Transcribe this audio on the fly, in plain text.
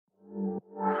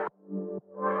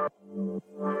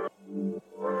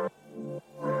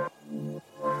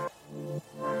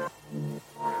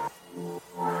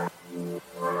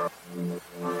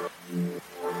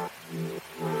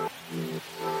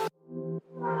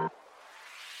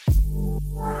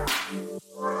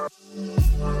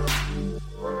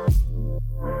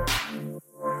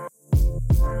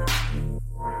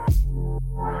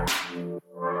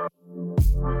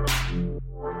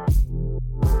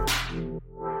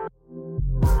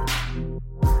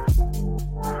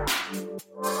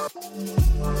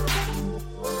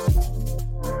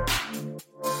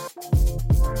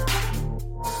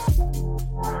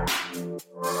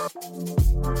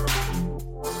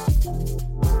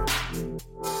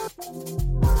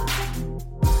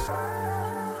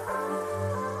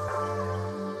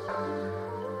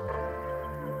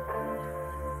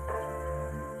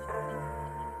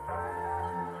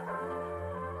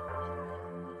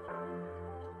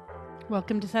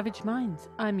Welcome to Savage Minds.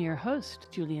 I'm your host,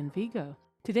 Julian Vigo.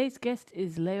 Today's guest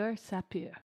is Leor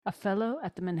Sapir, a fellow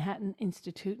at the Manhattan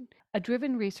Institute, a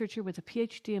driven researcher with a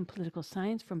PhD in political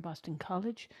science from Boston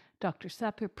College. Dr.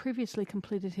 Sapir previously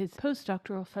completed his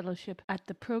postdoctoral fellowship at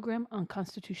the Program on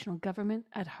Constitutional Government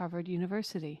at Harvard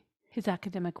University. His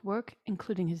academic work,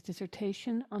 including his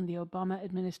dissertation on the Obama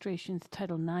administration's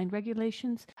Title IX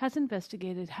regulations, has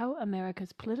investigated how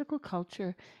America's political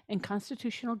culture and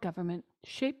constitutional government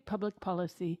shape public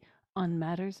policy on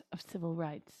matters of civil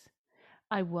rights.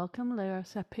 I welcome Leor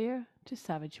Sapir to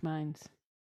Savage Minds.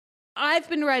 I've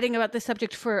been writing about this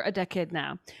subject for a decade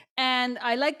now, and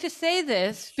I like to say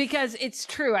this because it's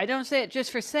true. I don't say it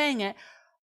just for saying it.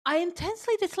 I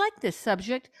intensely dislike this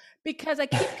subject because I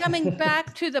keep coming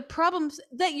back to the problems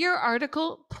that your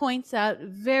article points out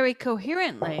very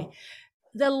coherently.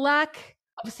 The lack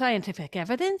of scientific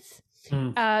evidence,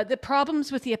 the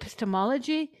problems with the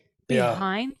epistemology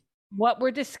behind what we're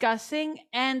discussing,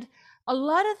 and a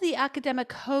lot of the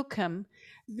academic hokum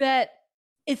that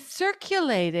is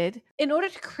circulated in order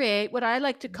to create what I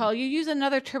like to call, you use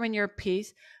another term in your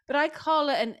piece, but I call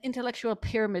it an intellectual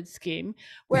pyramid scheme,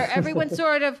 where everyone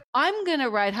sort of, I'm going to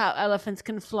write how elephants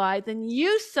can fly, then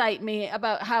you cite me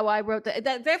about how I wrote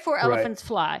that therefore elephants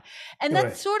fly. And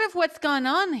that's sort of what's gone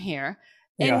on here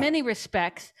in many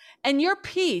respects. And your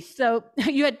piece, so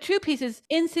you had two pieces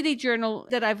in City Journal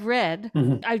that I've read.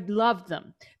 I loved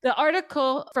them. The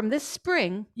article from this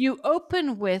spring, you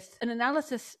open with an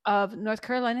analysis of North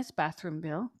Carolina's bathroom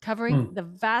bill, covering the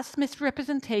vast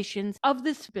misrepresentations of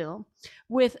this bill,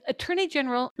 with Attorney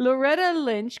General Loretta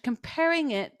Lynch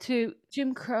comparing it to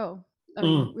Jim Crow. I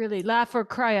mean, really laugh or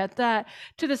cry at that,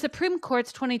 to the Supreme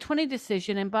Court's 2020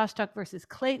 decision in Bostock versus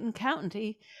Clayton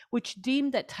County, which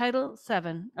deemed that Title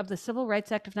VII of the Civil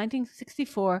Rights Act of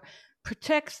 1964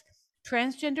 protects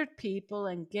transgendered people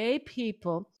and gay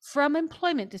people from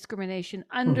employment discrimination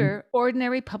under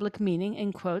ordinary public meaning,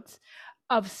 in quotes,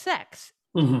 of sex.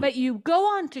 But you go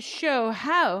on to show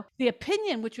how the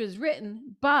opinion, which was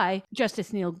written by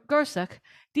Justice Neil Gorsuch,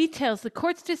 details the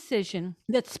court's decision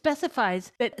that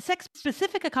specifies that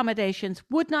sex-specific accommodations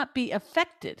would not be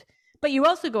affected. But you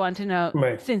also go on to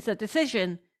note, since that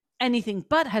decision, anything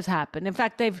but has happened. In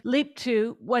fact, they've leaped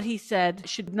to what he said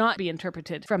should not be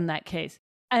interpreted from that case.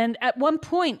 And at one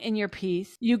point in your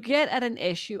piece, you get at an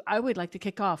issue I would like to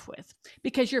kick off with,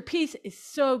 because your piece is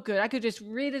so good. I could just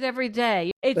read it every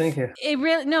day. Thank you.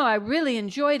 I really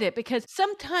enjoyed it, because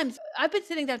sometimes I've been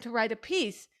sitting down to write a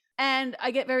piece and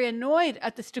I get very annoyed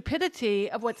at the stupidity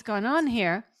of what's gone on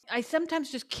here. I sometimes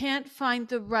just can't find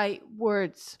the right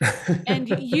words. And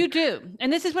you do.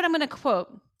 And this is what I'm going to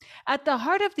quote. At the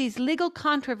heart of these legal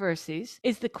controversies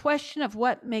is the question of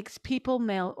what makes people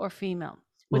male or female.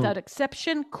 Without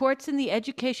exception, courts in the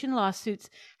education lawsuits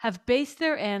have based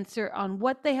their answer on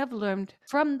what they have learned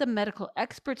from the medical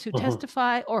experts who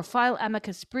testify or file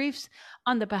amicus briefs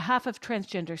on the behalf of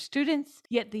transgender students.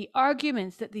 Yet the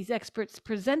arguments that these experts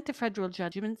present to federal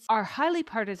judgments are highly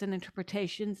partisan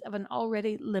interpretations of an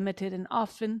already limited and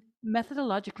often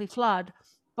methodologically flawed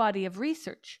body of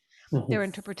research. Their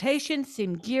interpretations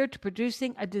seem geared to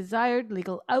producing a desired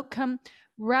legal outcome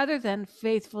rather than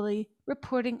faithfully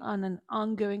reporting on an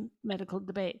ongoing medical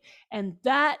debate. And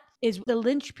that is the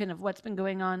linchpin of what's been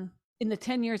going on in the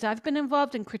 10 years I've been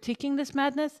involved in critiquing this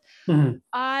madness.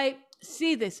 I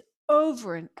see this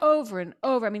over and over and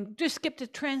over. I mean, just skip to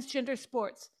transgender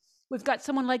sports. We've got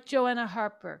someone like Joanna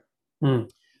Harper,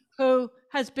 who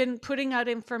has been putting out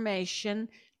information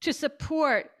to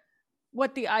support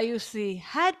what the IUC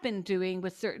had been doing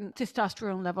with certain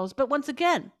testosterone levels. But once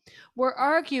again, we're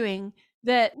arguing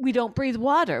that we don't breathe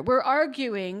water. We're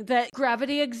arguing that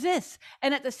gravity exists.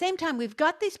 And at the same time, we've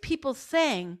got these people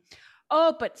saying,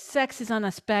 oh, but sex is on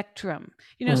a spectrum.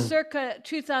 You know, circa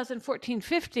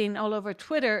 2014-15, all over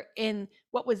Twitter, in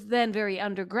what was then very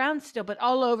underground still, but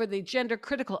all over the gender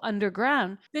critical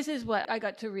underground, this is what I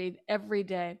got to read every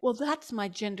day. Well, that's my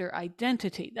gender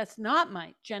identity. That's not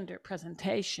my gender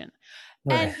presentation.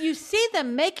 And you see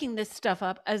them making this stuff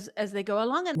up as they go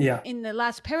along. And in the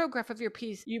last paragraph of your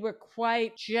piece, you were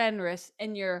quite generous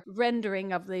in your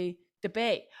rendering of the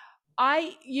debate.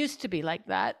 I used to be like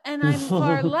that, and I'm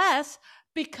far less,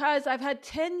 because I've had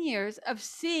 10 years of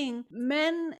seeing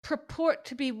men purport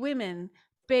to be women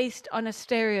based on a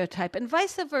stereotype, and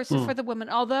vice versa for the women,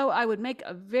 although I would make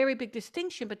a very big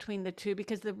distinction between the two,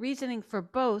 because the reasoning for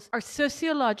both are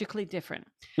sociologically different.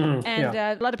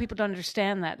 A lot of people don't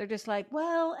understand that. They're just like,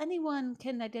 well, anyone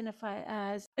can identify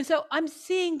as. And so I'm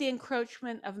seeing the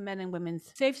encroachment of men and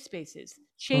women's safe spaces,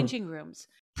 changing rooms,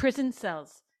 prison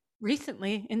cells.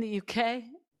 Recently in the UK,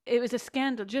 It was a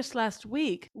scandal just last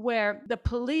week where the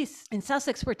police in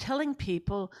Sussex were telling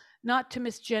people not to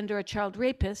misgender a child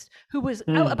rapist who was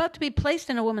about to be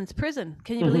placed in a woman's prison.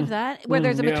 Can you believe that? Where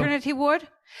there's a maternity ward.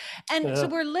 And so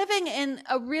we're living in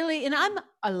a really, and I'm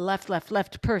a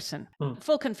left person.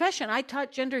 Full confession, I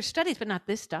taught gender studies, but not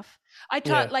this stuff. I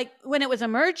taught like when it was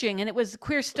emerging, and it was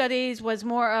queer studies was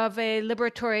more of a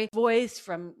liberatory voice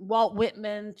from Walt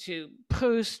Whitman to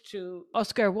Proust to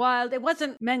Oscar Wilde. It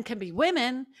wasn't men can be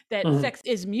women, that sex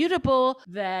is mutable,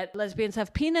 that lesbians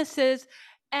have penises.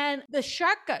 And the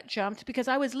shark got jumped because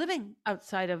I was living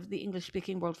outside of the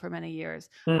English-speaking world for many years.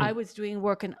 I was doing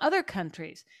work in other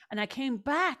countries. And I came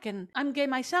back, and I'm gay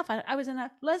myself. I was in a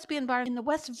lesbian bar in the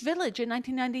West Village in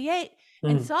 1998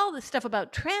 and saw all this stuff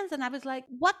about trans. And I was like,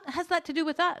 what has that to do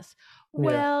with us?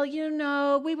 Well,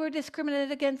 we were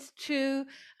discriminated against too.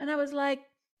 And I was like,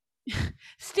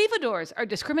 stevedores are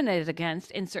discriminated against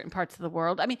in certain parts of the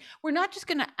world. I mean, we're not just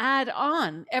going to add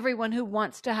on everyone who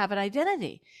wants to have an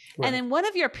identity. Right. And in one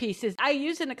of your pieces, I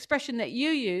use an expression that you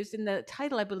used in the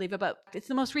title, I believe, about, it's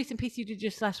the most recent piece you did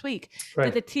just last week,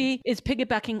 that the T is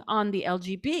piggybacking on the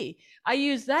LGB. I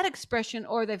use that expression,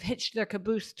 or they've hitched their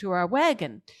caboose to our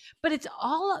wagon. But it's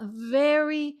all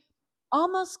very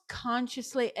almost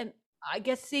consciously, and I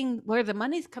guess seeing where the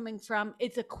money's coming from,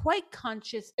 it's a quite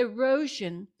conscious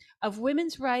erosion of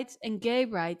women's rights and gay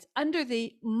rights under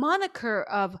the moniker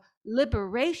of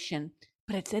liberation,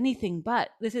 but it's anything but.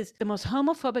 This is the most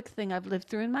homophobic thing I've lived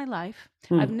through in my life.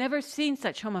 I've never seen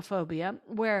such homophobia,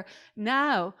 where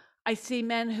now I see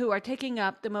men who are taking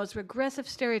up the most regressive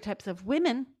stereotypes of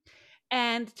women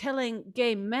and telling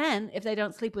gay men, if they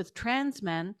don't sleep with trans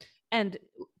men, and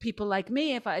people like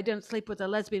me, if I don't sleep with a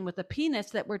lesbian with a penis,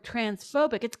 that we're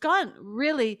transphobic. It's gone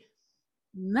really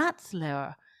nuts,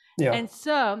 Laura. Yeah. And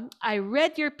so I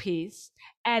read your piece,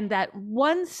 and that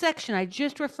one section I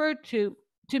just referred to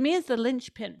me is the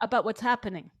linchpin about what's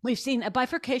happening. We've seen a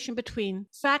bifurcation between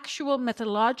factual,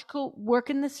 methodological work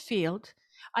in this field.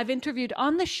 I've interviewed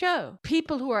on the show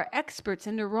people who are experts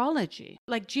in neurology,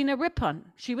 like Gina Rippon.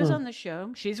 She was on the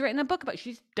show. She's written a book about it.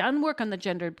 She's done work on the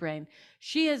gendered brain.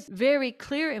 She has very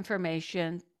clear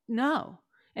information. No.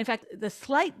 In fact, the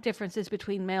slight differences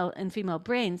between male and female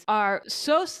brains are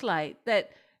so slight that,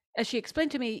 as she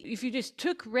explained to me, if you just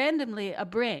took randomly a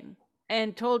brain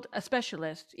and told a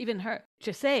specialist, even her,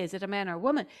 to say, is it a man or a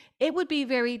woman, it would be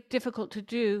very difficult to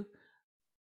do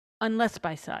unless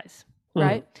by size.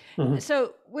 Right?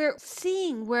 So we're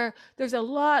seeing where there's a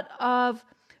lot of,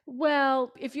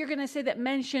 well, if you're going to say that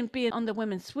men shouldn't be on the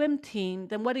women's swim team,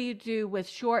 then what do you do with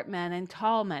short men and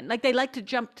tall men? Like, they like to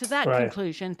jump to that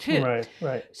conclusion too.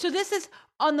 Right. So this is,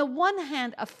 on the one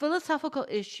hand, a philosophical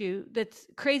issue that's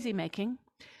crazy making,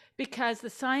 because the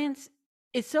science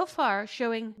is so far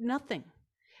showing nothing.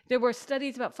 There were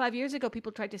studies about 5 years ago,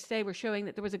 people tried to say were showing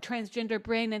that there was a transgender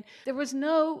brain, and there was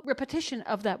no repetition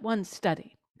of that one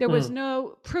study. There was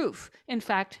no proof, in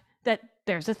fact, that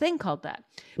there's a thing called that.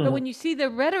 But when you see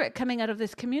the rhetoric coming out of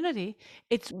this community,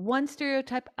 it's one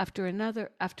stereotype after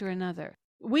another after another.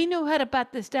 We knew how to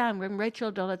bat this down when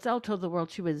Rachel Dolezal told the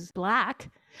world she was Black.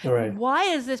 Right. Why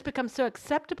has this become so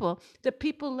acceptable that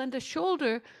people lend a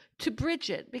shoulder to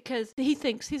Bridget because he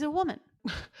thinks he's a woman?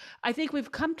 I think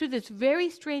we've come to this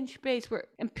very strange space where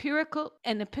empirical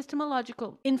and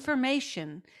epistemological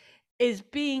information is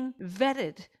being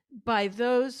vetted by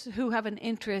those who have an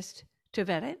interest to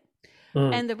vet it.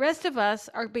 And the rest of us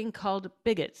are being called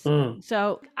bigots.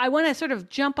 So I want to sort of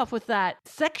jump off with that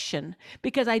section,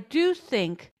 because I do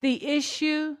think the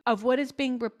issue of what is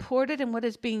being reported and what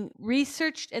is being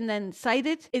researched and then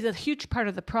cited is a huge part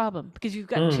of the problem, because you've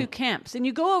got two camps. And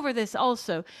you go over this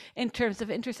also in terms of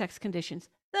intersex conditions.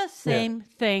 The same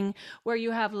thing, where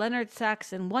you have Leonard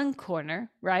Sachs in one corner,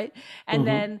 right? And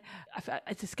then,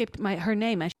 it's escaped her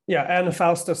name. Anna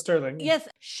Fausta Sterling. Yes,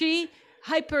 she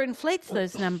hyperinflates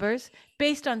those numbers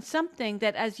based on something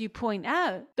that, as you point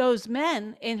out, those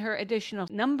men in her additional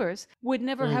numbers would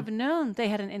never have known they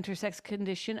had an intersex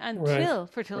condition until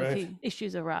fertility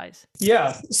issues arise.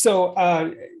 Yeah. So,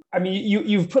 I mean,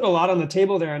 you've put a lot on the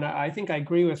table there, and I think I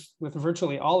agree with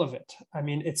virtually all of it. I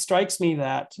mean, it strikes me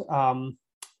that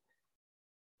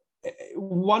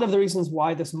one of the reasons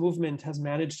why this movement has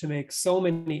managed to make so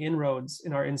many inroads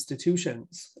in our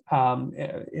institutions,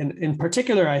 in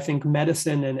particular, I think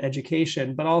medicine and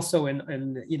education, but also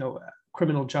in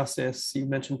criminal justice, you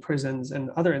mentioned prisons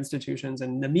and other institutions,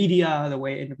 and the media, the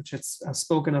way in which it's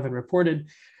spoken of and reported.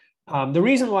 The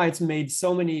reason why it's made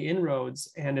so many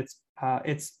inroads and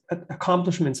its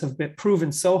accomplishments have been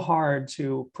proven so hard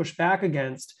to push back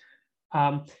against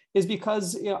is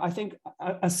because I think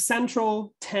a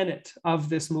central tenet of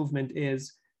this movement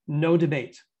is no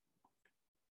debate.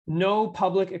 no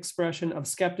public expression of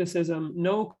skepticism,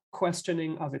 no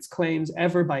questioning of its claims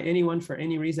ever by anyone for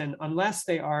any reason, unless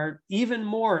they are even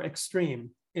more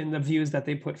extreme in the views that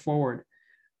they put forward.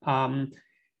 And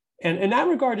in that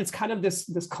regard, it's kind of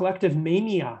this collective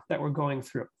mania that we're going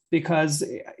through, because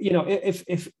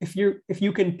if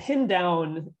you can pin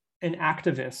down an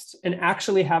activist and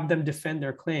actually have them defend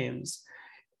their claims,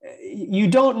 you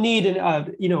don't need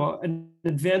an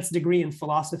advanced degree in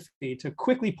philosophy to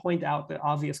quickly point out the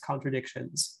obvious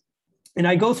contradictions. And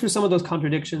I go through some of those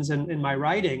contradictions in my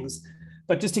writings,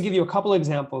 but just to give you a couple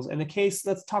examples, in the case,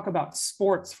 let's talk about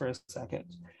sports for a second.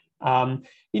 The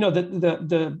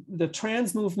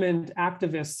trans movement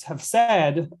activists have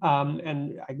said,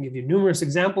 and I can give you numerous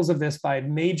examples of this by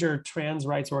major trans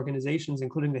rights organizations,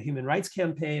 including the Human Rights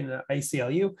Campaign, the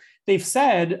ACLU. They've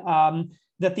said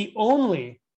that the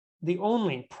only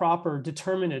proper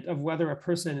determinant of whether a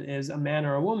person is a man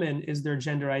or a woman is their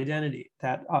gender identity,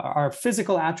 that our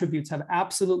physical attributes have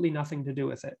absolutely nothing to do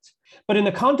with it. But in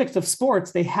the context of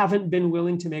sports, they haven't been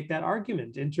willing to make that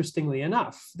argument, interestingly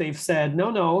enough. They've said,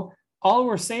 no, all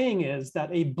we're saying is that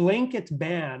a blanket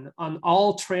ban on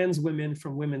all trans women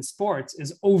from women's sports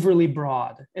is overly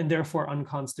broad and therefore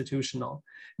unconstitutional.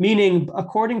 Meaning,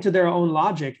 according to their own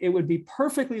logic, it would be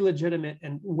perfectly legitimate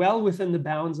and well within the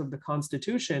bounds of the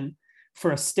Constitution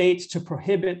for a state to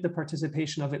prohibit the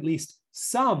participation of at least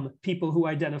some people who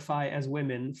identify as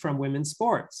women from women's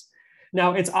sports.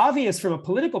 Now, it's obvious from a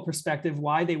political perspective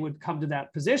why they would come to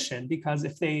that position, because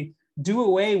if they do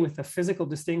away with the physical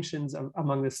distinctions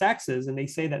among the sexes and they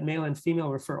say that male and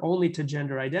female refer only to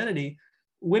gender identity,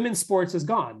 women's sports is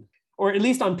gone. Or at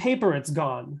least on paper, it's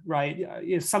gone, right?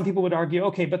 Some people would argue,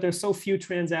 okay, but there's so few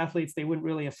trans athletes, they wouldn't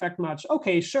really affect much.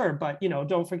 Okay, sure, but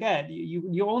don't forget,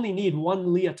 you only need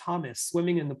one Leah Thomas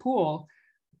swimming in the pool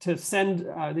to send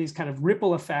these kind of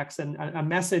ripple effects and a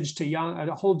message to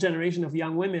a whole generation of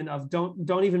young women of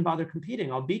don't even bother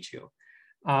competing, I'll beat you.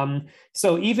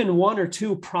 So even one or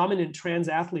two prominent trans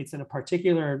athletes in a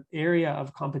particular area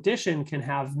of competition can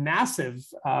have massive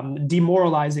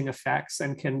demoralizing effects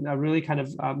and can really kind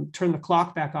of turn the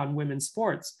clock back on women's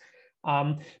sports.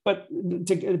 But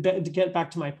to get back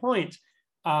to my point,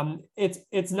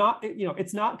 it's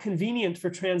not convenient for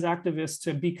trans activists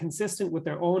to be consistent with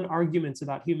their own arguments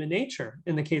about human nature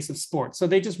in the case of sports. So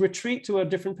they just retreat to a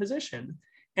different position.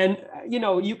 And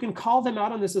you can call them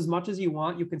out on this as much as you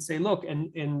want. You can say, look,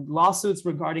 in lawsuits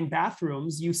regarding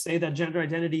bathrooms, you say that gender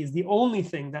identity is the only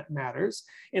thing that matters.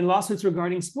 In lawsuits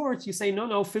regarding sports, you say,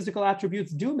 no, physical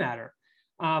attributes do matter.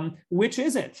 Which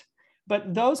is it?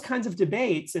 But those kinds of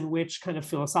debates in which kind of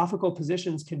philosophical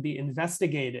positions can be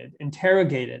investigated,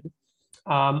 interrogated,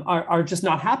 are just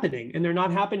not happening. And they're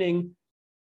not happening,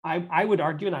 I would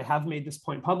argue, and I have made this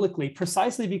point publicly,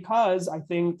 precisely because I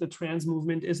think the trans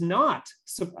movement is not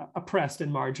oppressed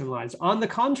and marginalized. On the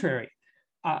contrary,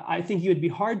 I think you'd be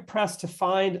hard pressed to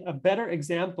find a better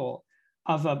example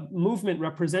of a movement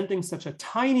representing such a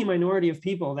tiny minority of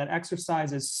people that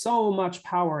exercises so much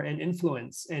power and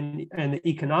influence in the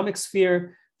economic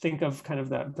sphere. Think of kind of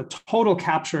the total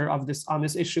capture of this on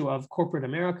this issue of corporate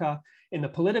America. In the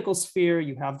political sphere,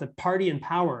 you have the party in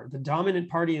power, the dominant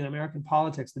party in American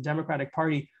politics, the Democratic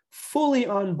Party, fully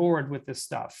on board with this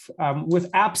stuff, with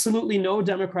absolutely no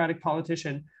Democratic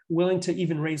politician willing to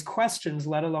even raise questions,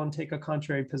 let alone take a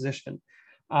contrary position.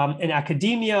 In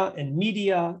academia and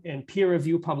media and peer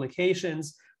review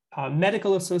publications,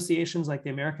 medical associations like the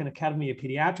American Academy of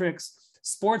Pediatrics,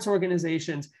 sports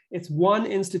organizations, it's one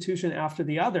institution after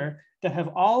the other that have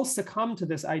all succumbed to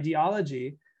this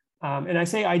ideology. And I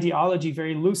say ideology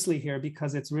very loosely here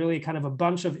because it's really kind of a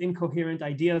bunch of incoherent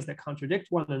ideas that contradict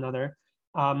one another.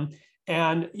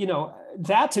 And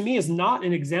that to me is not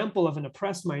an example of an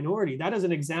oppressed minority. That is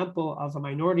an example of a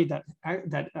minority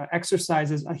that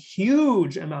exercises a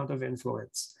huge amount of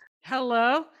influence.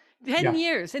 Hello? 10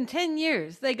 years. In 10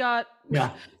 years, they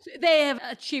have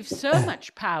achieved so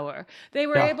much power. They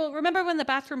were able, remember when the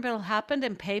bathroom bill happened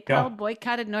and PayPal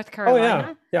boycotted North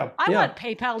Carolina? I want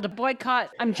PayPal to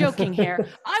boycott, I'm joking here.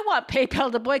 I want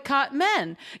PayPal to boycott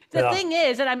men. The thing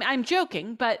is, and I'm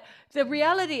joking, but the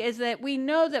reality is that we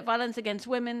know that violence against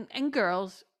women and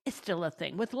girls is still a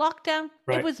thing. With lockdown,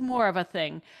 it was more of a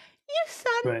thing. You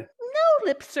son, no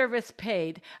lip service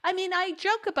paid. I mean, I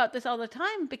joke about this all the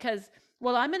time because,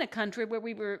 well, I'm in a country where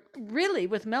we were really,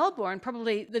 with Melbourne,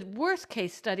 probably the worst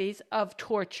case studies of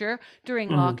torture during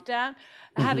lockdown,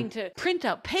 having to print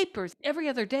out papers every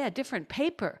other day, a different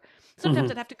paper.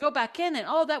 Sometimes I'd have to go back in and,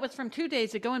 oh, that was from 2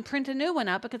 days ago, and print a new one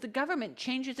out because the government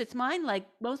changes its mind like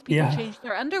most people change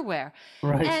their underwear.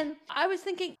 Right. And I was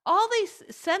thinking, all these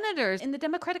senators in the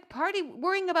Democratic Party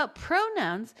worrying about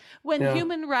pronouns when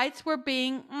human rights were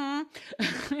being,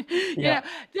 you know,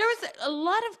 there was a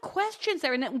lot of questions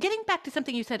there. And getting back to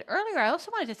something you said earlier, I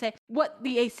also wanted to say what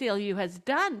the ACLU has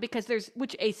done, because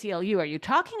which ACLU are you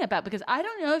talking about? Because I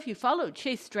don't know if you follow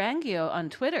Chase Strangio on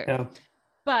Twitter. Yeah.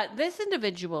 But this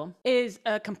individual is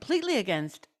completely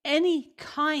against any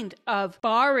kind of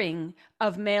barring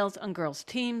of males on girls'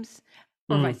 teams,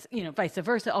 or vice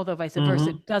versa, although vice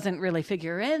versa doesn't really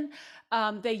figure in.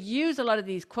 They use a lot of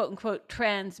these quote unquote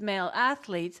trans male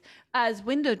athletes as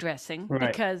window dressing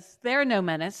because they're no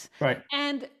menace. Right.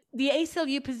 And the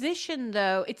ACLU position,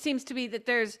 though, it seems to be that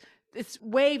there's this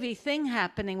wavy thing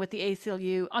happening with the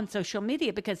ACLU on social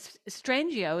media, because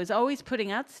Strangio is always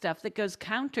putting out stuff that goes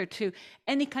counter to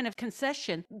any kind of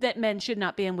concession that men should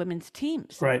not be on women's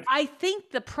teams. Right. I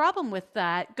think the problem with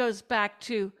that goes back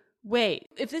to, wait,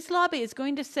 if this lobby is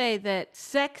going to say that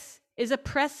sex is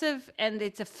oppressive and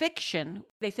it's a fiction,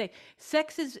 they say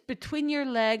sex is between your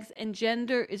legs and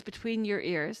gender is between your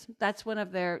ears. That's one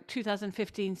of their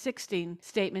 2015-16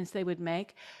 statements they would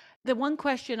make. The one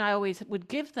question I always would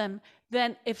give them,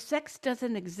 then, if sex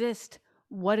doesn't exist,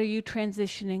 what are you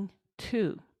transitioning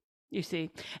to? You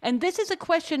see? And this is a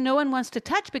question no one wants to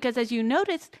touch because, as you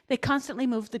noticed, they constantly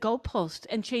move the goalpost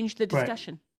and change the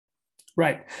discussion.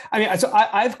 Right. I mean, so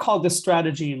I've called this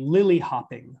strategy lily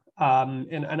hopping.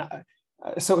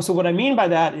 So what I mean by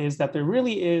that is that there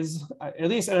really is, at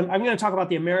least, and I'm going to talk about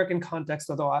the American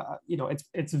context, although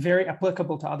it's very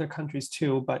applicable to other countries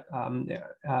too. But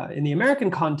in the American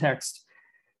context,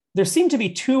 there seem to be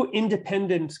two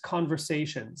independent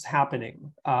conversations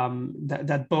happening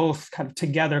that both kind of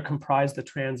together comprise the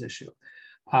trans issue.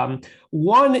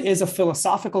 One is a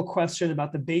philosophical question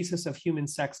about the basis of human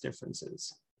sex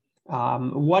differences.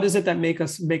 What is it that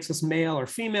makes us male or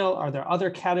female? Are there other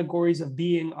categories of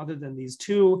being other than these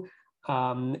two?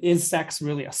 Is sex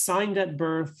really assigned at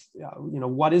birth?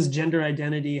 What is gender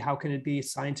identity? How can it be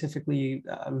scientifically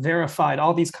verified?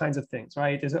 All these kinds of things,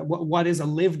 right? What is a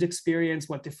lived experience?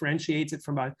 What differentiates it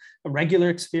from a regular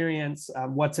experience?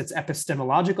 What's its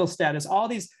epistemological status? All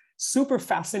these super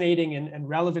fascinating and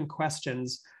relevant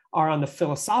questions are on the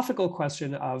philosophical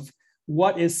question of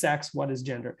what is sex, what is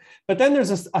gender? But then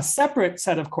there's a separate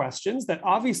set of questions that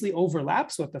obviously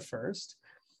overlaps with the first,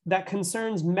 that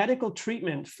concerns medical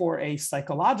treatment for a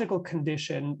psychological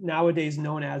condition nowadays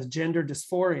known as gender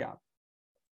dysphoria.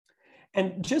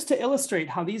 And just to illustrate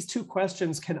how these two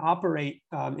questions can operate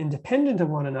independent of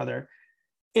one another,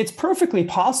 it's perfectly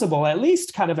possible, at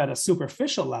least kind of at a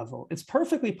superficial level, it's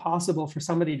perfectly possible for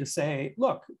somebody to say,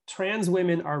 look, trans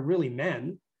women are really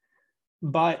men.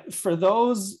 But for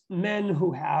those men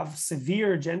who have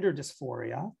severe gender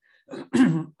dysphoria,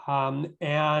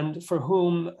 and for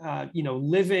whom,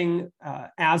 living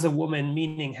as a woman,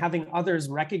 meaning having others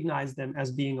recognize them as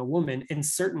being a woman in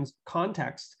certain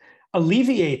contexts,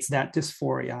 alleviates that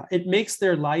dysphoria. It makes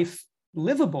their life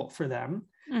livable for them.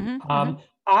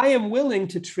 I am willing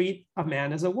to treat a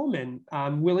man as a woman.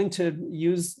 I'm willing to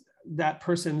use that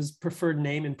person's preferred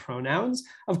name and pronouns.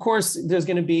 Of course, there's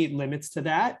going to be limits to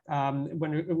that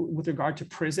with regard to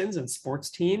prisons and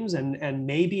sports teams, and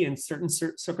maybe in certain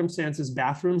circumstances,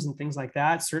 bathrooms and things like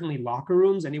that. Certainly locker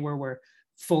rooms, anywhere where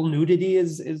full nudity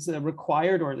is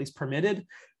required or at least permitted.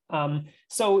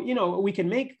 So we can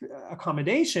make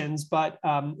accommodations, but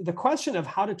the question of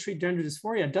how to treat gender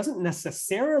dysphoria doesn't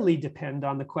necessarily depend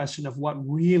on the question of what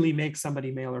really makes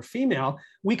somebody male or female.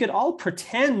 We could all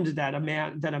pretend that a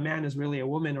man is really a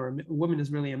woman or a woman is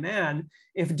really a man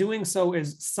if doing so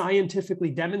is scientifically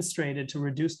demonstrated to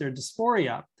reduce their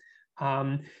dysphoria.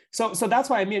 So that's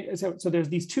why I mean, so there's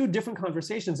these two different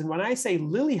conversations. And when I say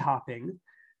lily hopping,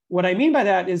 what I mean by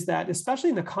that is that, especially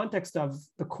in the context of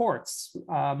the courts,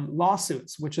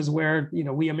 lawsuits, which is where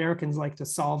we Americans like to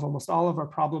solve almost all of our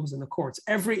problems in the courts.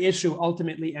 Every issue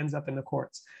ultimately ends up in the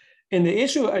courts. In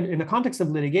the context of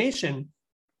litigation,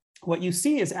 what you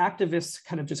see is activists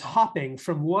kind of just hopping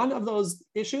from one of those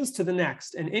issues to the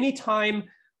next. And anytime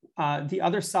the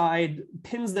other side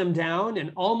pins them down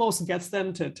and almost gets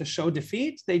them to show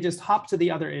defeat, they just hop to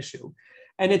the other issue.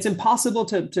 And it's impossible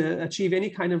to achieve any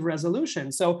kind of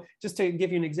resolution. So just to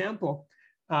give you an example,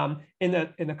 in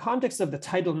the context of the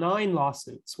Title IX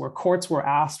lawsuits, where courts were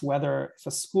asked whether if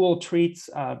a school treats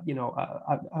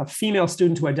a female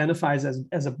student who identifies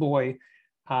as a boy,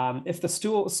 if the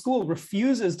school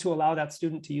refuses to allow that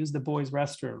student to use the boys'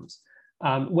 restrooms,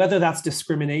 whether that's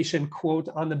discrimination, quote,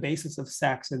 on the basis of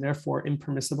sex and therefore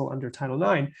impermissible under Title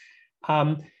IX.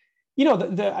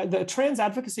 the trans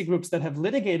advocacy groups that have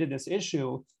litigated this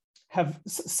issue have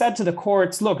said to the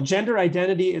courts, look, gender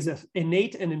identity is an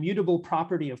innate and immutable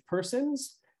property of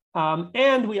persons.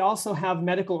 And we also have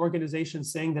medical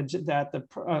organizations saying that the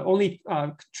only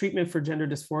treatment for gender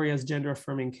dysphoria is gender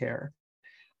affirming care.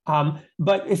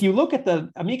 But if you look at the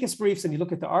amicus briefs and you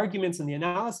look at the arguments and the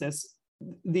analysis,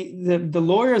 the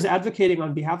lawyers advocating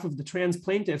on behalf of the trans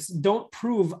plaintiffs don't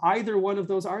prove either one of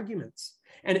those arguments.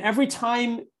 And every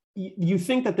time you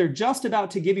think that they're just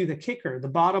about to give you the kicker, the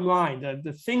bottom line,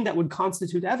 the thing that would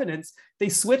constitute evidence, they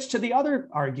switch to the other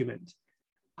argument.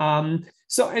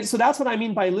 So that's what I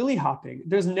mean by lily hopping.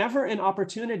 There's never an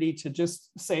opportunity to just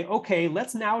say, okay,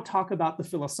 let's now talk about the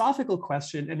philosophical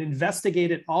question and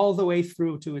investigate it all the way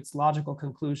through to its logical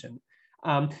conclusion.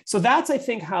 So that's, I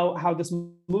think, how this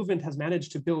movement has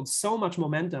managed to build so much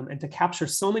momentum and to capture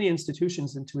so many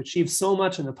institutions and to achieve so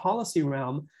much in the policy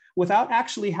realm without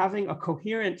actually having a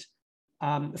coherent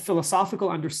philosophical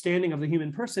understanding of the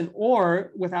human person,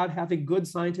 or without having good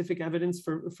scientific evidence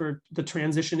for the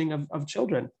transitioning of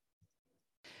children.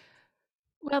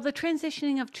 Well, the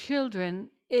transitioning of children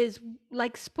is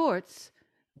like sports.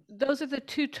 Those are the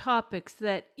two topics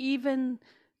that even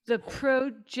the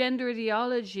pro-gender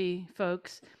ideology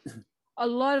folks, a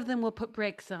lot of them will put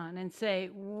brakes on and say,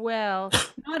 well,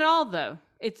 not all though.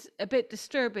 It's a bit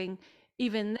disturbing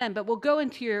even then, but we'll go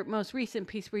into your most recent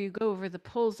piece where you go over the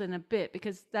polls in a bit,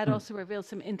 because that also reveals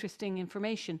some interesting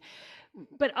information.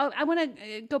 But I want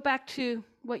to go back to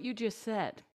what you just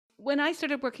said. When I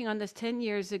started working on this 10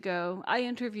 years ago, I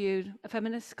interviewed a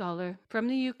feminist scholar from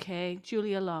the UK,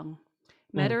 Julia Long.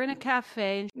 Met her in a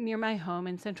cafe near my home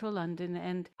in central London,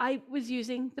 and I was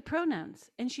using the pronouns.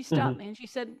 And she stopped me and she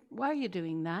said, why are you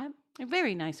doing that? A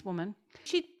very nice woman.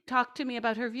 She talked to me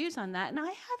about her views on that, and I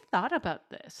had thought about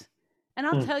this. And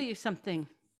I'll tell you something.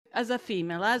 As a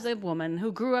female, as a woman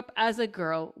who grew up as a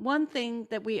girl, one thing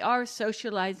that we are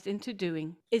socialized into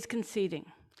doing is conceding.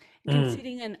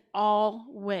 Conceding in all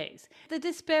ways. The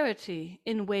disparity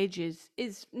in wages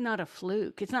is not a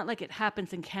fluke. It's not like it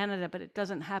happens in Canada, but it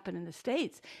doesn't happen in the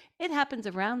States. It happens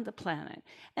around the planet.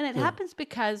 And it happens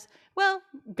because, well,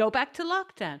 go back to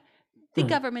lockdown. The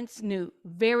governments knew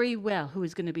very well who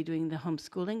was going to be doing the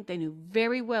homeschooling. They knew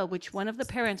very well which one of the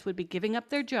parents would be giving up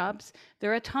their jobs,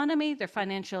 their autonomy, their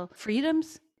financial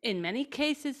freedoms, in many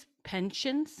cases,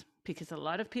 pensions, because a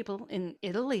lot of people in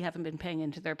Italy haven't been paying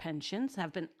into their pensions,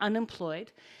 have been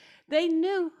unemployed. They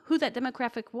knew who that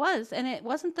demographic was, and it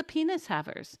wasn't the penis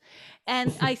havers.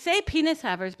 And I say penis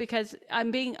havers because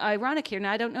I'm being ironic here.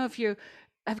 Now, I don't know if you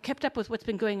have kept up with what's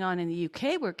been going on in the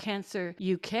UK, where Cancer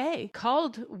UK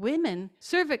called women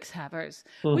cervix havers.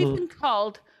 We've been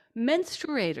called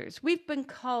menstruators. We've been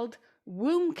called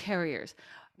womb carriers.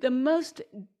 The most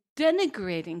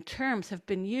denigrating terms have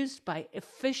been used by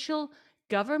official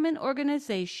government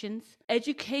organizations,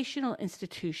 educational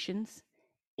institutions,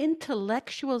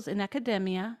 intellectuals in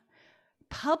academia,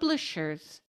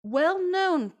 publishers,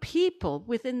 well-known people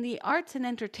within the arts and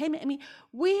entertainment. I mean,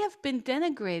 we have been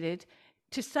denigrated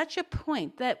to such a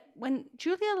point that when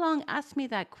Julia Long asked me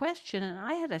that question and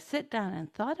I had to sit down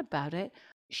and thought about it,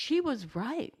 she was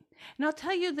right. And I'll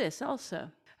tell you this also,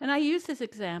 and I use this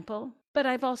example, but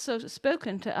I've also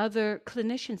spoken to other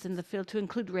clinicians in the field, to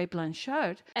include Ray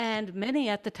Blanchard, and many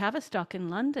at the Tavistock in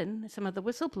London. Some of the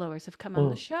whistleblowers have come on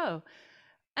the show.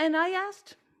 And I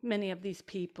asked many of these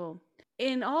people,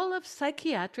 in all of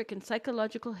psychiatric and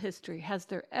psychological history, has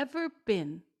there ever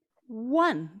been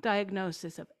one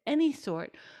diagnosis of any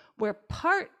sort where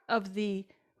part of the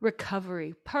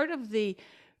recovery, part of the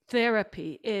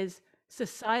therapy is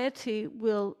society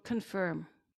will confirm?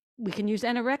 We can use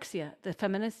anorexia. The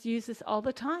feminists use this all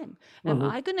the time. Am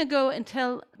I going to go and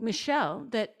tell Michelle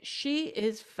that she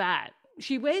is fat?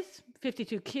 She weighs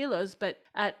 52 kilos, but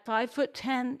at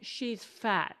 5'10", she's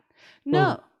fat.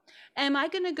 No. Am I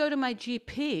going to go to my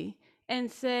GP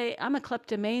and say, I'm a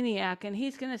kleptomaniac, and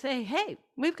he's going to say, hey,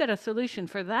 we've got a solution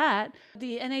for that.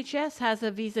 The NHS has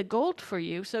a Visa Gold for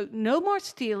you, so no more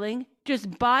stealing,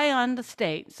 just buy on the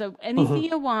state. So anything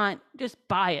you want, just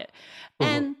buy it.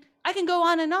 And I can go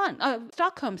on and on.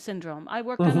 Stockholm Syndrome. I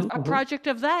worked on a project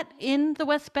of that in the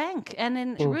West Bank and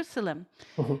in Jerusalem,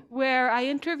 where I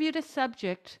interviewed a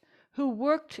subject who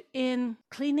worked in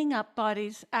cleaning up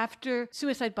bodies after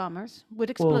suicide bombers would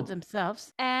explode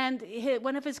themselves. And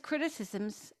one of his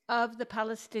criticisms of the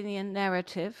Palestinian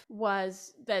narrative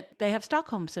was that they have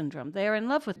Stockholm syndrome. They are in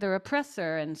love with their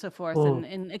oppressor and so forth,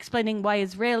 and explaining why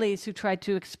Israelis who try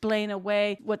to explain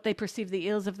away what they perceive the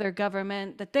ills of their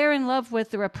government, that they're in love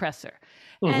with their oppressor.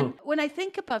 And when I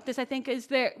think about this, I think,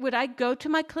 would I go to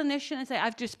my clinician and say,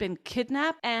 I've just been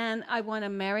kidnapped and I want to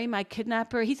marry my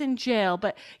kidnapper? He's in jail.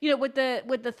 But, would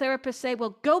the therapist say,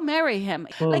 well, go marry him?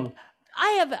 Like, I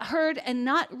have heard and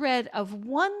not read of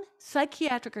one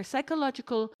psychiatric or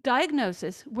psychological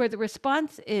diagnosis where the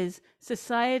response is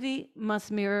society must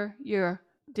mirror your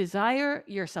desire,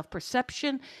 your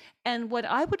self-perception, and what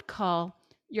I would call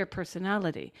your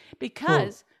personality.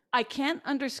 Because I can't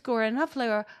underscore enough,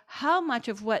 Laura, how much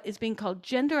of what is being called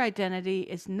gender identity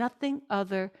is nothing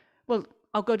other. Well,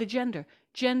 I'll go to gender.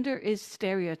 Gender is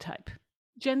stereotype.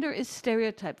 Gender is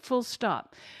stereotype, full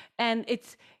stop. And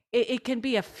it can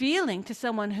be a feeling to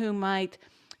someone who might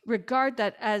regard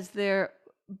that as their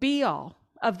be-all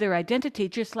of their identity,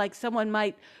 just like someone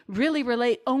might really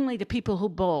relate only to people who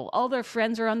bowl. All their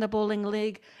friends are on the bowling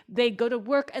league. They go to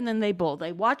work and then they bowl.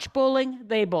 They watch bowling,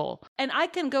 they bowl. And I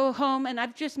can go home and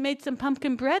I've just made some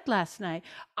pumpkin bread last night.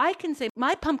 I can say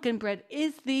my pumpkin bread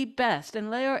is the best.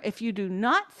 And Laura, if you do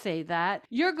not say that,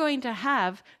 you're going to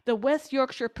have the West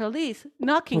Yorkshire police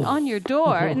knocking on your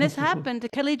door. And this happened to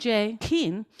Kellie-Jay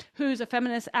Keen, who's a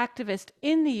feminist activist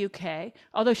in the UK,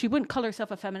 although she wouldn't call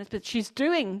herself a feminist, but she's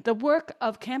doing the work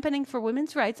of campaigning for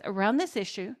women's rights around this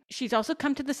issue. She's also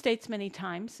come to the States many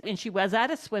times, and she was at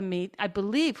a swim meet, I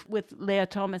believe, with Leah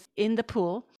Thomas in the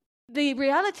pool. The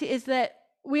reality is that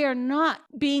we are not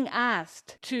being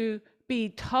asked to be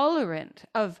tolerant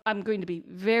of, I'm going to be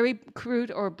very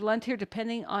crude or blunt here,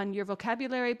 depending on your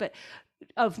vocabulary, but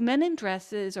of men in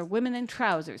dresses or women in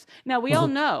trousers. Now, we all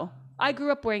know I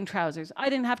grew up wearing trousers. I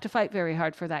didn't have to fight very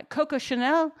hard for that. Coco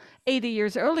Chanel 80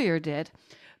 years earlier did,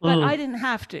 but I didn't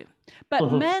have to.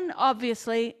 But men,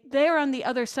 obviously, they're on the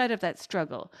other side of that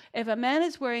struggle. If a man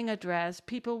is wearing a dress,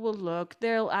 people will look,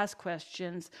 they'll ask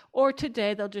questions, or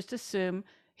today they'll just assume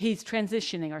he's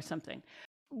transitioning or something.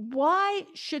 Why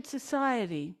should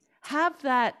society have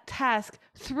that task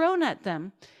thrown at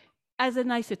them as a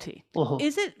nicety?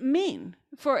 Is it mean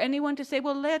for anyone to say,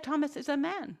 well, Leah Thomas is a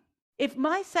man? If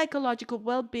my psychological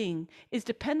well-being is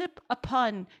dependent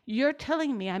upon your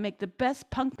telling me I make the best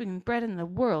pumpkin bread in the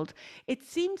world, it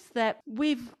seems that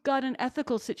we've got an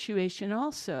ethical situation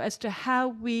also as to how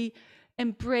we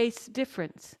embrace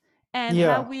difference and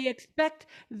how we expect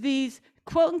these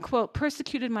quote-unquote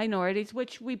persecuted minorities,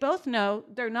 which we both know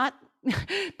they're not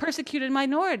persecuted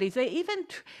minorities. They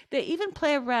even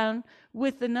play around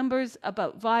with the numbers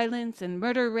about violence and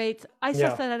murder rates. I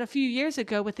saw that out a few years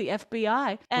ago with the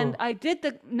FBI, and I did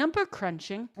the number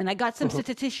crunching, and I got some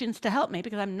statisticians to help me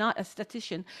because I'm not a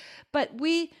statistician. But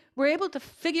we were able to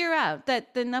figure out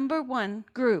that the number one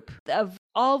group of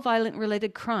all violent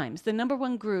related crimes, the number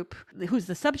one group who's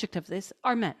the subject of this,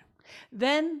 are men.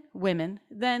 Then women,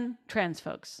 then trans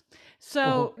folks.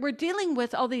 So we're dealing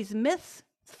with all these myths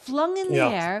flung in the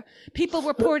air, people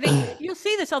reporting, you'll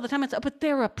see this all the time, but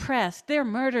they're oppressed, they're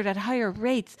murdered at higher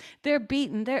rates, they're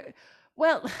beaten,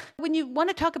 well, when you want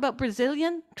to talk about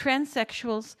Brazilian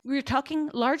transsexuals, we're talking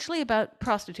largely about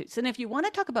prostitutes. And if you want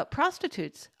to talk about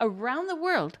prostitutes around the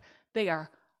world, they are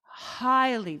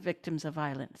highly victims of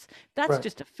violence. That's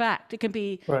just a fact. It can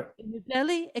be New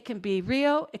Delhi, it can be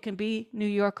Rio, it can be New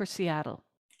York or Seattle.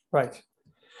 Right.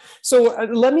 So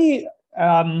let me...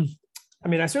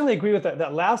 I certainly agree with that.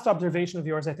 That last observation of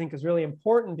yours, I think, is really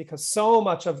important because so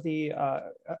much of the,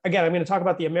 again, I'm going to talk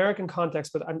about the American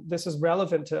context, but this is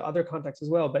relevant to other contexts as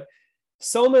well. But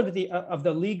so much of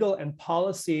the legal and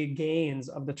policy gains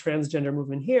of the transgender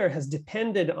movement here has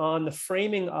depended on the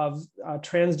framing of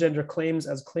transgender claims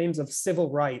as claims of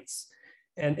civil rights.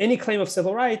 And any claim of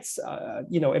civil rights,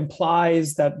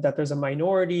 implies that there's a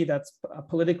minority that's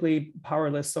politically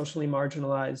powerless, socially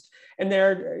marginalized, and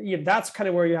that's kind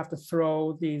of where you have to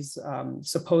throw these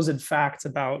supposed facts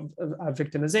about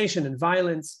victimization and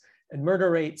violence and murder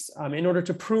rates in order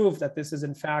to prove that this is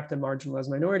in fact a marginalized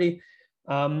minority.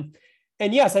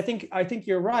 And yes, I think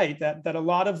you're right that a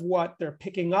lot of what they're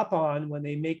picking up on when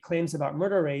they make claims about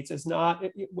murder rates is not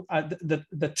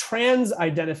the trans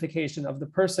identification of the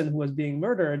person who was being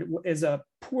murdered is a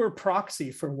poor proxy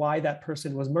for why that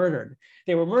person was murdered.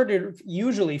 They were murdered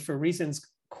usually for reasons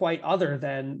quite other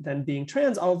than being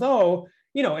trans, although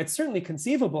it's certainly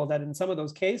conceivable that in some of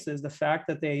those cases, the fact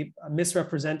that they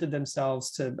misrepresented themselves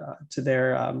to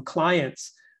their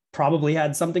clients probably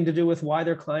had something to do with why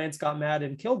their clients got mad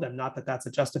and killed them. Not that that's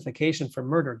a justification for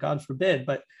murder, God forbid,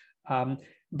 but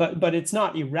it's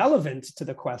not irrelevant to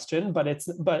the question. But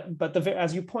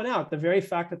as you point out, the very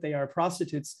fact that they are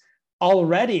prostitutes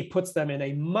already puts them in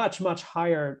a much, much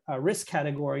higher risk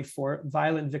category for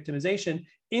violent victimization,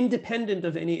 independent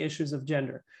of any issues of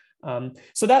gender.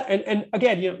 So that, and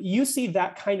again, you see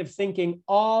that kind of thinking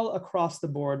all across the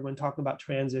board when talking about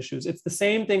trans issues. It's the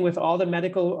same thing with all the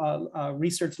medical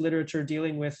research literature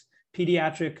dealing with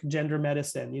pediatric gender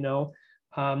medicine.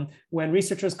 When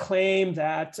researchers claim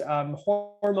that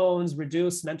hormones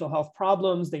reduce mental health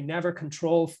problems, they never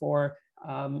control for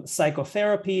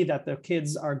psychotherapy that the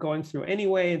kids are going through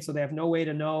anyway. And so they have no way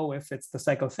to know if it's the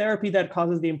psychotherapy that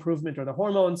causes the improvement or the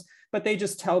hormones, but they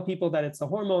just tell people that it's the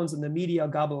hormones and the media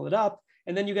gobble it up.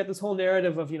 And then you get this whole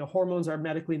narrative of, hormones are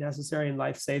medically necessary and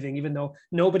life-saving, even though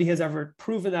nobody has ever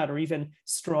proven that or even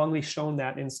strongly shown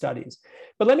that in studies.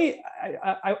 But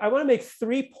I want to make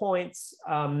 3 points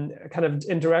kind of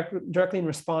directly in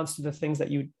response to the things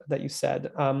that you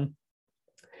said.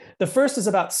 The first is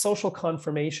about social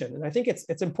confirmation. And I think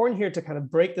it's important here to kind of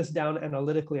break this down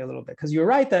analytically a little bit, because you're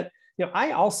right that,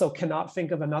 I also cannot think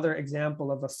of another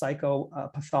example of a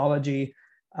psychopathology,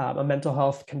 a mental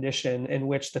health condition in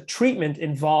which the treatment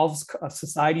involves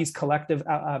society's collective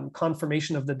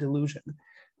confirmation of the delusion.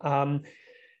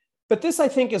 But this, I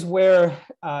think, is where,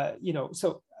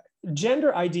 so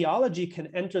gender ideology can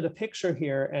enter the picture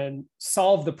here and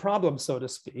solve the problem, so to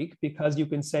speak, because you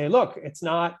can say, look, it's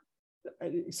not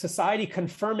society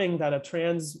confirming that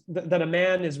a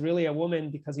man is really a woman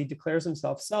because he declares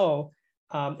himself so.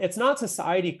 It's not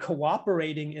society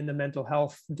cooperating in the mental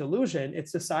health delusion.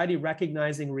 It's society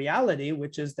recognizing reality,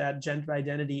 which is that gender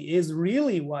identity is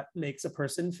really what makes a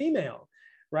person female,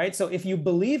 right? So if you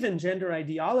believe in gender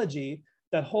ideology,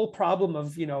 that whole problem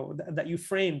of, that you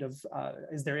framed of,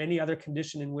 is there any other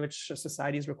condition in which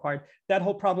society is required? That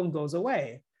whole problem goes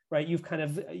away. Right,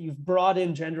 you've brought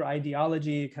in gender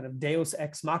ideology, kind of Deus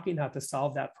ex machina, to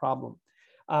solve that problem.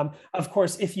 Of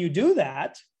course, if you do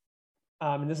that,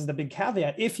 and this is the big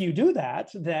caveat, if you do that,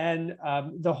 then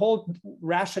the whole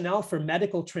rationale for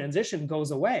medical transition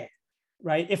goes away,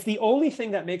 right? If the only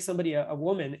thing that makes somebody a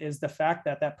woman is the fact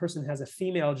that that person has a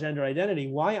female gender identity,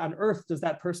 why on earth does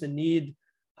that person need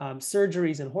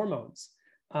surgeries and hormones?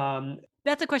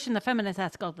 That's a question the feminists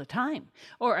ask all the time.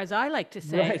 Or as I like to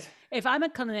say, right, if I'm a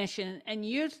clinician and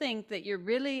you think that you're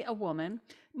really a woman,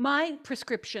 my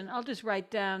prescription, I'll just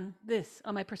write down this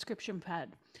on my prescription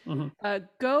pad. Mm-hmm.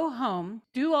 Go home,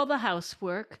 do all the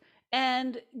housework,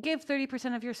 and give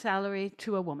 30% of your salary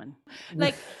to a woman.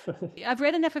 Like, I've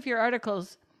read enough of your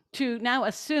articles to now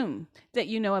assume that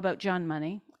you know about John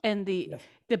Money and the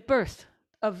birth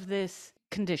of this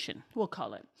condition, we'll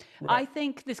call it. Right. I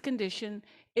think this condition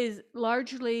is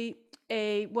largely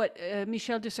what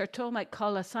Michel de Certeau might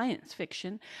call a science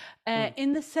fiction,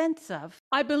 in the sense of,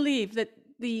 I believe that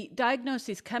the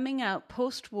diagnoses coming out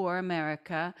post-war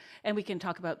America, and we can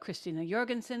talk about Christina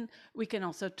Jorgensen, we can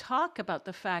also talk about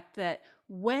the fact that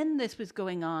when this was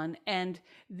going on and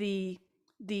the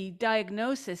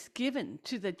diagnosis given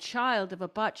to the child of a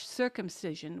botched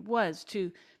circumcision was to,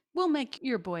 we'll make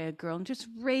your boy a girl and just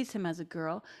raise him as a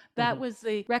girl. That was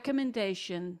the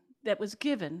recommendation that was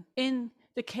given in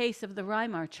the case of the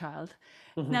Weimar child.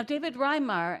 Now, David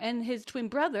Weimar and his twin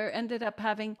brother ended up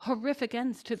having horrific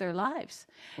ends to their lives.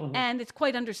 And it's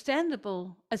quite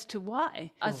understandable as to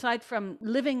why. Aside from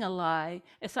living a lie,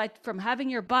 aside from having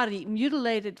your body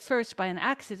mutilated first by an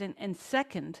accident and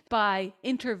second by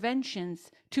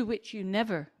interventions to which you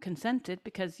never consented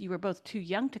because you were both too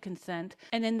young to consent.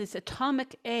 And in this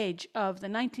atomic age of the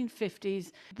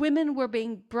 1950s, women were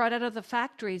being brought out of the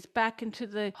factories back into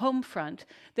the home front.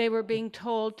 They were being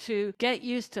told to get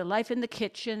used to life in the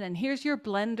kitchen, and here's your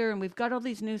blender, and we've got all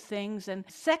these new things. And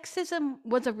sexism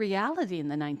was a reality in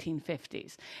the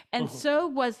 1950s. And so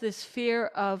was this fear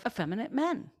of effeminate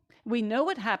men. We know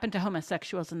what happened to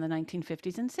homosexuals in the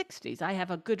 1950s and 60s. I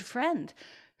have a good friend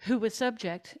who was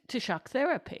subject to shock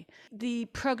therapy. The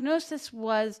prognosis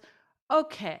was,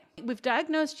 okay, we've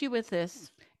diagnosed you with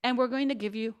this, and we're going to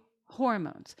give you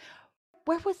hormones.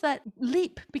 Where was that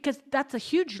leap? Because that's a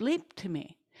huge leap to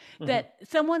me. That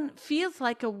someone feels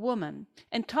like a woman,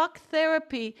 and talk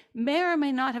therapy may or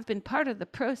may not have been part of the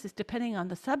process, depending on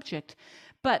the subject,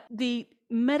 but the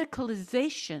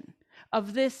medicalization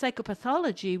of this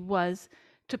psychopathology was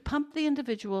to pump the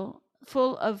individual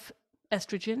full of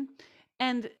estrogen,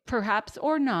 and perhaps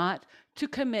or not to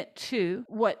commit to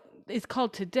what is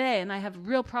called today, and I have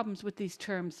real problems with these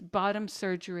terms, bottom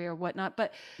surgery or whatnot,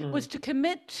 but was to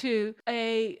commit to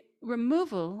a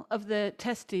removal of the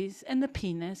testes and the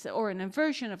penis, or an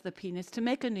inversion of the penis to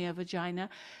make a neovagina,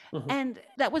 and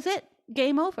that was it.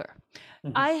 Game over.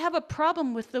 I have a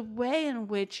problem with the way in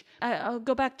which, I'll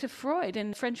go back to Freud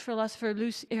and French philosopher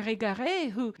Luce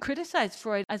Irigaray, who criticized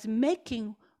Freud as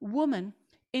making woman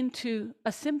into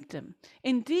a symptom.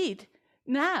 Indeed,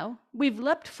 now we've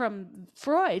leapt from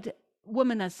Freud,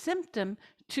 woman as symptom,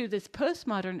 to this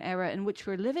postmodern era in which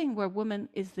we're living, where woman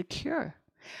is the cure.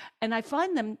 And I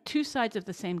find them two sides of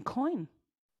the same coin.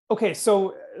 Okay,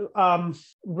 so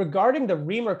regarding the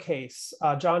Reamer case,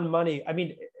 John Money, I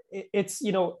mean, it's,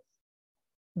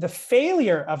 the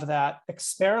failure of that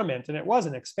experiment, and it was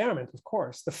an experiment, of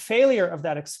course, the failure of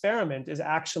that experiment is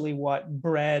actually what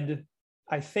bred,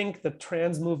 I think, the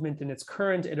trans movement in its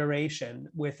current iteration,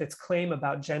 with its claim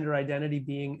about gender identity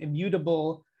being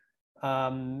immutable,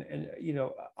 and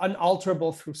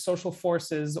unalterable through social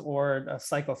forces or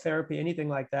psychotherapy, anything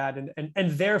like that,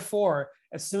 and therefore,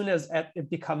 as soon as it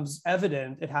becomes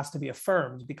evident, it has to be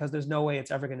affirmed, because there's no way it's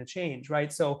ever going to change,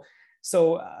 right? So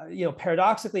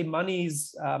paradoxically,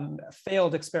 Money's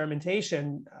failed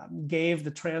experimentation gave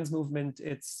the trans movement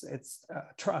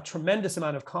a tremendous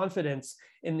amount of confidence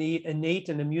in the innate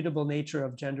and immutable nature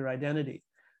of gender identity.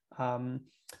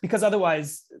 Because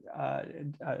otherwise,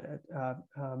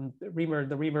 the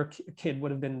Reamer kid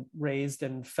would have been raised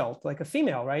and felt like a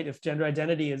female, right? If gender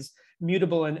identity is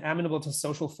mutable and amenable to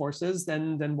social forces,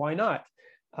 then why not?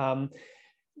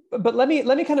 But let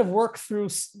me kind of work through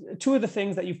two of the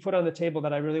things that you've put on the table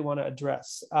that I really want to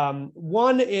address.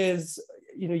 One is,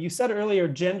 you said earlier,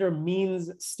 gender means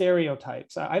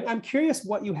stereotypes. I'm curious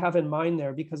what you have in mind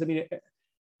there, because I mean,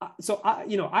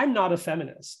 I'm not a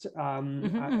feminist,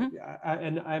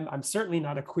 and I'm certainly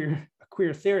not a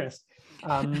queer theorist.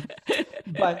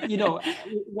 But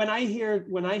when I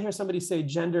hear somebody say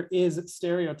gender is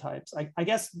stereotypes, I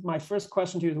guess my first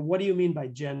question to you is, what do you mean by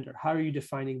gender? How are you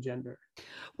defining gender?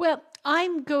 Well,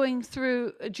 I'm going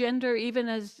through gender, even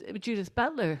as Judith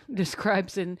Butler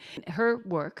describes in her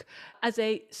work, as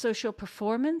a social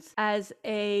performance,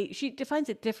 she defines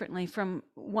it differently from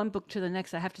one book to the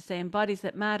next, I have to say. In Bodies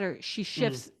That Matter, she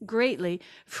shifts greatly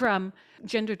from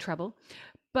gender trouble,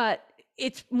 but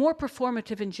it's more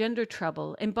performative in Gender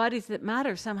Trouble. In Bodies That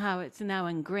Matter, somehow it's now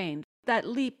ingrained. That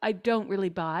leap I don't really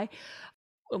buy.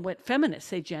 What feminists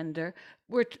say gender,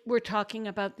 we're talking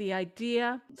about the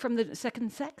idea from The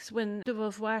Second Sex, when de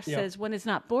Beauvoir says one is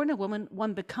not born a woman,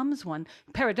 one becomes one.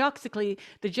 Paradoxically,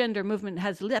 the gender movement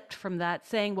has leapt from that,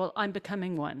 saying, well, I'm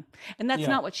becoming one. And that's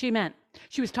not what she meant.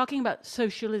 She was talking about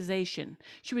socialization.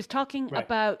 She was talking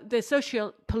about the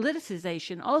social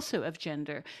politicization also of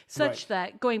gender, such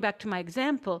that, going back to my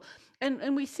example,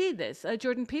 and we see this,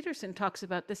 Jordan Peterson talks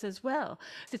about this as well.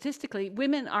 Statistically,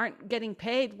 women aren't getting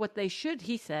paid what they should,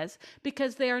 he says,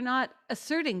 because they are not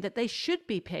asserting that they should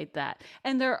be paid that.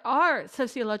 And there are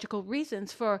sociological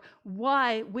reasons for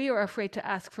why we are afraid to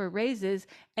ask for raises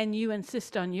and you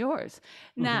insist on yours.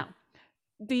 Now,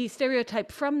 the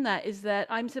stereotype from that is that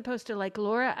I'm supposed to, like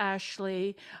Laura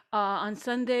Ashley, on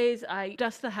Sundays, I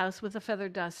dust the house with a feather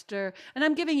duster. And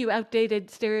I'm giving you outdated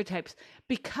stereotypes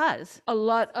because a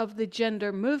lot of the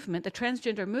gender movement, the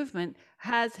transgender movement,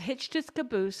 has hitched its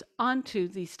caboose onto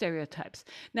these stereotypes.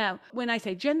 Now, when I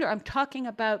say gender, I'm talking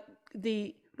about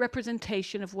the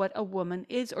representation of what a woman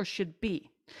is or should be.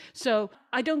 So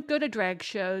I don't go to drag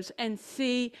shows and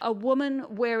see a woman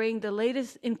wearing the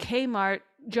latest in Kmart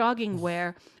jogging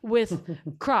wear with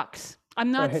Crocs.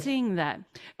 I'm not seeing that.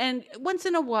 And once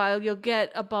in a while, you'll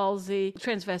get a ballsy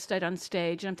transvestite on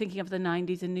stage. And I'm thinking of the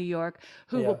 90s in New York,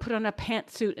 who will put on a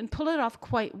pantsuit and pull it off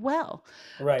quite well.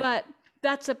 But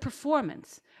that's a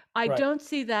performance. I don't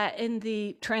see that in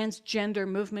the transgender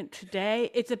movement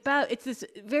today. It's this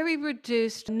very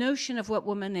reduced notion of what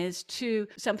woman is to,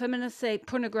 some feminists say,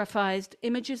 pornographized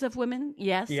images of women.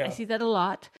 Yes, I see that a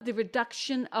lot. The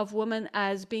reduction of woman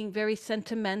as being very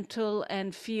sentimental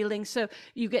and feeling. So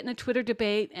you get in a Twitter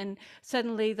debate and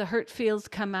suddenly the hurt feels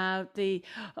come out.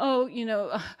 I've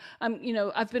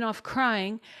been off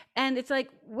crying. And it's like,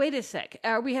 wait a sec,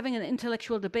 are we having an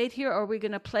intellectual debate here, or are we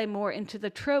going to play more into the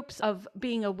tropes of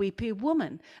being a weepy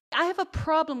woman? I have a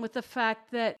problem with the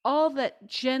fact that all that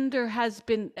gender has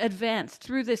been advanced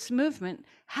through this movement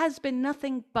has been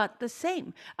nothing but the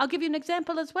same. I'll give you an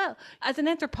example as well. As an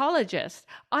anthropologist,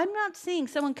 I'm not seeing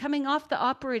someone coming off the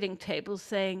operating table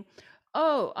saying,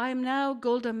 oh, I'm now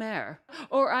Golda Meir,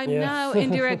 or I'm now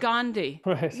Indira Gandhi.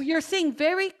 You're seeing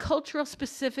very cultural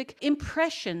specific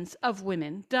impressions of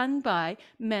women done by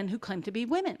men who claim to be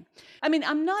women. I mean,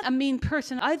 I'm not a mean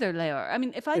person either, Leor. I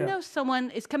mean, if I know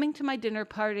someone is coming to my dinner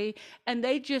party and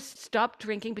they just stopped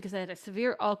drinking because they had a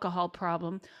severe alcohol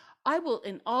problem, I will,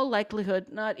 in all likelihood,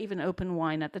 not even open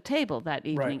wine at the table that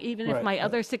evening, even if my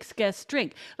other 6 guests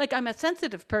drink. Like, I'm a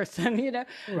sensitive person,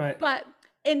 But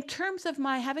in terms of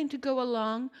my having to go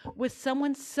along with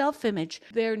someone's self-image,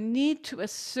 their need to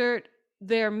assert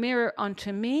their mirror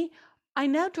onto me, I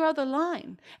now draw the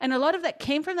line. And a lot of that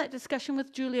came from that discussion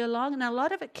with Julia Long, and a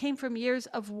lot of it came from years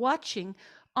of watching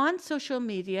on social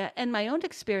media and my own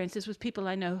experiences with people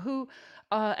I know who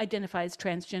identify as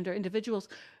transgender individuals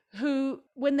who,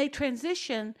 when they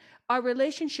transition, our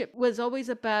relationship was always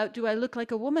about, do I look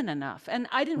like a woman enough? And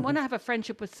I didn't want to have a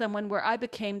friendship with someone where I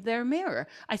became their mirror.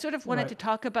 I sort of wanted Right. to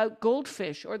talk about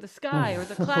goldfish or the sky or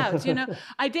the clouds,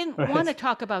 I didn't want to Right.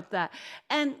 talk about that.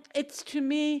 And it's, to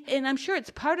me, and I'm sure it's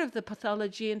part of the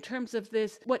pathology in terms of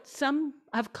this, what some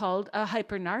have called a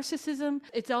hyper-narcissism.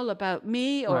 It's all about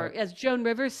me, or Right. as Joan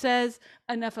Rivers says,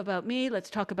 enough about me, let's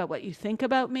talk about what you think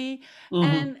about me. Hmm.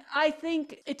 And I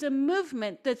think it's a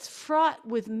movement that's fraught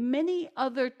with many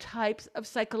other types of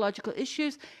psychological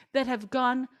issues that have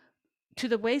gone to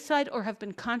the wayside or have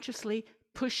been consciously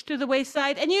pushed to the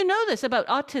wayside. And you know this about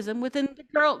autism within the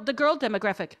girl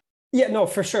demographic. Yeah, no,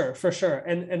 for sure, for sure.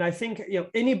 And I think,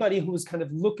 anybody who's kind of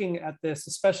looking at this,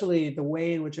 especially the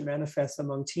way in which it manifests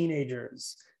among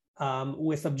teenagers,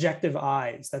 with objective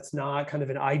eyes, that's not kind of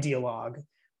an ideologue,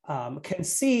 can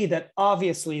see that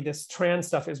obviously this trans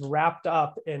stuff is wrapped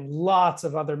up in lots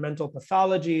of other mental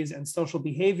pathologies and social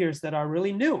behaviors that are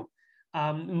really new.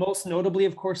 Most notably,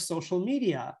 of course, social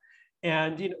media.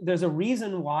 And there's a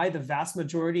reason why the vast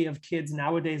majority of kids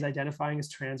nowadays identifying as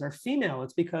trans are female.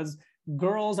 It's because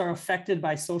girls are affected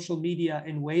by social media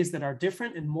in ways that are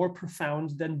different and more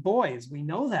profound than boys. We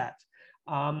know that.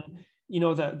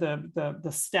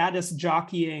 The status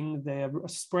jockeying, the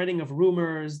spreading of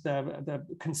rumors, the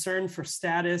concern for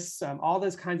status, all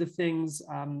those kinds of things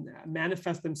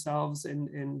manifest themselves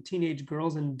in teenage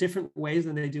girls in different ways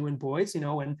than they do in boys.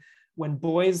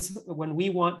 When we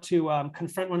want to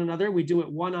confront one another, we do it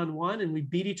one-on-one and we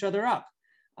beat each other up.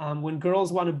 When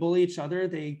girls want to bully each other,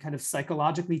 they kind of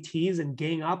psychologically tease and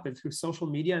gang up and through social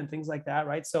media and things like that,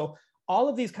 right? So all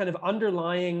of these kind of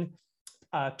underlying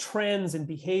trends and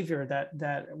behavior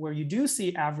that where you do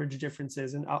see average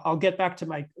differences, and I'll get back to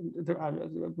my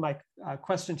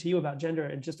question to you about gender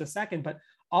in just a second, but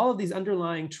all of these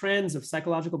underlying trends of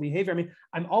psychological behavior, I mean,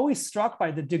 I'm always struck by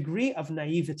the degree of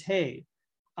naivete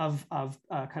of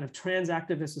kind of trans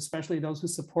activists, especially those who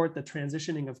support the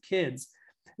transitioning of kids,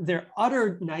 their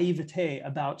utter naivete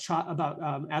about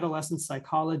adolescent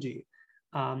psychology.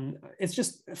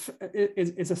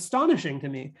 It's astonishing to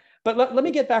me. But let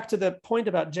me get back to the point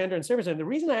about gender and service. And the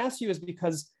reason I asked you is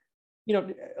because,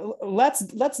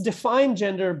 let's define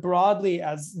gender broadly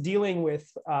as dealing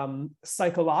with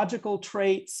psychological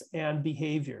traits and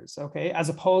behaviors, okay, as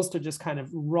opposed to just kind of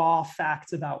raw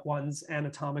facts about one's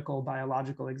anatomical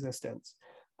biological existence.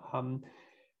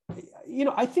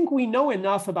 I think we know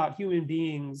enough about human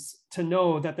beings to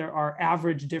know that there are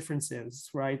average differences,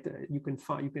 right? You can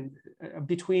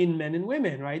between men and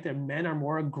women, right? That men are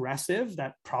more aggressive.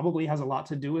 That probably has a lot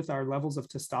to do with our levels of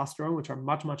testosterone, which are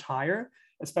much, much higher,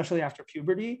 especially after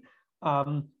puberty.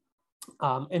 And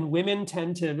women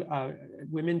tend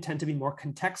to be more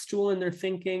contextual in their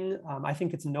thinking. I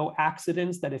think it's no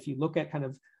accident that if you look at kind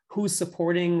of who's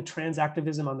supporting trans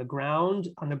activism on the ground,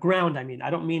 I mean, I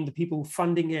don't mean the people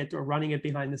funding it or running it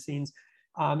behind the scenes.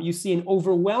 You see an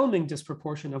overwhelming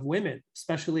disproportion of women,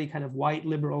 especially kind of white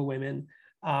liberal women,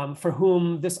 for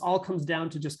whom this all comes down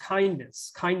to just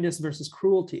kindness versus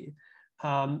cruelty.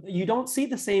 You don't see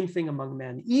the same thing among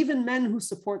men. Even men who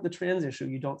support the trans issue,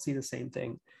 you don't see the same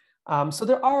thing. So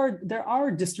there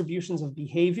are distributions of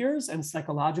behaviors and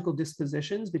psychological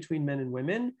dispositions between men and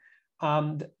women.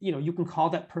 You can call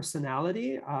that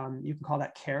personality, you can call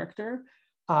that character.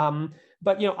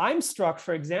 But I'm struck,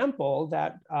 for example,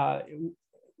 that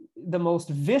the most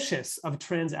vicious of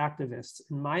trans activists,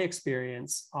 in my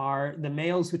experience, are the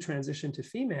males who transition to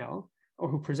female or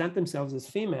who present themselves as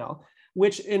female,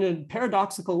 which in a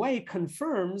paradoxical way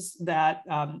confirms that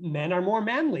men are more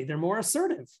manly, they're more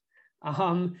assertive.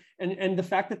 And the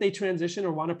fact that they transition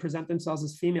or want to present themselves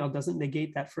as female doesn't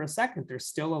negate that for a second. They're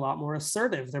still a lot more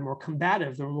assertive. They're more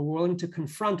combative. They're more willing to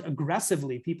confront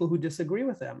aggressively people who disagree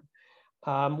with them.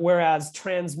 Whereas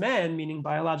trans men, meaning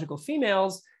biological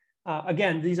females,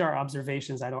 again, these are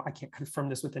observations. I can't confirm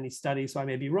this with any study, so I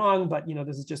may be wrong, but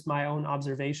this is just my own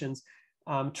observations.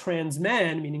 Trans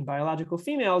men, meaning biological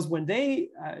females, when they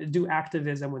do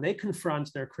activism, when they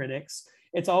confront their critics,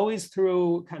 it's always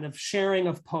through kind of sharing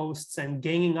of posts and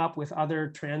ganging up with other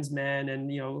trans men and,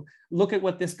 look at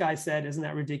what this guy said, isn't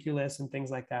that ridiculous, and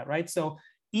things like that, right? So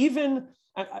even,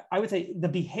 I would say the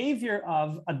behavior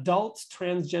of adult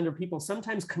transgender people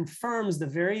sometimes confirms the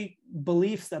very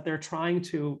beliefs that they're trying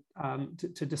to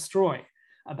destroy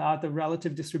about the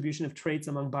relative distribution of traits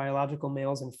among biological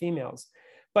males and females.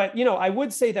 But I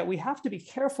would say that we have to be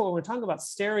careful when we're talking about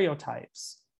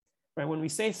stereotypes, right? When we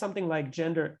say something like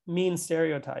gender means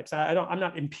stereotypes, I'm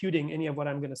not imputing any of what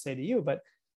I'm going to say to you, but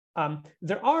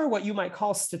there are what you might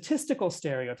call statistical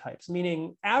stereotypes,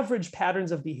 meaning average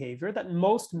patterns of behavior that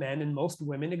most men and most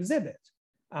women exhibit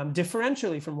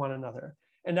differentially from one another.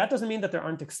 And that doesn't mean that there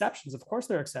aren't exceptions. Of course,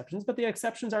 there are exceptions, but the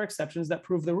exceptions are exceptions that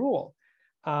prove the rule.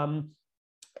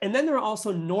 And then there are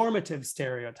also normative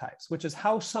stereotypes, which is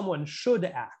how someone should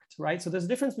act, right? So there's a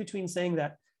difference between saying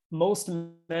that most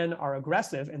men are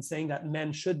aggressive and saying that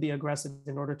men should be aggressive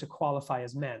in order to qualify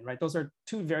as men, right? Those are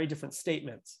two very different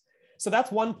statements. So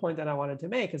that's one point that I wanted to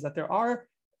make, is that there are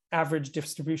average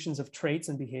distributions of traits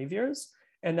and behaviors,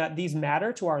 and that these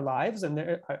matter to our lives.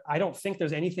 And I don't think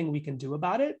there's anything we can do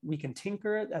about it. We can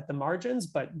tinker it at the margins,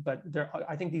 but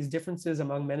I think these differences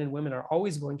among men and women are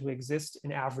always going to exist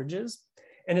in averages.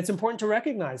 And it's important to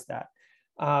recognize that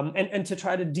and to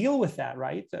try to deal with that,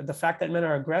 right? The fact that men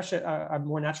are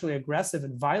more naturally aggressive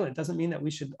and violent doesn't mean that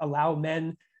we should allow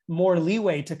men more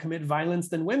leeway to commit violence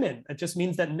than women. It just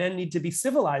means that men need to be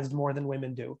civilized more than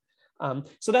women do.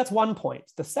 So that's one point.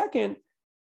 The second,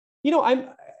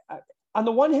 on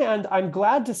the one hand, I'm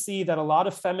glad to see that a lot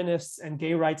of feminists and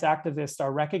gay rights activists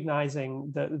are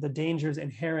recognizing the dangers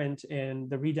inherent in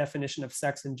the redefinition of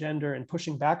sex and gender and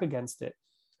pushing back against it.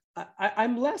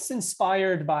 I'm less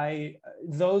inspired by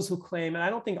those who claim, and I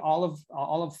don't think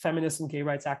all of feminists and gay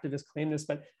rights activists claim this,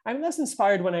 but I'm less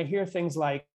inspired when I hear things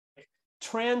like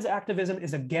trans activism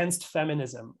is against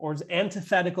feminism or is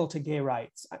antithetical to gay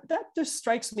rights. That just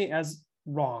strikes me as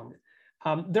wrong.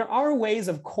 There are ways,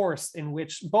 of course, in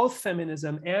which both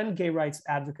feminism and gay rights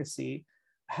advocacy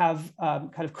have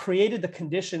kind of created the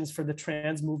conditions for the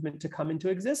trans movement to come into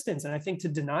existence. And I think to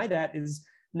deny that is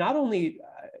not only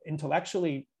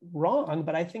intellectually wrong,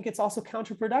 but I think it's also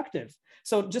counterproductive.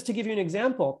 So just to give you an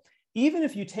example, even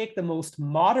if you take the most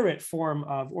moderate form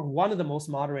of, or one of the most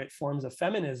moderate forms of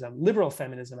feminism, liberal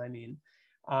feminism, I mean,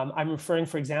 I'm referring,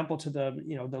 for example, to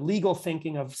the legal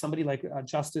thinking of somebody like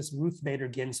Justice Ruth Bader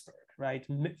Ginsburg, right?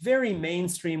 Very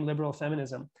mainstream liberal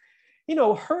feminism.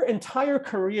 Her entire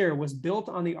career was built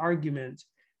on the argument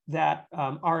that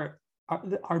our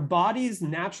body's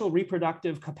natural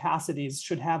reproductive capacities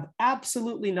should have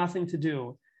absolutely nothing to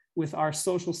do with our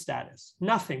social status,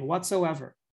 nothing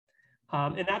whatsoever.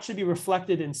 And that should be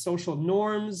reflected in social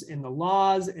norms, in the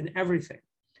laws, in everything.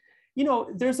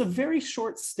 There's a very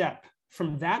short step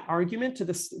from that argument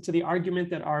to the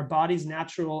argument that our body's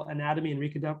natural anatomy and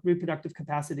reproductive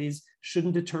capacities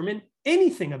shouldn't determine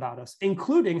anything about us,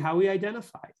 including how we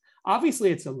identify. Obviously,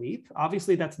 it's a leap.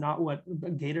 Obviously, that's not what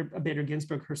Bader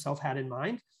Ginsburg herself had in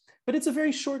mind, but it's a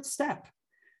very short step.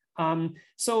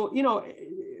 So,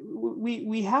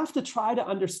 we have to try to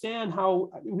understand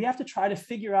we have to try to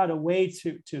figure out a way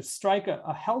to strike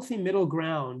a healthy middle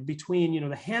ground between,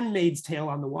 the Handmaid's Tale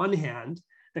on the one hand,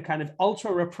 the kind of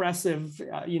ultra repressive,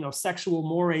 sexual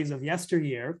mores of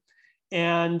yesteryear,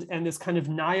 and this kind of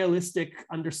nihilistic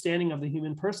understanding of the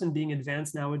human person being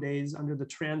advanced nowadays under the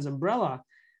trans umbrella.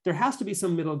 There has to be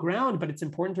some middle ground, but it's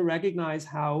important to recognize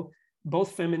how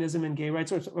both feminism and gay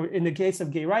rights, or in the case of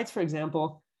gay rights, for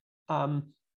example,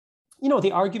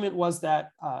 the argument was that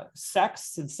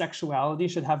sex and sexuality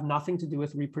should have nothing to do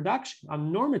with reproduction on a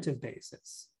normative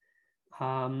basis.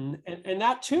 And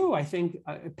that too, I think,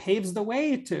 paves the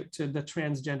way to the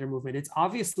transgender movement. It's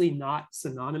obviously not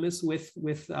synonymous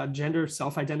with gender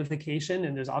self-identification,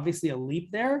 and there's obviously a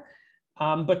leap there.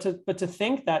 But to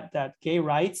think that gay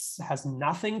rights has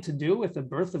nothing to do with the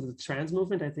birth of the trans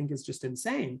movement, I think is just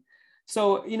insane.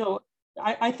 So,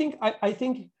 I think,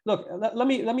 look, let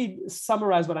me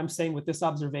summarize what I'm saying with this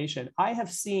observation. I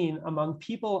have seen among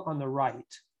people on the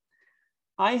right,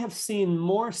 I have seen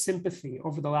more sympathy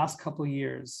over the last couple of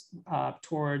years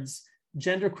towards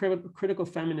gender critical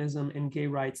feminism and gay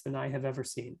rights than I have ever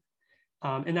seen.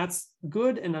 And that's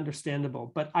good and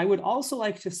understandable. But I would also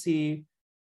like to see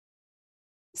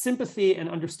sympathy and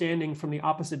understanding from the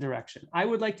opposite direction. I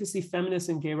would like to see feminists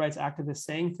and gay rights activists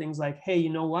saying things like, hey, you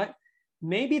know what?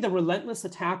 Maybe the relentless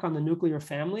attack on the nuclear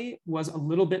family was a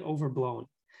little bit overblown.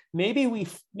 Maybe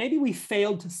we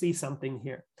failed to see something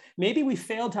here. Maybe we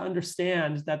failed to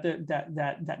understand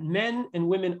that men and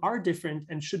women are different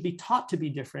and should be taught to be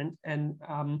different, and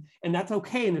that's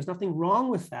okay, and there's nothing wrong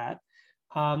with that.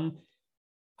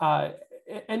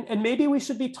 And maybe we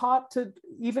should be taught to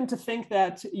think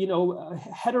that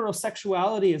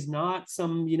heterosexuality is not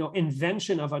some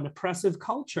invention of an oppressive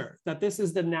culture, that this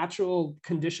is the natural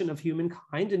condition of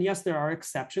humankind. And yes, there are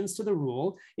exceptions to the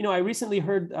rule. I recently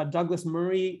heard Douglas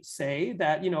Murray say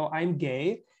that I'm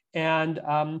gay, and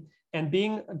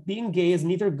being gay is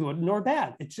neither good nor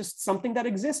bad. It's just something that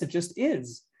exists. It just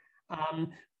is.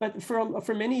 But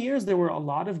for many years, there were a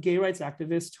lot of gay rights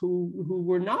activists who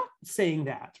were not saying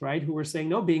that, right? Who were saying,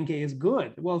 no, being gay is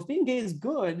good. Well, if being gay is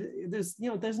good,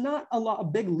 there's not a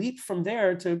big leap from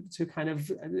there to kind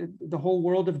of the whole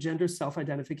world of gender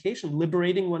self-identification,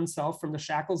 liberating oneself from the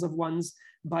shackles of one's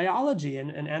biology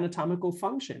and anatomical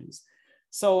functions.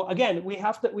 So again, we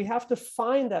have to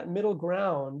find that middle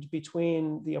ground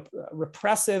between the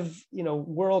repressive,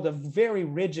 world of very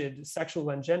rigid sexual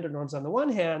and gender norms on the one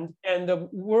hand, and the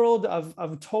world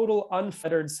of total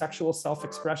unfettered sexual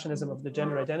self-expressionism of the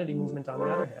gender identity movement on the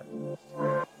other hand.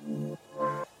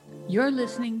 You're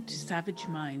listening to Savage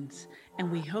Minds,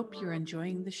 and we hope you're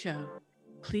enjoying the show.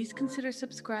 Please consider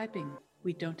subscribing.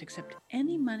 We don't accept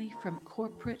any money from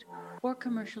corporate or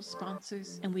commercial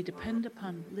sponsors, and we depend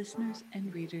upon listeners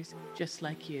and readers just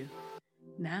like you.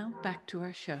 Now, back to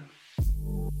our show.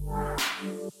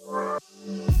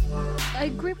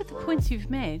 I agree with the points you've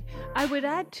made. I would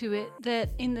add to it that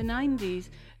in the 90s,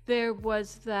 there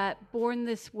was that born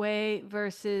this way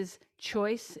versus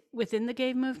choice within the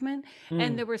gay movement.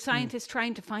 And there were scientists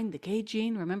trying to find the gay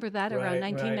gene. Remember that around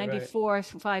 1994,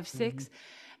 5, 6.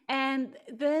 And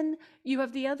then you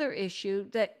have the other issue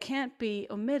that can't be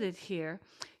omitted here.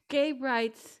 Gay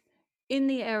rights in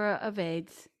the era of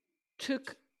AIDS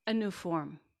took a new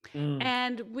form.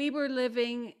 And we were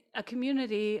living a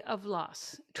community of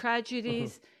loss,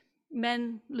 tragedies,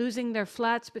 men losing their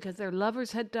flats because their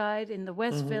lovers had died in the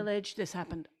West Village. This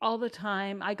happened all the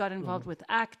time. I got involved with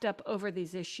ACT UP over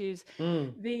these issues.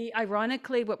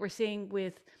 Ironically, what we're seeing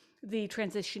with the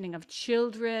transitioning of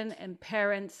children and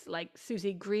parents, like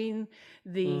Susie Green,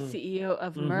 the CEO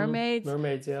of Mermaids,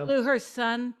 flew her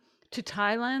son to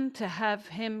Thailand to have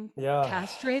him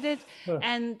castrated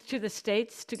and to the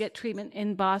States to get treatment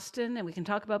in Boston. And we can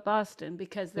talk about Boston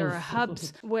because there are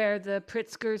hubs where the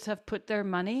Pritzkers have put their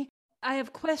money. I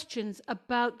have questions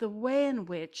about the way in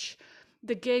which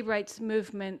the gay rights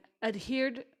movement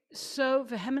adhered so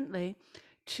vehemently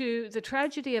to the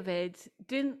tragedy of AIDS,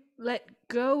 didn't let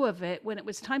go of it when it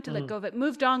was time to let go of it,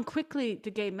 moved on quickly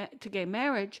to gay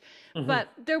marriage, but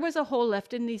there was a hole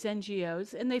left in these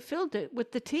NGOs, and they filled it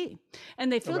with the tea.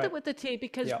 And they filled it with the tea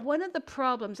because one of the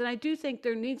problems, and I do think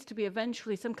there needs to be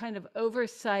eventually some kind of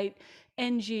oversight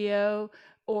NGO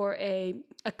or a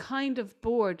kind of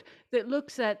board that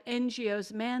looks at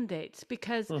NGOs' mandates,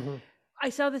 because I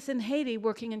saw this in Haiti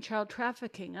working in child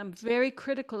trafficking. I'm very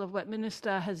critical of what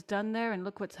MINUSTAH has done there, and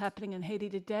look what's happening in Haiti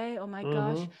today. Oh my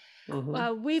gosh.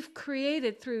 We've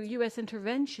created through U.S.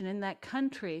 intervention in that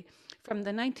country from the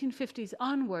 1950s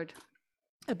onward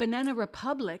a banana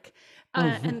republic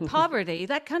and poverty.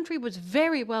 That country was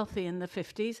very wealthy in the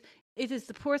 50s. It is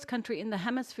the poorest country in the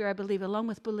hemisphere, I believe, along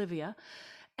with Bolivia.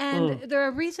 And there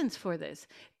are reasons for this.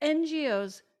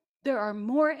 NGOs, there are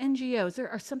more NGOs. There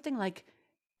are something like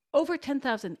over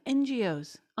 10,000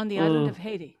 NGOs on the island of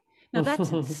Haiti. Now, that's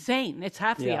insane. It's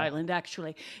half the island,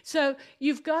 actually. So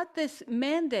you've got this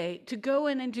mandate to go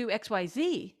in and do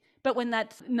XYZ, but when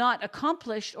that's not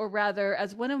accomplished, or rather,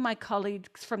 as one of my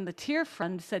colleagues from the Tier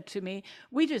Fund said to me,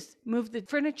 we just move the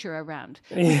furniture around.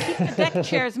 We keep the deck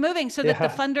chairs moving so that the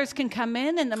funders can come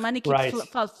in and the money keeps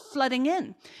flooding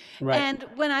in. And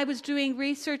when I was doing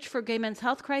research for Gay Men's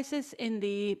Health Crisis in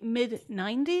the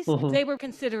mid-90s, they were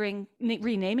considering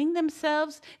renaming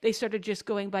themselves. They started just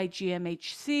going by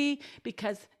GMHC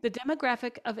because the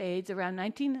demographic of AIDS around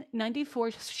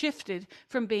 1994 shifted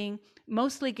from being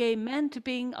mostly gay men to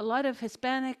being a lot of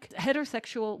Hispanic,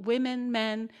 heterosexual women,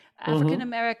 men,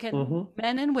 African-American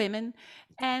men and women.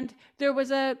 And there was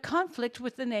a conflict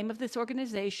with the name of this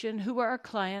organization, who were our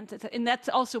clients. And that's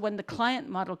also when the client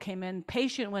model came in.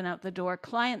 Patient went out the door,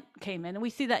 client came in. And we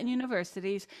see that in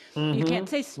universities. You can't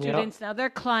say students, now they're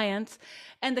clients.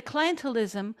 And the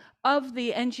clientelism of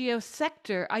the NGO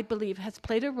sector, I believe, has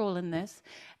played a role in this.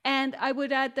 And I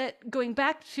would add that going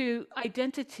back to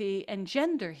identity and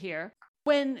gender here,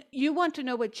 when you want to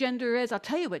know what gender is, I'll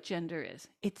tell you what gender is.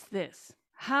 It's this.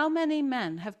 How many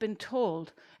men have been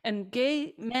told, and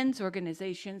gay men's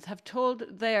organizations have told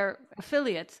their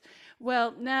affiliates,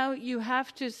 well, now you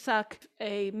have to suck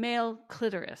a male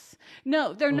clitoris.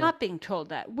 No, they're not being told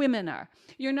that. Women are.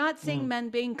 You're not seeing men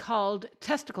being called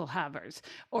testicle havers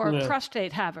or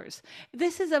prostate havers.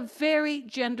 This is a very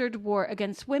gendered war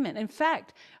against women. In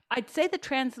fact, I'd say the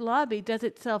trans lobby does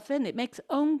itself in. It makes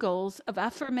own goals of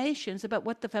affirmations about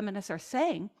what the feminists are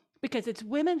saying, because it's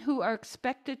women who are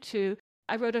expected to,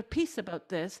 I wrote a piece about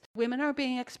this, women are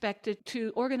being expected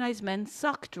to organize men's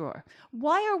sock drawer.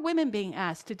 Why are women being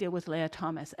asked to deal with Leah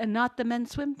Thomas and not the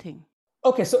men's swim team?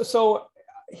 Okay, so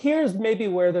here's maybe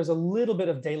where there's a little bit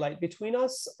of daylight between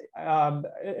us, and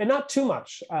not too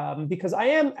much, because I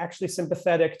am actually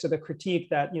sympathetic to the critique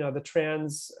that, the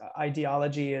trans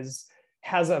ideology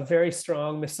has a very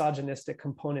strong misogynistic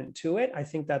component to it. I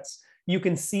think you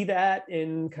can see that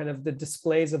in kind of the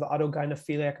displays of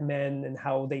autogynephiliac men and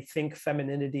how they think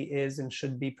femininity is and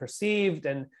should be perceived,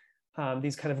 and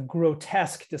these kind of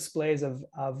grotesque displays of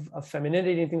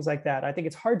femininity and things like that. I think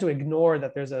it's hard to ignore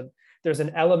that there's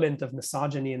an element of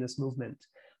misogyny in this movement.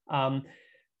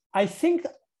 I think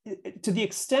to the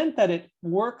extent that it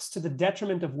works to the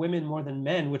detriment of women more than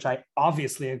men, which I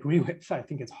obviously agree with, I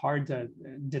think it's hard to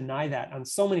deny that on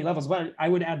so many levels. But I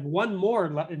would add one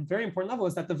more very important level,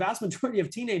 is that the vast majority of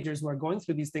teenagers who are going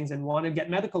through these things and want to get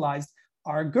medicalized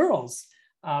are girls.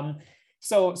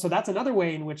 So that's another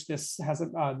way in which this has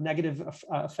a negative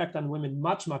effect on women,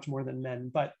 much, much more than men.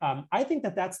 But I think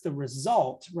that that's the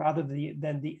result rather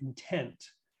than the intent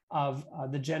of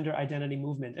the gender identity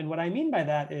movement. And what I mean by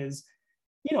that is,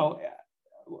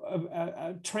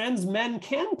 trans men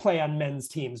can play on men's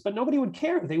teams, but nobody would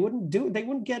care. They wouldn't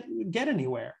get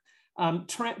anywhere.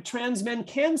 Trans men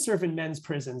can serve in men's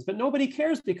prisons, but nobody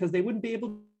cares because they wouldn't be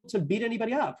able to beat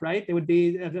anybody up, right? They would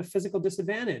be at a physical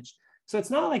disadvantage. So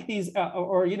it's not like these,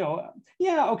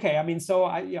 yeah, okay. I mean, so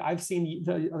I've seen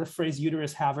the phrase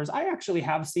uterus havers. I actually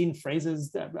have seen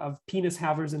phrases of penis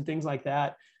havers and things like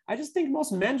that. I just think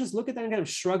most men just look at that and kind of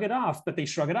shrug it off, but they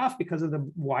shrug it off because of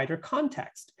the wider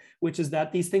context, which is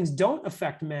that these things don't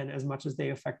affect men as much as they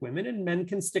affect women, and men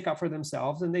can stick up for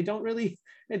themselves, and they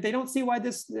don't see why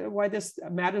this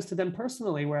matters to them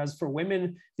personally. Whereas for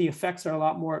women, the effects are a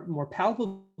lot more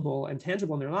palpable and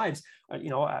tangible in their lives.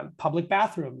 Public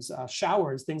bathrooms,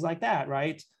 showers, things like that,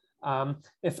 right?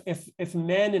 If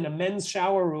men in a men's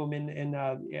shower room in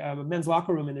a men's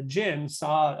locker room in a gym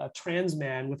saw a trans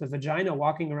man with a vagina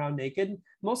walking around naked,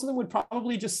 most of them would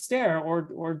probably just stare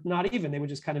or not even. They would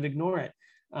just kind of ignore it.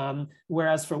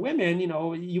 Whereas for women,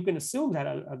 you can assume that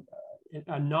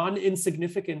a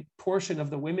non-insignificant portion of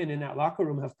the women in that locker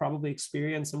room have probably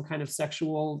experienced some kind of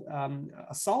sexual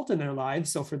assault in their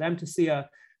lives. So for them to see a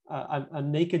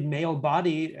naked male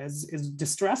body is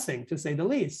distressing, to say the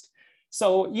least.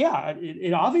 So yeah,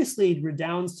 it obviously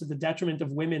redounds to the detriment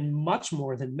of women much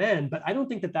more than men, but I don't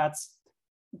think that that's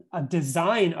a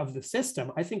design of the system.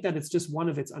 I think that it's just one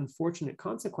of its unfortunate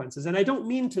consequences. And I don't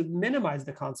mean to minimize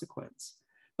the consequence,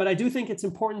 but I do think it's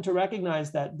important to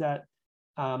recognize that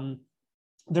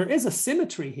there is a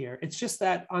symmetry here. It's just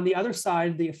that on the other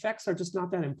side, the effects are just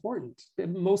not that important.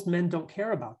 Most men don't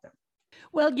care about them.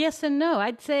 Well, yes and no.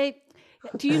 I'd say,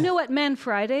 do you know what Man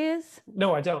Friday is?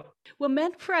 No, I don't. Well,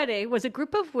 Man Friday was a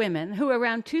group of women who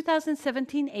around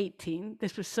 2017-18,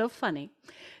 this was so funny,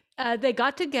 they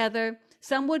got together.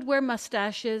 Some would wear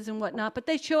mustaches and whatnot, but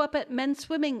they'd show up at men's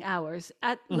swimming hours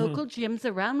at local gyms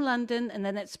around London, and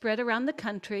then it spread around the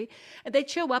country. And they'd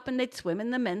show up and they'd swim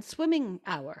in the men's swimming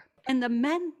hour. And the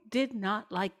men did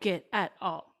not like it at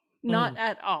all. Not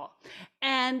at all.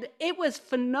 And it was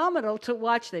phenomenal to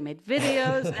watch. They made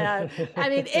videos. I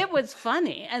mean, it was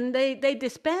funny. And they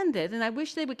disbanded. And I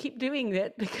wish they would keep doing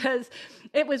it because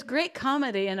it was great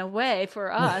comedy in a way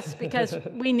for us because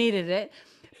we needed it.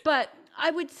 But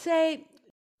I would say...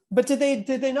 But did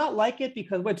they not like it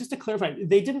because, well, just to clarify,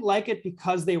 they didn't like it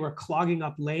because they were clogging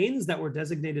up lanes that were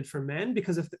designated for men?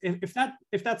 Because if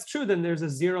that's true, then there's a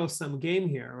zero-sum game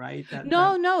here, right?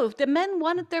 No. The men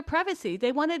wanted their privacy.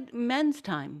 They wanted men's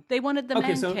time. They wanted the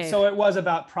men's cave. So it was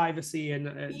about privacy and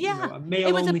a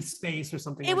male-only space or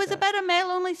something. It was about a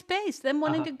male-only space. Them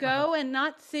wanting to go and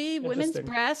not see women's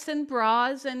breasts and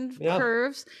bras and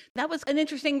curves. That was an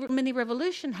interesting mini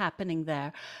revolution happening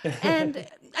there. And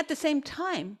at the same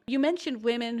time, you mentioned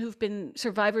women who've been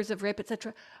survivors of rape,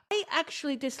 etc. I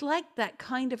actually dislike that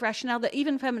kind of rationale that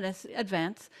even feminists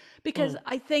advance, because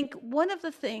I think one of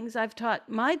the things I've taught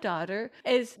my daughter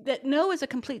is that no is a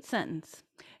complete sentence.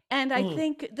 And I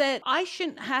think that I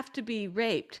shouldn't have to be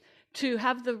raped to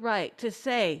have the right to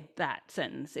say that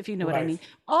sentence, if you know what I mean.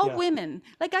 All women,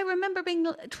 like I remember being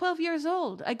 12 years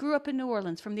old. I grew up in New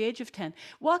Orleans from the age of 10,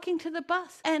 walking to the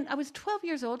bus. And I was 12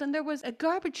 years old and there was a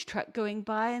garbage truck going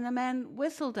by and a man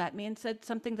whistled at me and said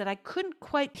something that I couldn't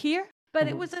quite hear. But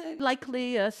it was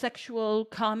likely a sexual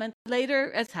comment.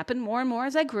 Later, as happened more and more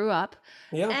as I grew up.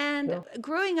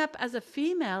 Growing up as a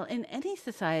female in any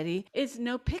society is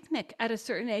no picnic at a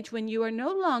certain age when you are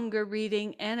no longer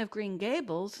reading Anne of Green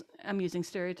Gables I'm using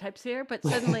stereotypes here, but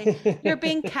suddenly you're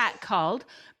being catcalled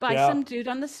by some dude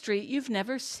on the street you've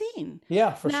never seen.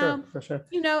 Yeah, for Now, sure.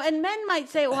 and men might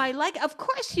say, "Oh, I like it." Of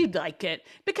course you'd like it,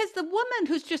 because the woman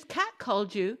who's just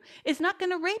catcalled you is not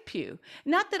going to rape you.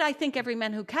 Not that I think every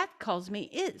man who catcalls me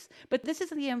is, but this is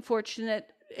the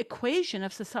unfortunate equation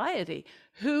of society: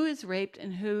 who is raped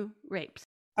and who rapes.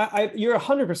 You're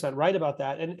 100% right about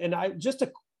that. And I just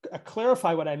to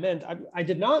clarify what I meant, I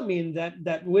did not mean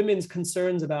that women's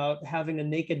concerns about having a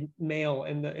naked male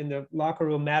in the locker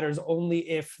room matters only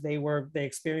if they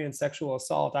experienced sexual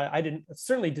assault. I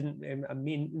certainly didn't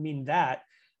mean that.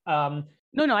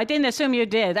 No, I didn't assume you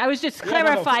did. I was just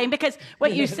clarifying because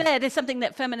what you said is something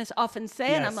that feminists often say,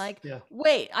 yes, and I'm like,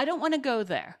 wait, I don't want to go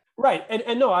there. Right,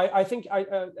 and no, I think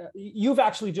you've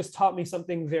actually just taught me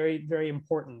something very, very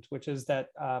important, which is that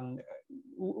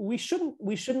we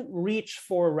shouldn't reach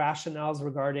for rationales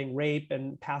regarding rape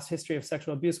and past history of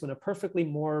sexual abuse when a perfectly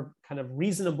more kind of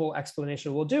reasonable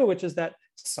explanation will do, which is that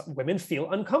women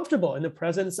feel uncomfortable in the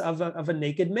presence of a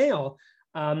naked male.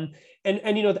 And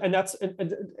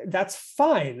that's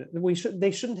fine.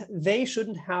 They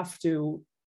shouldn't have to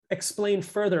explain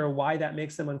further why that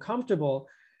makes them uncomfortable.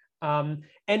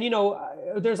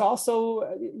 There's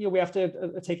also, we have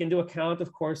to take into account,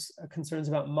 of course, concerns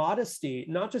about modesty,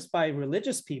 not just by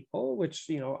religious people, which,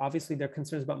 obviously their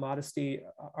concerns about modesty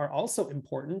are also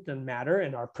important and matter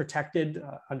and are protected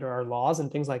under our laws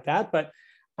and things like that. But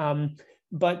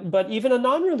even a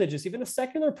non-religious, even a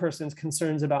secular person's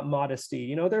concerns about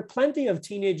modesty, there are plenty of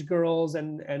teenage girls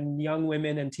and young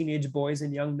women and teenage boys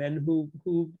and young men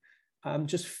who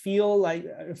just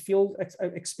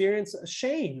experience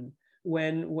shame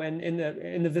when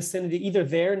in the vicinity, either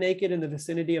they're naked in the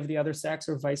vicinity of the other sex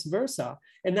or vice versa,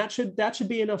 and that should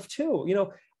be enough too.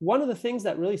 One of the things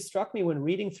that really struck me when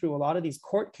reading through a lot of these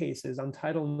court cases on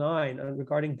Title IX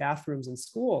regarding bathrooms in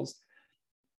schools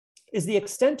is the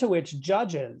extent to which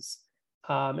judges,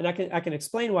 and I can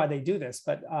explain why they do this,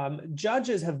 but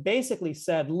judges have basically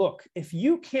said, look, if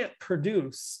you can't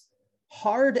produce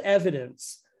hard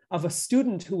evidence of a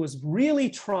student who was really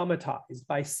traumatized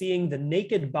by seeing the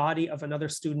naked body of another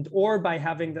student, or by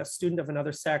having the student of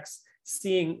another sex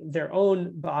seeing their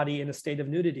own body in a state of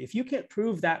nudity, if you can't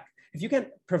prove that, if you can't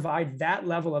provide that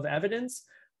level of evidence,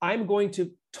 I'm going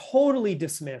to totally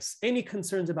dismiss any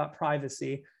concerns about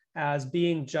privacy as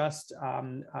being just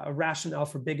a rationale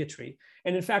for bigotry.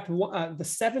 And in fact, the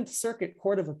Seventh Circuit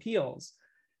Court of Appeals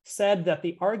said that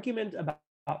the argument about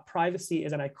privacy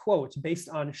is, and I quote, based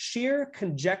on sheer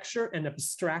conjecture and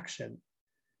abstraction.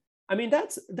 I mean,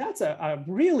 that's a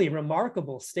really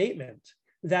remarkable statement,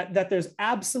 that there's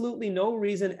absolutely no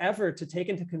reason ever to take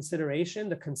into consideration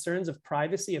the concerns of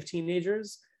privacy of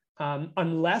teenagers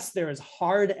unless there is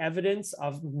hard evidence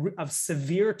of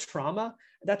severe trauma.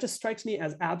 That just strikes me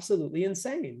as absolutely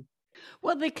insane.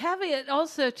 Well, the caveat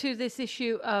also to this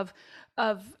issue of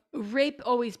rape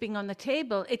always being on the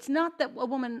table, it's not that a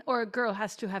woman or a girl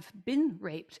has to have been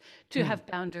raped to have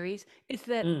boundaries. It's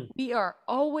that we are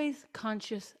always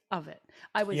conscious of it.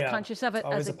 I was conscious of it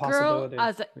as a girl,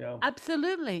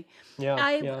 absolutely.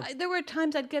 There were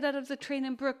times I'd get out of the train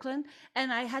in Brooklyn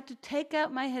and I had to take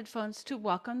out my headphones to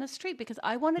walk on the street because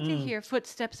I wanted to hear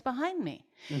footsteps behind me.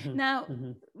 Now,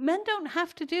 men don't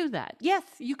have to do that. Yes,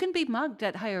 you can be mugged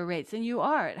at higher rates, and you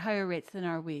are at higher rates than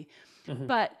are we.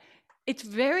 But it's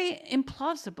very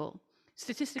implausible,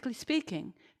 statistically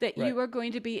speaking, that you are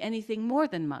going to be anything more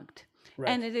than mugged.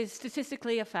 And it is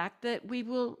statistically a fact that we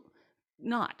will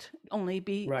not only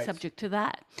be subject to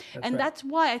that. That's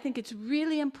why I think it's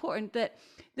really important that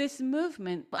this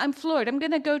movement, I'm floored. I'm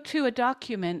going to go to a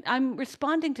document. I'm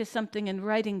responding to something in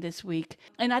writing this week.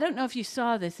 And I don't know if you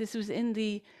saw this. This was in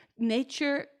the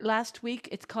Nature last week.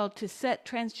 It's called "To Set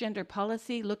Transgender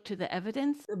Policy, Look to the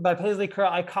Evidence." By Paisley Curl.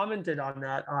 I commented on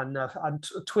that on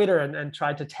Twitter and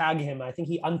tried to tag him. I think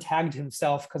he untagged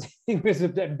himself because it was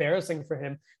embarrassing for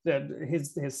him that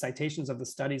his citations of the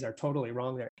studies are totally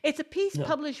wrong there. It's a piece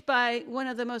published by one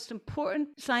of the most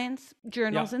important science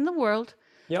journals in the world.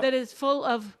 That is full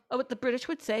of what the British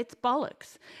would say, it's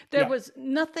bollocks. There was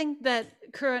nothing that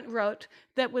Current wrote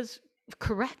that was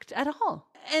correct at all.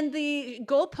 And the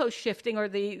goalpost shifting, or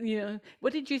the,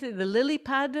 what did you say, the lily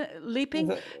pad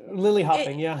leaping? Lily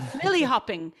hopping, Lily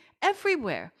hopping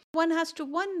everywhere. One has to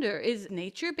wonder, is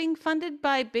nature being funded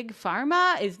by big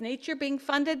pharma? Is nature being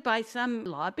funded by some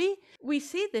lobby? We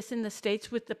see this in the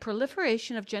States with the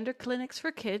proliferation of gender clinics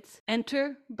for kids.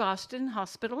 Enter Boston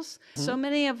hospitals. So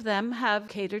many of them have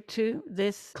catered to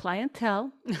this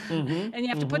clientele. And you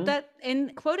have to put that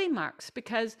in quoting marks,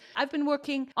 because I've been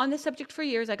working on this subject for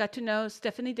years. I got to know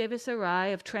Stephanie Davis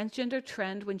Arai of Transgender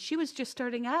Trend when she was just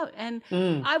starting out. And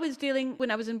I was dealing, when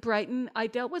I was in Brighton, I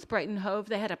dealt with Brighton Hove.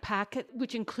 They had a packet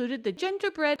which included the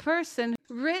genderbread person,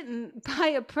 written by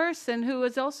a person who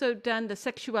has also done the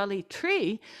sexuality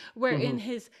tree, where in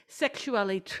his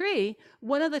sexuality tree,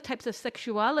 one of the types of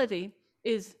sexuality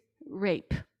is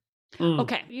rape.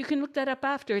 Okay, you can look that up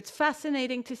after. It's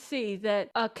fascinating to see that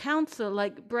a council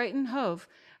like Brighton Hove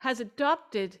has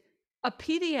adopted a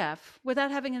PDF without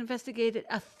having investigated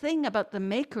a thing about the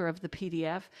maker of the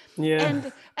PDF. Yeah.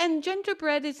 And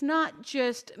genderbread is not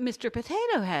just Mr.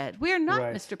 Potato Head. We're not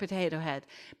Right. Mr. Potato Head.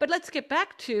 But let's get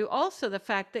back to also the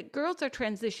fact that girls are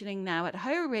transitioning now at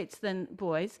higher rates than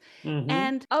boys.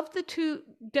 And of the two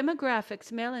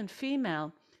demographics, male and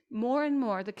female, more and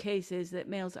more the case is that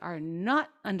males are not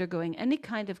undergoing any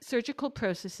kind of surgical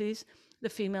processes. The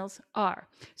females are.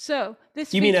 So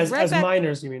this You mean feeds right as back-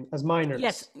 minors? You mean as minors?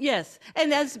 Yes.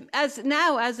 And as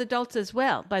now as adults as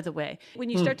well, by the way. When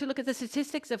you start to look at the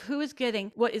statistics of who is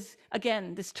getting what is,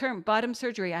 again, this term bottom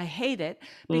surgery, I hate it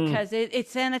because it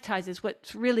sanitizes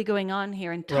what's really going on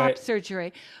here in top Right.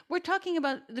 surgery. We're talking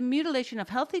about the mutilation of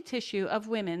healthy tissue of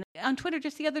women. On Twitter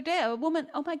just the other day, a woman,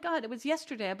 oh my God, it was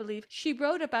yesterday, I believe, she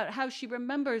wrote about how she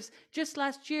remembers just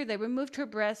last year they removed her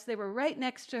breasts. They were right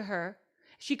next to her.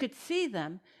 She could see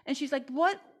them. And she's like,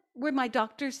 what were my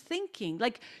doctors thinking?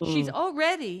 Like, she's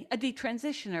already a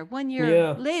detransitioner 1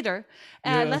 year later,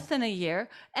 less than a year.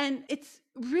 And it's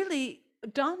really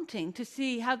daunting to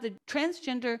see how the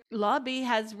transgender lobby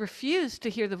has refused to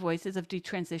hear the voices of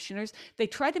detransitioners. They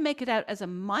try to make it out as a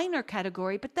minor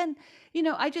category. But then,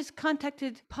 I just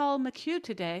contacted Paul McHugh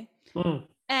today.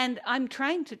 And I'm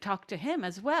trying to talk to him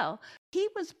as well. He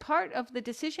was part of the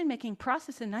decision-making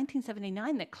process in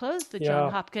 1979 that closed the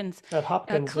Johns Hopkins At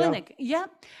Hopkins, clinic. Yeah.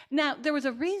 Now, there was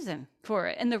a reason for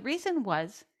it. And the reason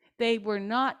was they were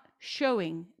not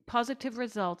showing positive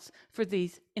results for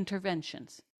these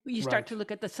interventions. You start Right. to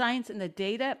look at the science and the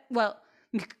data. Well,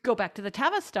 go back to the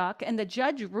Tavistock, and the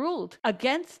judge ruled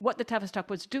against what the Tavistock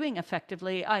was doing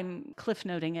effectively. I'm cliff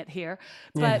noting it here.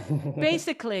 But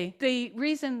basically,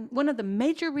 one of the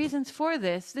major reasons for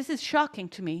this is shocking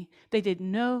to me. They did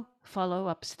no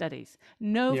follow-up studies,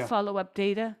 no follow-up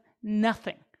data,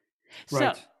 nothing.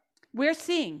 Right. So we're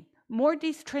seeing more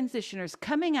detransitioners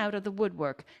coming out of the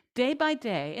woodwork day by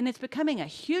day, and it's becoming a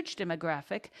huge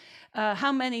demographic.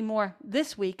 How many more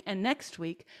this week and next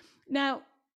week? Now,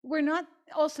 we're not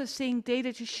also seeing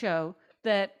data to show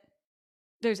that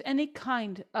there's any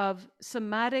kind of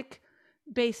somatic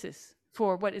basis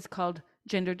for what is called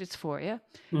gender dysphoria.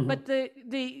 But the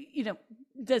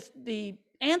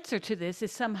answer to this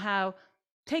is somehow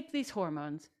take these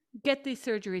hormones, get these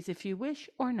surgeries if you wish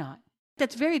or not.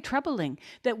 That's very troubling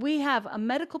that we have a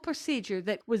medical procedure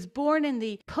that was born in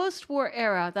the post-war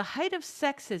era, the height of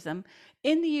sexism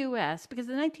in the US, because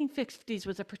the 1950s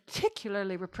was a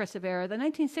particularly repressive era. The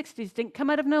 1960s didn't come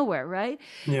out of nowhere, right?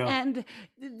 Yeah. And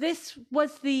this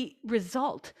was the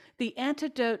result. The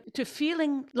antidote to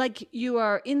feeling like you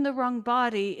are in the wrong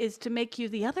body is to make you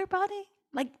the other body?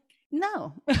 Like,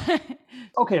 no.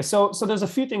 Okay, so there's a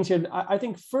few things here. I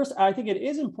think it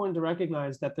is important to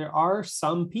recognize that there are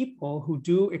some people who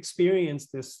do experience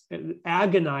this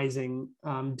agonizing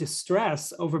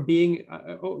distress over being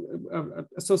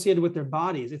associated with their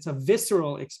bodies. It's a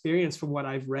visceral experience from what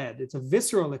I've read. It's a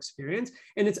visceral experience,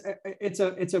 and it's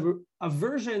a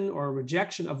aversion or a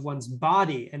rejection of one's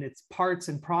body and its parts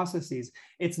and processes.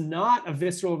 It's not a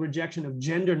visceral rejection of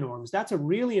gender norms. That's a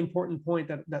really important point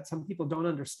that some people don't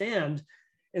understand.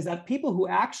 Is that people who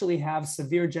actually have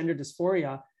severe gender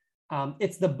dysphoria,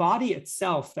 it's the body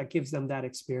itself that gives them that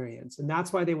experience. And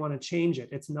that's why they want to change it.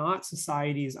 It's not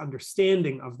society's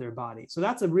understanding of their body. So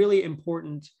that's a really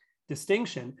important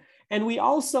distinction. And we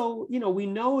also, we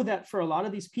know that for a lot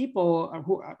of these people,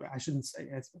 who I shouldn't say,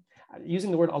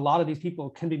 using the word a lot of these people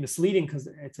can be misleading because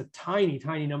it's a tiny,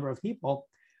 tiny number of people.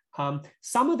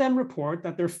 Some of them report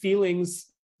that their feelings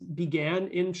began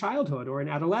in childhood or in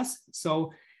adolescence.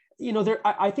 So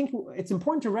I think it's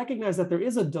important to recognize that there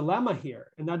is a dilemma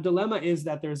here. And that dilemma is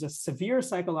that there's a severe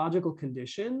psychological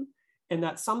condition and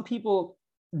that some people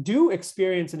do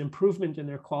experience an improvement in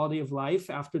their quality of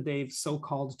life after they've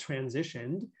so-called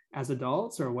transitioned as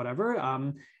adults or whatever.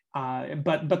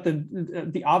 But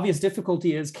the obvious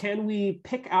difficulty is, can we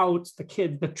pick out the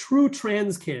kids, the true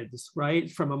trans kids, right,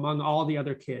 from among all the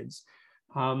other kids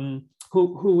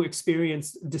who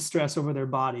experience distress over their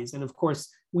bodies? And of course,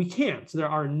 we can't. There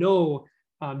are no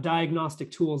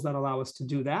diagnostic tools that allow us to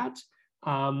do that.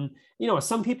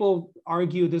 Some people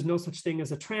argue there's no such thing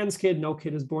as a trans kid. No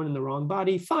kid is born in the wrong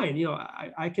body. Fine.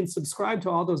 I can subscribe to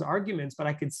all those arguments, but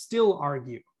I could still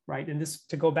argue, right? And this,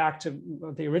 to go back to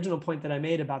the original point that I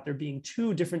made about there being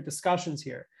two different discussions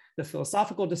here. The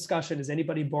philosophical discussion is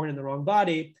anybody born in the wrong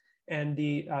body, and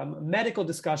the medical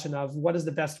discussion of what is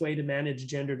the best way to manage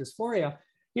gender dysphoria.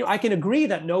 I can agree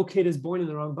that no kid is born in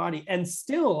the wrong body, and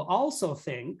still also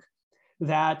think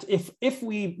that if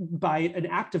we, by an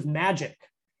act of magic,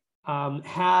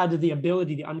 had the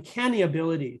ability, the uncanny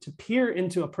ability to peer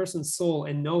into a person's soul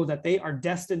and know that they are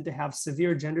destined to have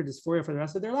severe gender dysphoria for the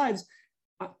rest of their lives,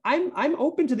 I'm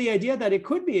open to the idea that it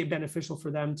could be beneficial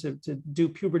for them to do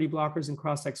puberty blockers and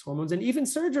cross-sex hormones and even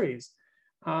surgeries.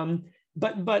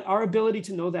 But our ability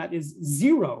to know that is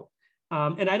zero.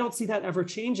 And I don't see that ever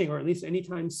changing, or at least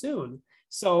anytime soon.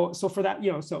 So for that,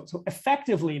 so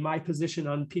effectively, my position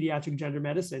on pediatric gender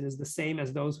medicine is the same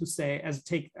as those who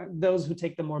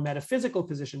take the more metaphysical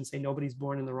position, say nobody's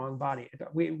born in the wrong body.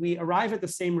 We arrive at the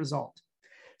same result.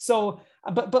 So,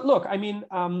 but look, I mean,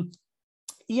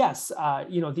 yes,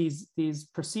 these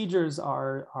procedures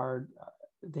are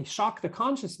they shock the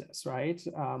consciousness, right?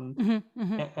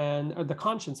 And or the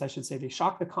conscience, I should say. They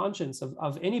shock the conscience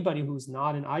of anybody who's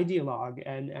not an ideologue.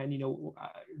 And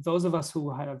those of us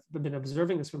who have been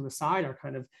observing this from the side are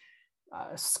kind of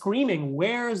screaming,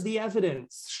 "Where's the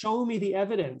evidence? Show me the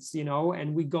evidence!"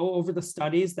 And we go over the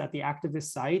studies that the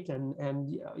activists cite,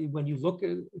 and when you look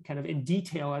kind of in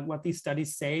detail at what these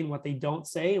studies say and what they don't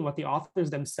say, and what the authors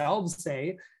themselves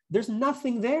say, there's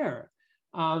nothing there.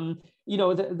 So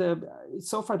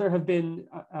far there have been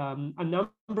a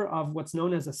number of what's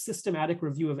known as a systematic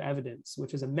review of evidence,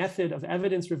 which is a method of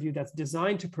evidence review that's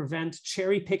designed to prevent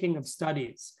cherry picking of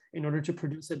studies in order to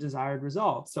produce a desired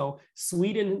result. So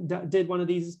Sweden did one of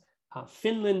these,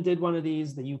 Finland did one of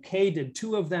these, the UK did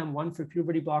two of them, one for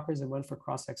puberty blockers and one for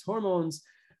cross-sex hormones.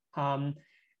 And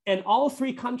all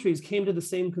three countries came to the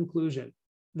same conclusion,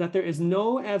 that there is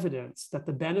no evidence that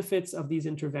the benefits of these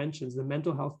interventions, the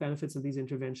mental health benefits of these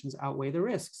interventions, outweigh the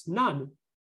risks. None.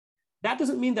 That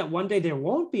doesn't mean that one day there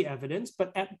won't be evidence,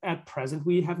 but at present,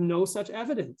 we have no such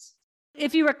evidence.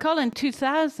 If you recall, in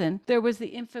 2000, there was the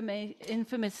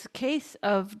infamous case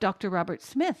of Dr. Robert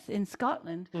Smith in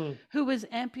Scotland, who was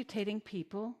amputating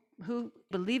people who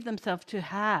believe themselves to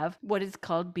have what is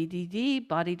called BDD,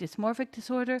 body dysmorphic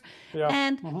disorder. Yeah.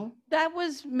 And that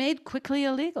was made quickly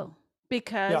illegal,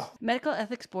 because medical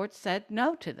ethics boards said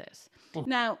no to this.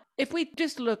 Now, if we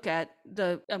just look at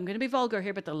I'm going to be vulgar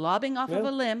here, but the lobbing off of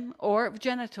a limb or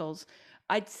genitals,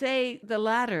 I'd say the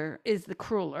latter is the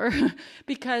crueler,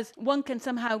 because one can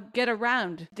somehow get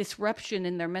around disruption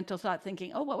in their mental thought,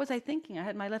 thinking, oh, what was I thinking? I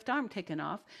had my left arm taken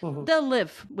off. They'll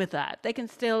live with that. They can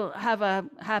still have a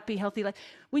happy, healthy life.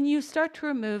 When you start to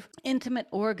remove intimate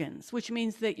organs, which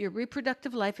means that your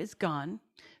reproductive life is gone,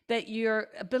 that your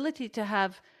ability to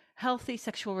have healthy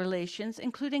sexual relations,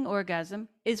 including orgasm,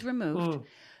 is removed,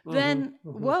 then,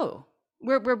 whoa,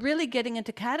 we're really getting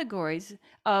into categories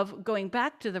of, going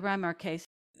back to the Ramar case,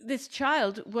 this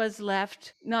child was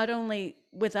left not only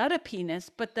without a penis,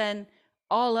 but then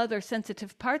all other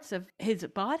sensitive parts of his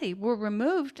body were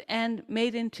removed and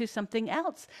made into something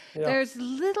else. Yeah. There's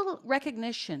little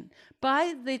recognition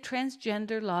by the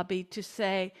transgender lobby to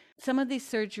say some of these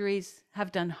surgeries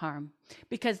have done harm,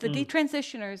 because the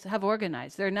detransitioners have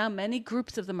organized. There are now many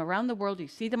groups of them around the world. You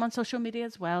see them on social media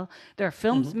as well. There are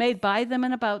films made by them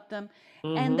and about them.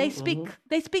 And they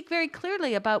speak very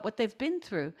clearly about what they've been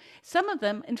through. Some of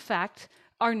them, in fact,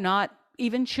 are not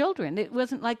even children. It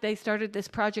wasn't like they started this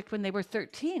project when they were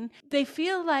 13. They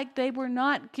feel like they were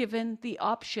not given the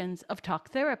options of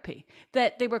talk therapy,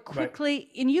 that they were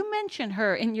quickly, and you mentioned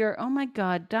her in your, oh my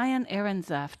God, Diane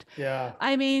Ehrensaft. Yeah.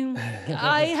 I mean,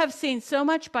 I have seen so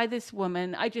much by this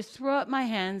woman. I just throw up my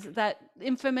hands. That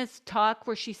infamous talk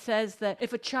where she says that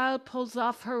if a child pulls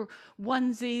off her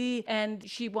onesie and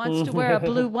she wants to wear a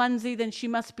blue onesie, then she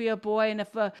must be a boy. And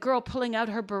if a girl pulling out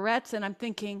her barrettes, and I'm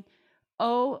thinking,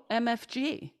 oh,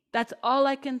 MFG. That's all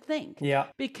I can think. Yeah.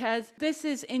 Because this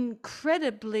is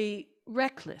incredibly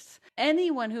reckless.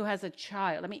 Anyone who has a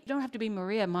child, I mean, you don't have to be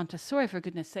Maria Montessori for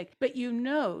goodness sake, but you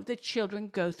know that children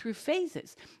go through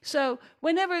phases. So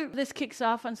whenever this kicks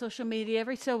off on social media,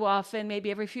 every so often,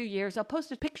 maybe every few years, I'll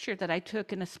post a picture that I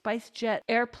took in a SpiceJet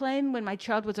airplane when my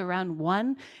child was around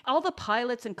 1. All the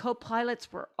pilots and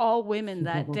co-pilots were all women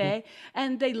that day,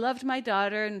 and they loved my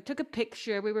daughter and took a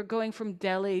picture. We were going from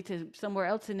Delhi to somewhere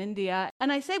else in India.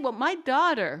 And I say, well, my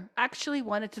daughter actually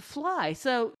wanted to fly.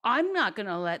 So I'm not going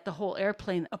to let the whole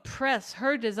airplane oppress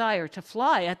her desire to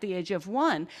fly at the age of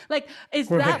 1. Like, is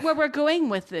that where we're going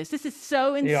with this? This is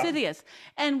so insidious.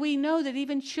 Yeah. And we know that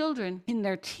even children in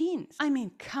their teens, I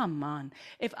mean, come on.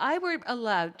 If I were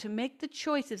allowed to make the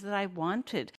choices that I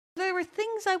wanted, there were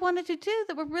things I wanted to do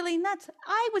that were really nuts.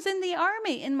 I was in the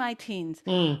Army in my teens.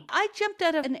 I jumped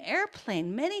out of an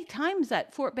airplane many times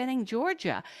at Fort Benning,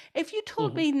 Georgia. If you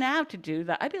told me now to do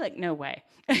that, I'd be like, no way.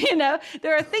 You know,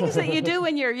 there are things that you do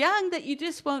when you're young that you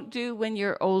just won't do when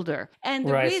you're older. And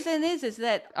the reason is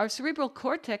that our cerebral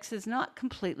cortex is not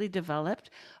completely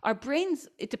developed. Our brains,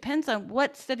 it depends on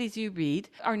what studies you read,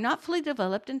 are not fully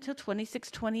developed until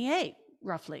 26, 28,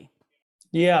 roughly.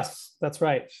 Yes, that's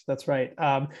right. That's right.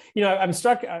 You know, I'm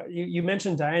struck. You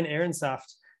mentioned Diane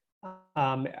Ehrensaft.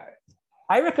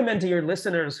 I recommend to your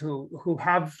listeners who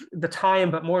have the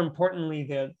time, but more importantly,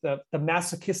 the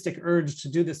masochistic urge to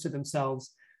do this to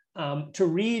themselves, to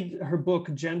read her book,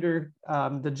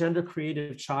 The Gender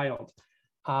Creative Child.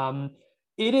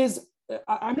 It is,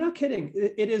 I'm not kidding,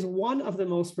 it is one of the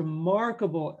most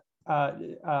remarkable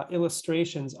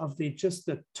illustrations of the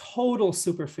total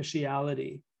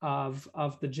superficiality of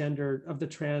the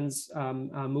trans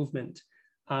movement.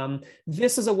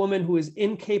 This is a woman who is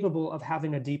incapable of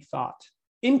having a deep thought,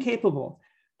 incapable.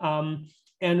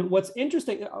 And what's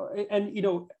interesting, and you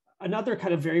know, another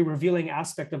kind of very revealing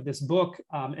aspect of this book,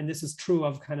 and this is true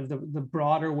of kind of the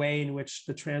broader way in which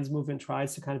the trans movement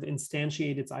tries to kind of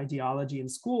instantiate its ideology in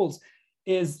schools,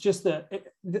 is just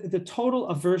the total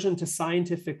aversion to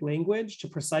scientific language, to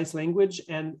precise language,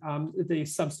 and the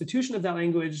substitution of that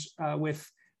language with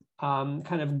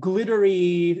kind of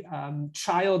glittery,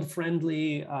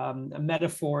 child-friendly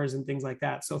metaphors and things like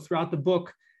that. So throughout the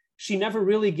book, she never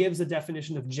really gives a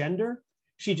definition of gender.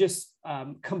 She just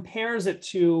compares it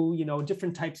to, you know,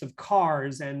 different types of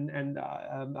cars and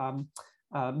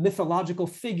mythological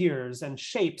figures and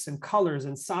shapes and colors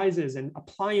and sizes and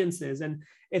appliances. And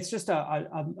it's just a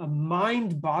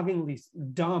mind-bogglingly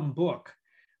dumb book.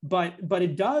 But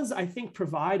it does, I think,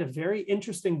 provide a very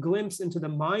interesting glimpse into the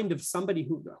mind of somebody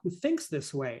who thinks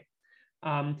this way.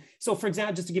 So, for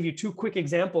example, just to give you 2 quick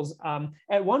examples,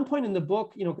 at one point in the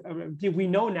book, you know, we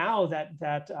know now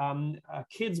that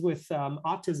kids with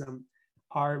autism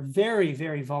are very,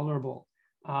 very vulnerable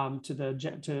to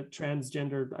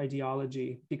transgender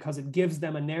ideology, because it gives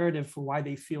them a narrative for why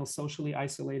they feel socially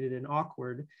isolated and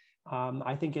awkward.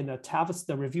 I think in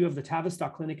the review of the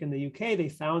Tavistock Clinic in the UK, they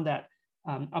found that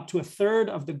up to a third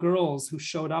of the girls who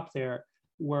showed up there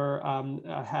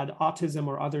had autism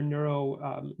or other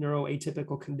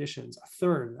neuroatypical conditions. A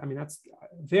third. I mean, that's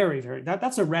very, very,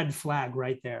 that's a red flag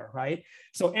right there, right?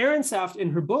 So Ehrensaft,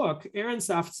 in her book,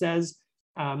 Ehrensaft says,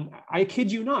 I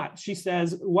kid you not, she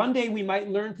says, one day we might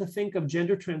learn to think of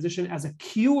gender transition as a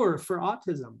cure for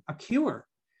autism, a cure.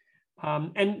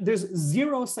 And there's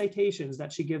 0 citations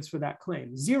that she gives for that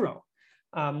claim, 0.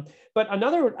 But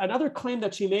another claim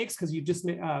that she makes, because you just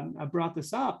brought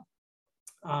this up,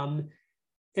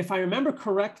 if I remember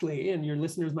correctly, and your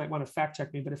listeners might want to fact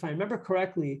check me, but if I remember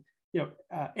correctly, you know,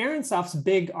 Ehrensaft's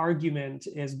big argument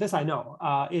is this, I know,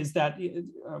 is that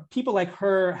people like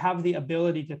her have the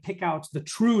ability to pick out the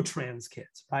true trans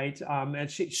kids, right? And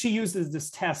she uses this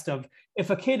test of, if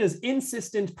a kid is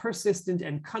insistent, persistent,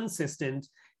 and consistent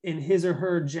in his or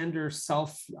her gender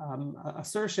self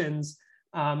assertions,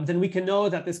 then we can know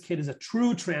that this kid is a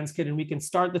true trans kid, and we can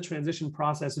start the transition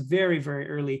process very, very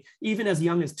early, even as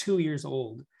young as 2 years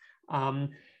old.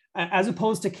 As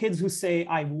opposed to kids who say,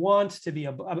 I want to be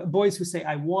boys who say,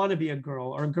 I want to be a girl,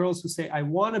 or girls who say, I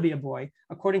want to be a boy.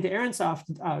 According to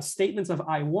Ehrensaft, statements of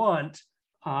I want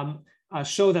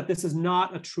show that this is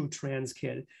not a true trans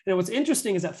kid. And what's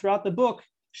interesting is that throughout the book,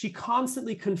 she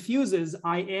constantly confuses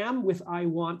I am with I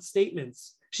want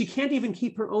statements. She can't even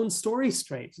keep her own story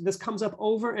straight. This comes up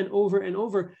over and over and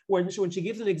over when she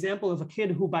gives an example of a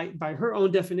kid who by her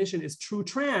own definition is true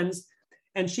trans,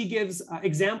 and she gives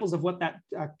examples of what that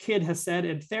kid has said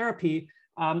in therapy.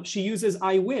 She uses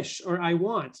I wish or I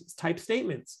want type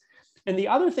statements. And the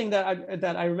other thing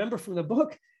that I remember from the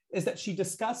book is that she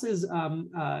discusses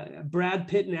Brad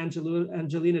Pitt and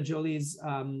Angelina Jolie's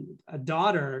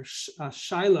daughter,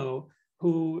 Shiloh,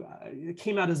 who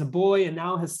came out as a boy and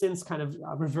now has since kind of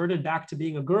reverted back to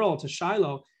being a girl, to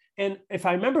Shiloh. And if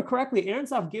I remember correctly,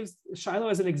 Aronsof gives Shiloh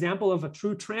as an example of a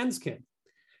true trans kid.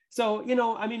 So,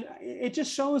 I mean, it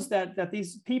just shows that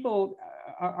these people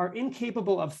are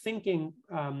incapable of thinking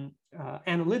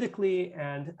analytically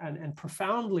and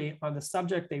profoundly on the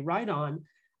subject they write on.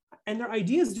 And their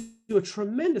ideas do a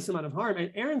tremendous amount of harm.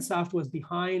 And Aronsof was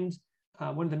behind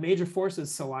one of the major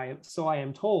forces, so I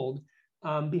am told,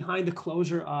 behind the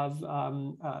closure of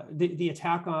the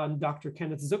attack on Dr.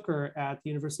 Kenneth Zucker at the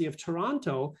University of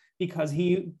Toronto, because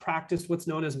he practiced what's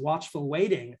known as watchful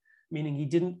waiting, meaning he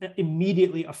didn't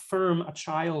immediately affirm a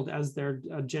child as their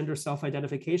gender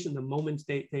self-identification the moment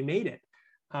they made it.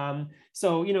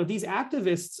 So, these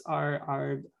activists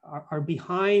are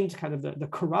behind kind of the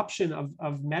corruption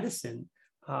of medicine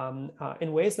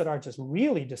in ways that are just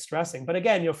really distressing. But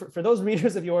again, for those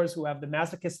readers of yours who have the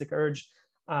masochistic urge,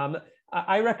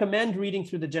 I recommend reading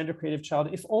through The Gender Creative Child,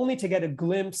 if only to get a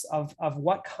glimpse of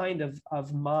what kind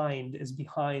of mind is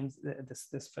behind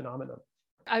this phenomenon.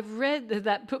 I've read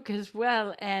that book as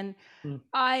well, and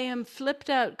I am flipped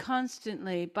out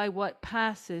constantly by what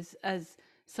passes as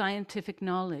scientific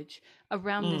knowledge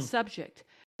around this subject.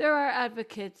 There are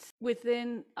advocates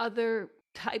within other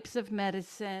types of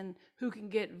medicine who can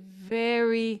get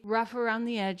very rough around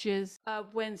the edges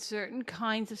when certain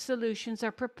kinds of solutions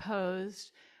are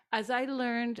proposed. As I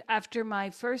learned after my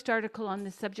first article on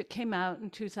this subject came out in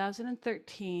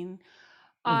 2013,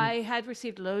 I had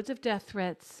received loads of death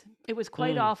threats. It was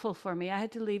quite awful for me. I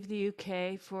had to leave the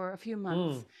UK for a few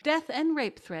months. Death and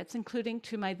rape threats, including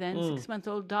to my then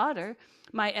 6-month-old daughter,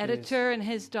 my editor and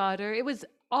his daughter. It was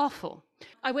awful.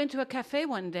 I went to a cafe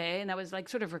one day and I was like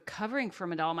sort of recovering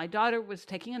from it all. My daughter was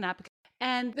taking a nap.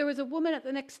 And there was a woman at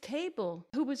the next table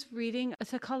who was reading a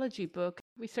psychology book.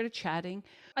 We started chatting.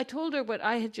 I told her what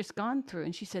I had just gone through.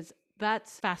 And she says,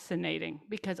 "That's fascinating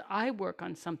because I work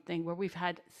on something where we've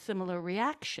had similar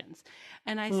reactions."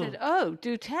 And I said, "Oh,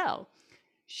 do tell."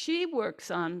 She works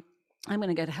on, I'm going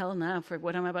to get hell now for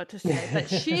what I'm about to say, but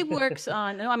she works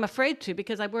on, no, I'm afraid to,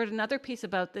 because I wrote another piece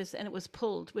about this and it was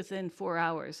pulled within 4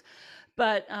 hours.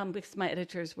 But because my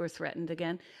editors were threatened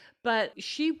again. But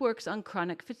she works on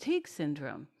chronic fatigue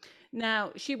syndrome.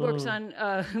 Now, she works on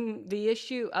the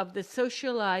issue of the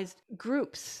socialized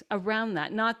groups around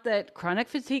that. Not that chronic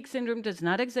fatigue syndrome does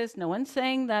not exist. No one's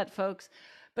saying that, folks.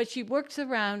 But she works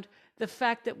around the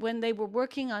fact that when they were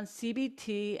working on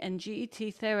CBT and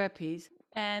GET therapies,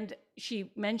 and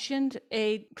she mentioned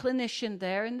a clinician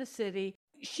there in the city,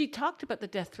 she talked about the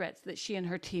death threats that she and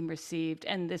her team received,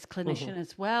 and this clinician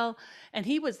as well. And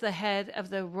he was the head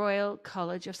of the Royal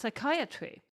College of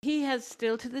Psychiatry. He has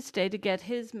still to this day to get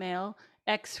his mail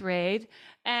x-rayed,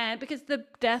 and because the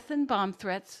death and bomb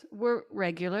threats were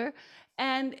regular,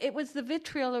 and it was the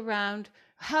vitriol around,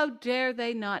 how dare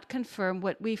they not confirm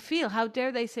what we feel? How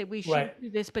dare they say we should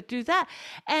do this, but do that?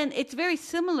 And it's very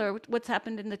similar with what's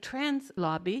happened in the trans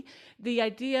lobby. The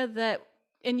idea that,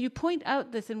 and you point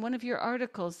out this in one of your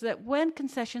articles, that when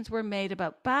concessions were made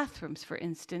about bathrooms, for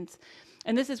instance,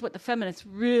 and this is what the feminists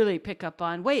really pick up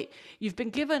on, wait, you've been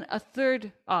given a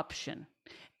third option.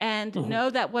 And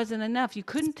no, that wasn't enough. You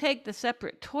couldn't take the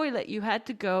separate toilet. You had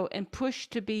to go and push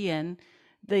to be in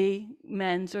the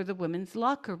men's or the women's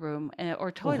locker room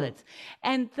or toilets.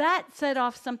 And that set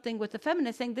off something with the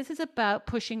feminists saying this is about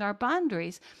pushing our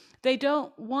boundaries. They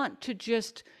don't want to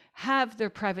just have their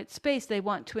private space. They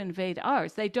want to invade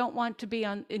ours. They don't want to be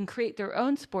on and create their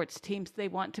own sports teams. They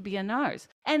want to be in ours.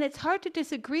 And it's hard to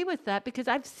disagree with that because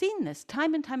I've seen this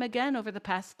time and time again over the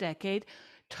past decade,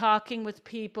 talking with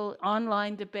people,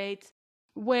 online debates,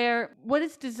 where what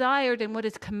is desired and what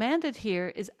is commanded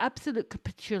here is absolute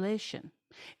capitulation.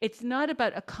 It's not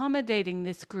about accommodating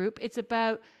this group. It's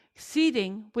about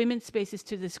ceding women's spaces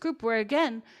to this group where,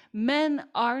 again, men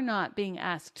are not being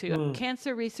asked to.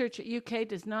 Cancer research at UK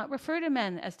does not refer to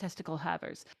men as testicle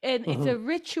havers. And it's a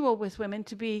ritual with women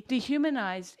to be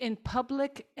dehumanized in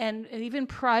public and even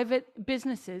private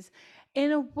businesses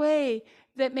in a way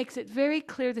that makes it very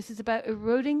clear this is about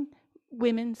eroding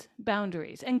women's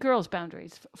boundaries and girls'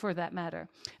 boundaries for that matter.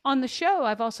 On the show,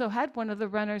 I've also had one of the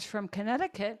runners from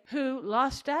Connecticut who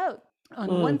lost out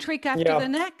on one trick after the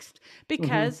next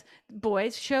because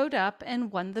boys showed up and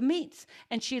won the meets,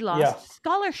 and she lost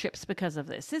scholarships because of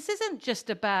this. This isn't just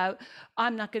about,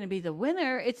 I'm not going to be the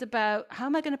winner. It's about, how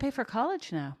am I going to pay for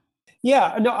college now?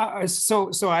 Yeah, no,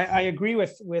 so I agree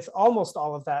with almost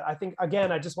all of that. I think,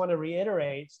 again, I just want to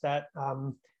reiterate that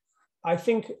I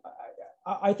think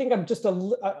I think I'm just a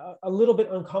little bit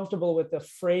uncomfortable with the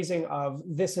phrasing of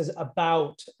this is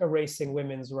about erasing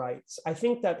women's rights. I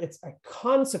think that it's a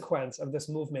consequence of this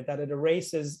movement that it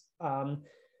erases, that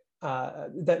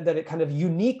it kind of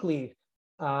uniquely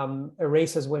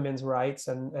erases women's rights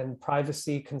and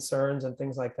privacy concerns and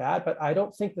things like that. But I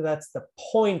don't think that that's the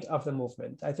point of the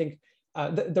movement. I think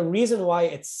the reason why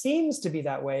it seems to be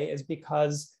that way is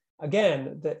because,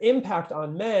 again, the impact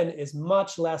on men is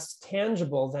much less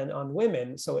tangible than on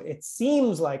women. So it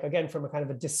seems like, again, from a kind of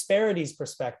a disparities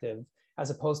perspective, as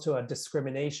opposed to a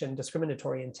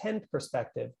discriminatory intent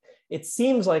perspective, it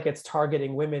seems like it's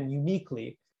targeting women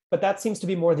uniquely. But that seems to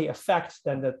be more the effect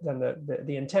than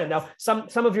the intent. Now,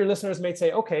 some of your listeners may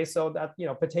say, okay, so that,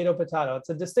 potato, it's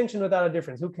a distinction without a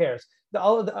difference. Who cares?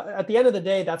 At the end of the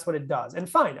day, that's what it does. And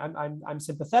fine, I'm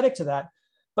sympathetic to that.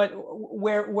 But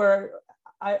where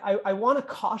I want to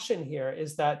caution here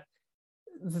is that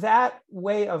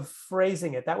way of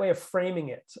phrasing it, that way of framing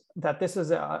it, that this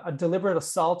is a deliberate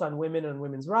assault on women and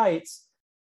women's rights,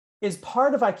 is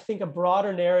part of, I think, a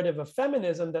broader narrative of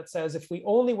feminism that says if we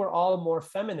only were all more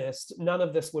feminist, none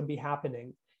of this would be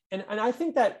happening. And I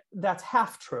think that that's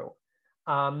half true,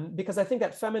 because I think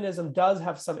that feminism does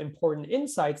have some important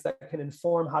insights that can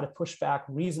inform how to push back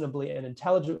reasonably and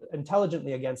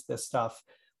intelligently against this stuff.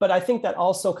 But I think that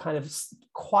also kind of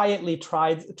quietly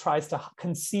tries to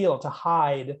conceal, to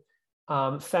hide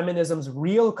feminism's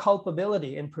real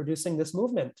culpability in producing this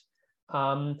movement.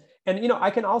 And I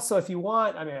can also, if you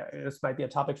want, this might be a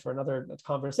topic for another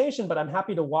conversation, but I'm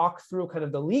happy to walk through kind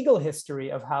of the legal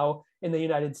history of how in the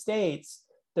United States,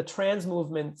 the trans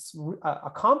movement's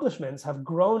accomplishments have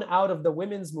grown out of the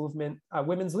women's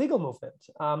legal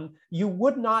movement. You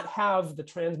would not have the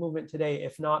trans movement today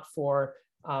if not for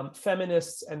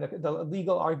feminists and the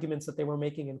legal arguments that they were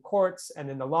making in courts and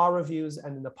in the law reviews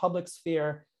and in the public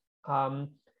sphere.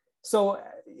 So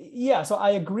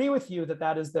I agree with you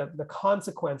that is the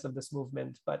consequence of this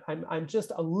movement, but I'm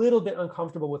just a little bit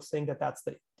uncomfortable with saying that that's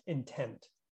the intent.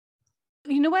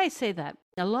 You know why I say that?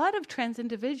 A lot of trans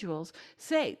individuals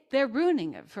say they're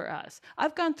ruining it for us.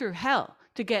 I've gone through hell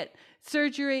to get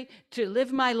surgery, to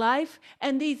live my life.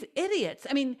 And these idiots,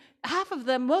 half of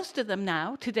them, most of them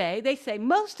now, today, they say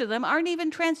most of them aren't even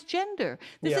transgender.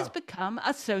 This has become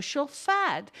a social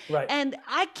fad. Right. And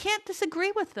I can't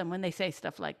disagree with them when they say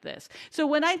stuff like this. So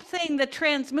when I'm saying the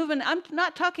trans movement, I'm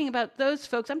not talking about those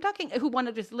folks. I'm talking who want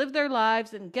to just live their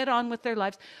lives and get on with their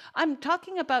lives. I'm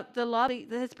talking about the lobby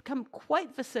that has become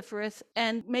quite vociferous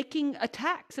and making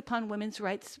attacks upon women's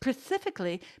rights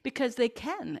specifically because they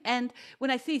can. And when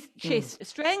I see Chase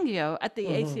Strangio at the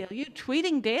ACLU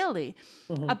tweeting daily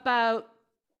about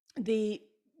the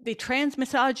trans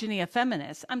misogyny of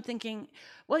feminists, I'm thinking,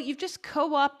 well, you've just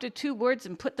co-opted two words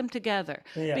and put them together.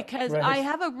 Because right. I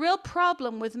have a real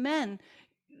problem with men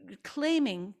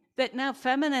claiming that now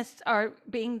feminists are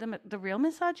being the real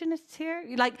misogynists here.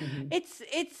 Like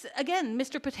it's again,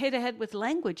 Mr. Potato Head with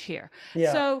language here.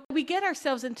 Yeah. So we get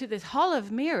ourselves into this hall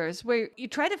of mirrors where you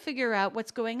try to figure out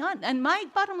what's going on. And my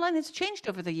bottom line has changed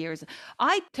over the years.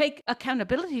 I take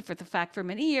accountability for the fact for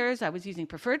many years I was using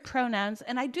preferred pronouns.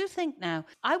 And I do think now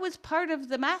I was part of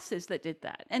the masses that did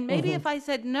that. And maybe if I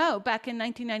said no back in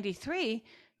 1993,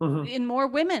 and more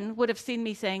women would have seen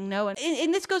me saying no.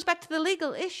 And this goes back to the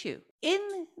legal issue. In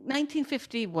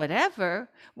 1950, whatever,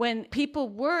 when people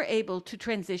were able to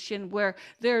transition, where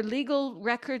their legal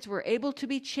records were able to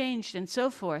be changed and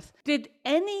so forth, did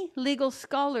any legal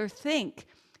scholar think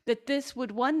that this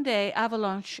would one day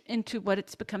avalanche into what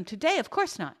it's become today? Of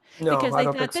course not. No, because they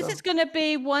thought this is going to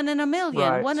be 1 in a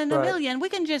million, right, 1 in a million. We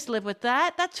can just live with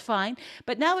that. That's fine.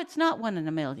 But now it's not 1 in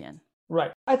a million.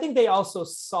 Right. I think they also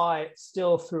saw it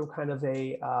still through kind of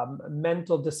a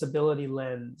mental disability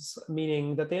lens,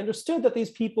 meaning that they understood that these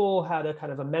people had a kind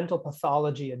of a mental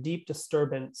pathology, a deep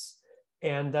disturbance,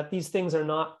 and that these things are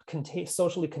not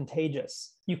socially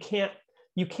contagious. You can't,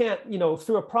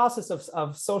 through a process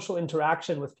of social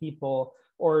interaction with people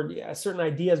or certain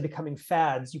ideas becoming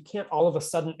fads, you can't all of a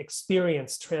sudden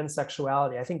experience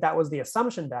transsexuality. I think that was the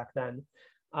assumption back then.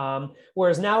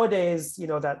 Whereas nowadays,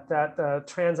 that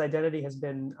trans identity has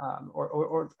been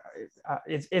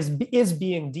is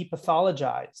being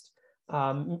depathologized,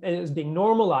 is being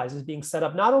normalized, is being set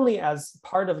up not only as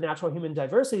part of natural human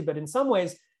diversity, but in some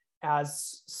ways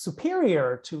as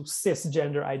superior to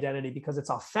cisgender identity because it's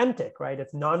authentic, right?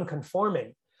 It's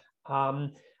non-conforming.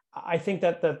 I think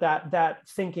that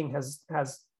thinking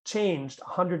has changed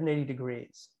 180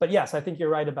 degrees. But yes, I think you're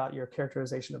right about your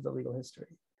characterization of the legal history.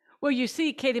 Well, you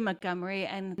see Katie Montgomery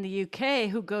in the UK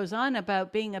who goes on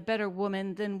about being a better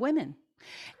woman than women.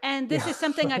 And this Yeah. is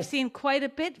something I've seen quite a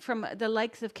bit from the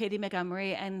likes of Katie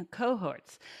Montgomery and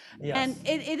cohorts. And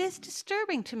Yes. it is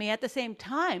disturbing to me. At the same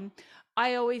time,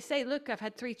 I always say, look, I've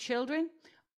had 3 children.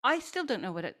 I still don't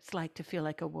know what it's like to feel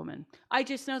like a woman. I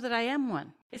just know that I am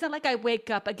one. It's not like I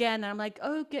wake up again and I'm like,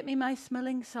 oh, get me my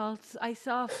smelling salts. I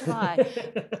saw a fly.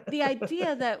 The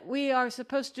idea that we are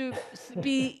supposed to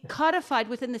be codified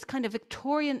within this kind of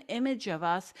Victorian image of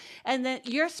us, and that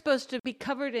you're supposed to be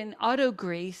covered in auto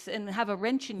grease and have a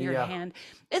wrench in your Yeah. hand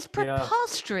is Yeah.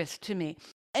 preposterous to me.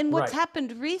 And what's Right.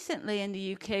 happened recently in the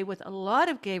UK with a lot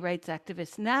of gay rights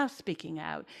activists now speaking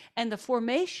out, and the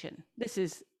formation, this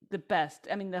is the best,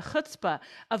 I mean, the chutzpah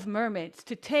of Mermaids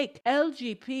to take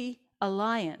LGBT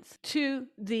Alliance to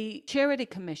the Charity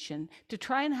Commission to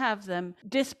try and have them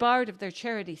disbarred of their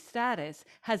charity status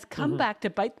has come Mhm. back to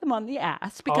bite them on the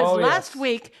ass, because Oh, last yes.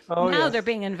 week, Oh, now they're yes.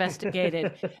 being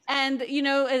investigated. And,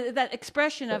 that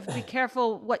expression of be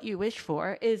careful what you wish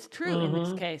for is true in this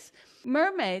Mhm. case.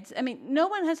 Mermaids, I mean, no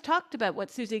one has talked about what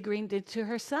Susie Green did to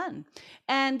her son.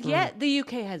 And Mm. yet the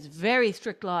UK has very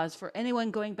strict laws for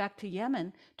anyone going back to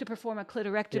Yemen to perform a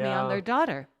clitorectomy on Yeah. their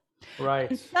daughter. Right.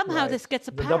 And somehow Right. this gets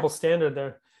a The double pass. standard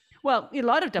there. Well, a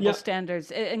lot of double Yeah. standards,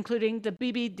 including the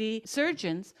BBD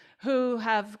surgeons who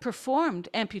have performed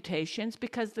amputations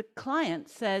because the client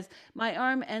says, my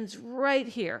arm ends right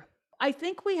here. I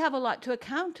think we have a lot to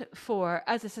account for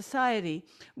as a society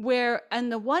where, on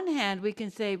the one hand, we can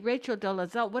say, Rachel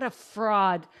Dolezal, what a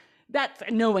fraud.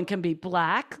 No one can be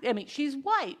black. I mean, she's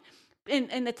white.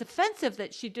 And it's offensive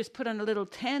that she just put on a little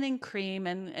tanning cream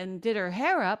and did her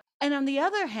hair up. And on the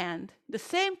other hand, the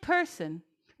same person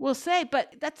will say,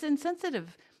 but that's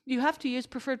insensitive. You have to use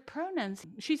preferred pronouns.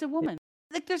 She's a woman.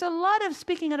 Like, there's a lot of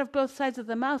speaking out of both sides of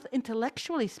the mouth,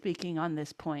 intellectually speaking, on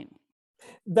this point.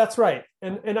 That's right.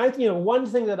 And I, one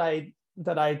thing that I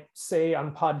say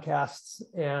on podcasts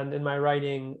and in my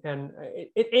writing, and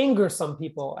it angers some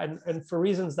people, and for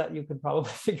reasons that you could probably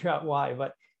figure out why,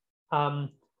 but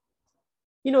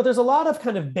there's a lot of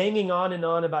kind of banging on and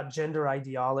on about gender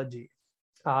ideology.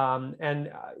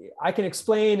 And I can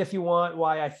explain, if you want,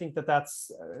 why I think that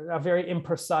that's a very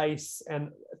imprecise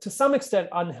and to some extent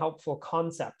unhelpful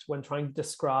concept when trying to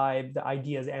describe the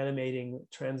ideas animating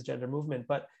transgender movement.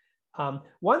 But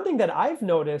one thing that I've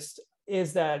noticed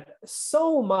is that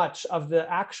so much of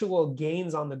the actual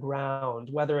gains on the ground,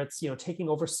 whether it's taking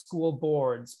over school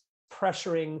boards,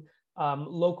 pressuring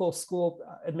local school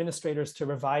administrators to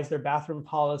revise their bathroom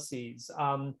policies,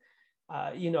 voting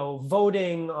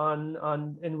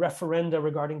in referenda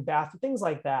regarding things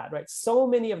like that, right? So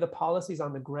many of the policies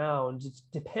on the ground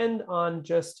depend on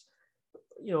just,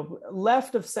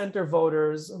 left of center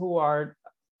voters who are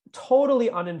totally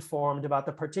uninformed about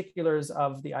the particulars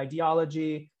of the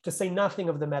ideology, to say nothing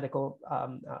of the medical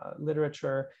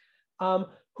literature,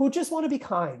 who just want to be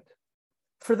kind.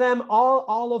 For them,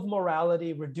 all of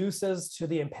morality reduces to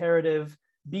the imperative,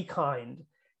 be kind.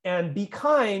 And be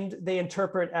kind, they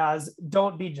interpret as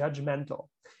don't be judgmental.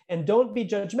 And don't be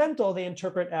judgmental, they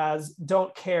interpret as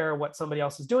don't care what somebody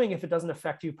else is doing if it doesn't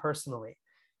affect you personally.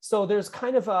 So there's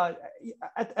kind of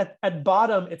at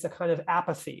bottom, it's a kind of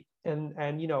apathy. And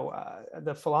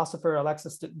the philosopher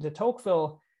Alexis de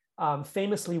Tocqueville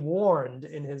famously warned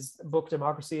in his book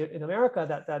Democracy in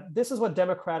America that this is what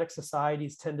democratic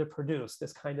societies tend to produce,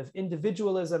 this kind of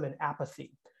individualism and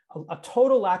apathy, a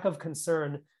total lack of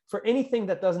concern for anything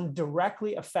that doesn't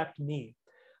directly affect me.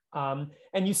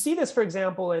 And you see this, for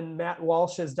example, in Matt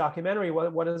Walsh's documentary,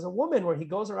 What is a Woman?, where he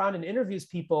goes around and interviews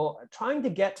people trying to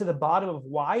get to the bottom of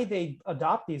why they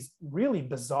adopt these really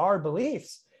bizarre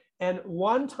beliefs. And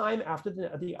one time after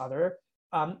the other,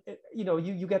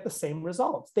 you get the same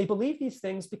results. They believe these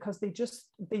things because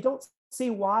they don't see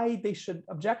why they should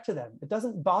object to them. It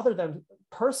doesn't bother them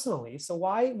personally. So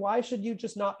why should you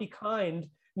just not be kind,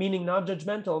 meaning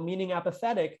non-judgmental, meaning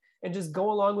apathetic, and just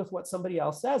go along with what somebody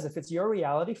else says? If it's your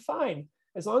reality, fine.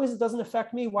 As long as it doesn't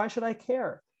affect me, why should I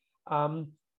care?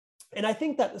 And I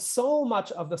think that so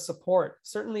much of the support,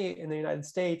 certainly in the United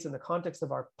States, in the context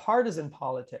of our partisan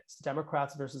politics,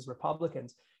 Democrats versus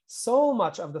Republicans, so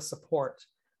much of the support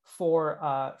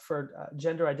for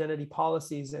gender identity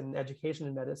policies in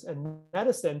education and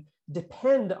medicine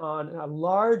depend on a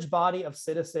large body of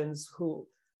citizens who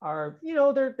are,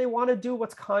 they want to do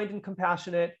what's kind and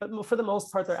compassionate, but for the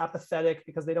most part, they're apathetic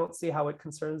because they don't see how it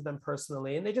concerns them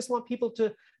personally. And they just want people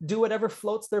to do whatever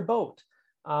floats their boat.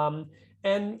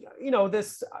 And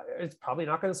this, it's probably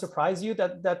not going to surprise you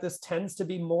that this tends to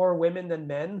be more women than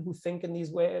men who think in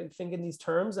these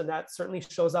terms, and that certainly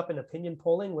shows up in opinion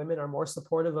polling. Women are more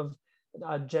supportive of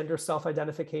gender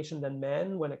self-identification than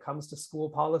men when it comes to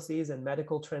school policies and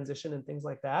medical transition and things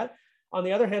like that. On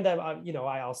the other hand,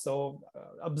 I also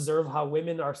observe how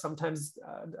women are sometimes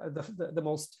the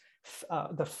most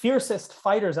the fiercest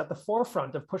fighters at the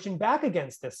forefront of pushing back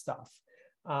against this stuff.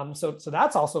 So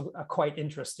that's also quite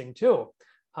interesting too.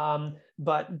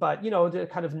 But the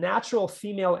kind of natural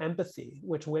female empathy,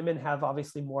 which women have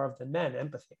obviously more of than men,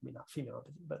 empathy, I mean, not female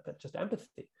empathy, but just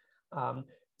empathy,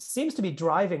 seems to be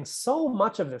driving so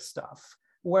much of this stuff.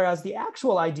 Whereas the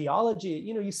actual ideology,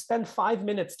 you spend 5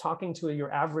 minutes talking to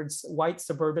your average white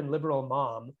suburban liberal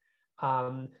mom.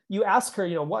 You ask her,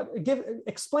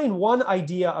 explain one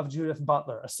idea of Judith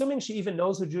Butler. Assuming she even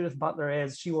knows who Judith Butler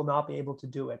is, she will not be able to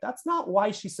do it. That's not why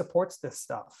she supports this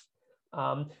stuff.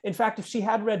 In fact, if she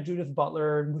had read Judith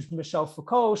Butler, Michel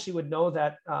Foucault, she would know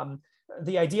that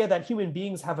the idea that human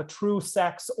beings have a true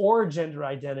sex or gender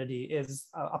identity is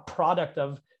a product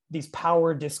of these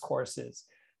power discourses.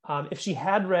 If she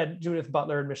had read Judith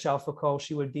Butler and Michel Foucault,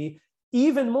 she would be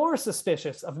even more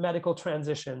suspicious of medical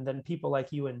transition than people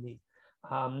like you and me.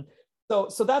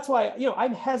 So that's why,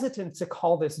 I'm hesitant to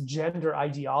call this gender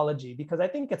ideology, because I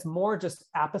think it's more just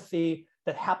apathy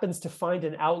that happens to find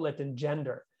an outlet in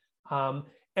gender.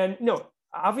 And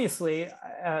obviously,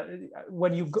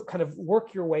 when you kind of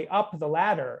work your way up the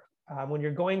ladder, when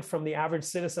you're going from the average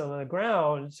citizen on the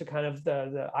ground to kind of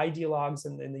the ideologues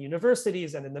in the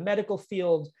universities and in the medical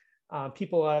field,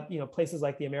 people at places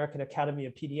like the American Academy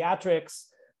of Pediatrics,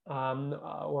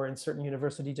 or in certain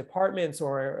university departments,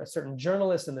 or certain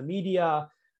journalists in the media,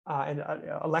 and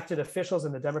elected officials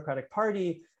in the Democratic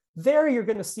Party, there you're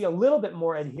going to see a little bit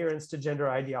more adherence to gender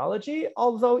ideology,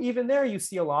 although even there you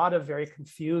see a lot of very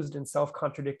confused and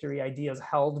self-contradictory ideas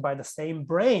held by the same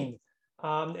brain.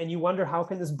 And you wonder, how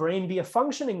can this brain be a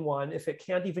functioning one if it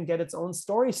can't even get its own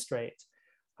story straight?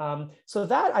 So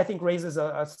that, I think, raises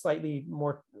a slightly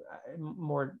more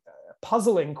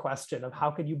puzzling question of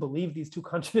how could you believe these two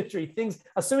contradictory things,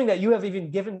 assuming that you have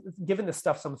even given this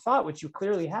stuff some thought, which you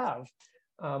clearly have.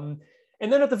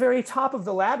 And then at the very top of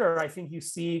the ladder, I think you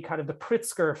see kind of the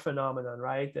Pritzker phenomenon,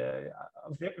 right?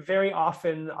 Very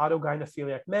often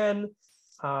autogynephiliac men,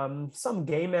 some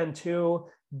gay men too,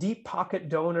 deep pocket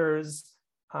donors,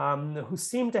 who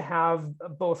seem to have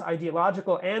both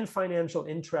ideological and financial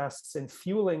interests in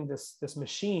fueling this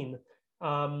machine.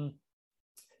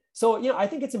 So, I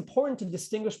think it's important to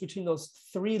distinguish between those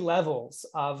three levels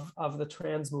of the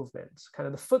trans movement. Kind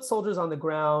of the foot soldiers on the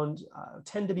ground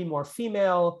tend to be more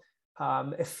female,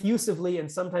 effusively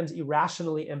and sometimes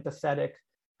irrationally empathetic,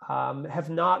 have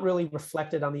not really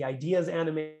reflected on the ideas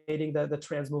animating the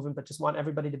trans movement, but just want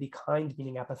everybody to be kind,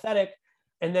 meaning apathetic.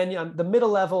 And then the middle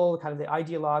level, kind of the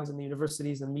ideologues and the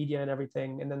universities and media and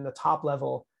everything. And then the top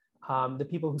level, the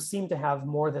people who seem to have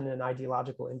more than an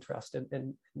ideological interest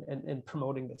in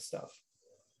promoting this stuff.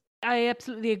 I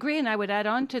absolutely agree. And I would add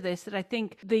on to this that I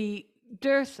think the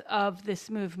dearth of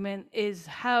this movement is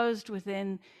housed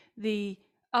within the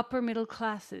upper middle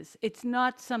classes. It's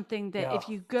not something that if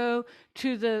you go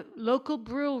to the local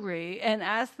brewery and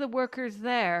ask the workers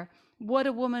there what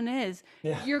a woman is,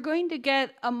 you're going to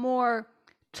get a more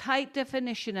tight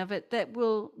definition of it that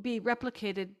will be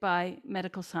replicated by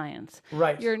medical science.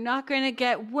 Right. You're not going to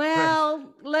get,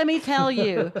 let me tell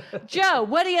you, Joe,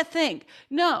 what do you think?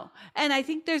 No. And I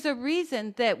think there's a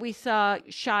reason that we saw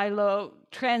Shiloh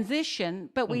transition,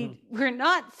 but we're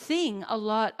not seeing a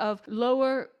lot of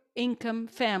lower income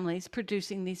families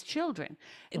producing these children.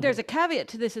 There's a caveat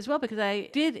to this as well, because I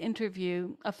did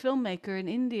interview a filmmaker in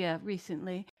India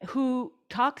recently who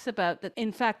talks about that,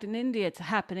 in fact, in India, it's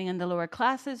happening in the lower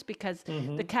classes because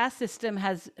the caste system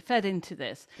has fed into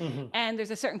this. And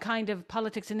there's a certain kind of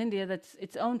politics in India that's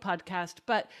its own podcast,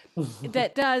 but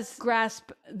that does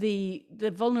grasp the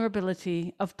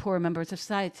vulnerability of poor members of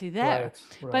society there.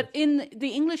 Right. But in the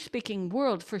English-speaking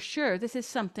world, for sure, this is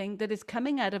something that is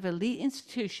coming out of elite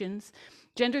institutions.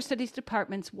 Gender studies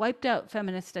departments wiped out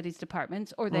feminist studies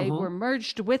departments, or they were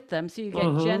merged with them. So you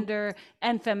get gender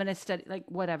and feminist study, like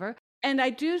whatever. And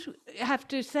I do have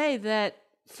to say that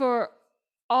for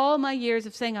all my years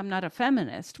of saying I'm not a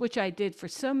feminist, which I did for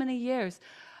so many years,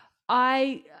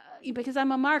 because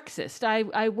I'm a Marxist,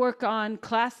 I work on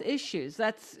class issues.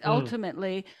 That's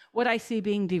ultimately what I see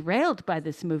being derailed by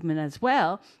this movement as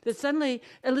well. That suddenly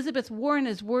Elizabeth Warren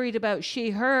is worried about she,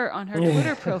 her on her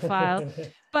Twitter profile.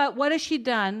 But what has she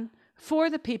done for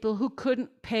the people who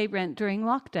couldn't pay rent during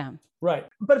lockdown? Right.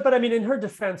 But I mean, in her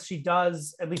defense, she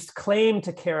does at least claim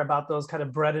to care about those kind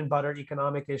of bread and butter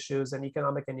economic issues and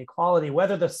economic inequality.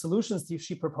 Whether the solutions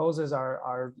she proposes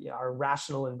are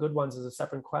rational and good ones is a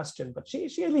separate question. But she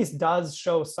at least does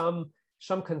show some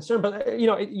concern. But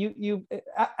you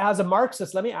as a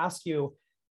Marxist, let me ask you,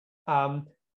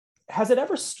 has it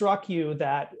ever struck you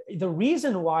that the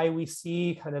reason why we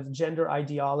see kind of gender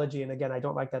ideology, and again, I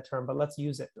don't like that term, but let's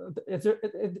use it.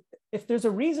 If there's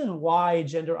a reason why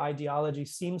gender ideology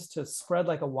seems to spread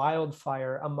like a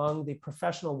wildfire among the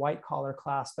professional white collar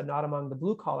class, but not among the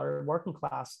blue collar working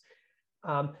class,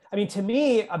 I mean, to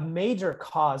me, a major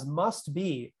cause must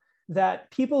be that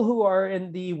people who are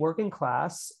in the working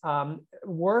class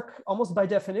work almost by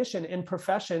definition in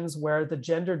professions where the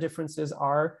gender differences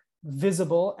are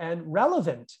visible and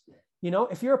relevant. You know,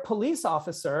 if you're a police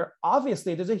officer,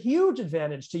 obviously there's a huge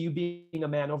advantage to you being a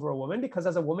man over a woman, because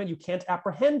as a woman, you can't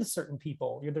apprehend certain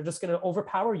people. They're just going to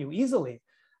overpower you easily.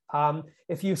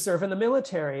 If you serve in the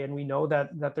military, and we know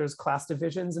that there's class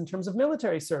divisions in terms of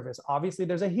military service, obviously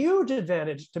there's a huge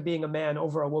advantage to being a man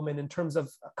over a woman in terms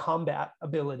of combat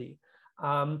ability.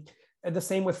 And the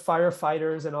same with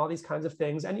firefighters and all these kinds of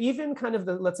things. And even kind of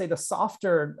let's say the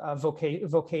softer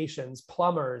vocations,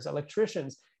 plumbers,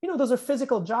 electricians, you know, those are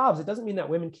physical jobs. It doesn't mean that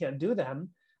women can't do them.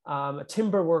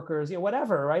 Timber workers, you know,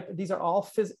 whatever, right? These are all,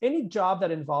 any job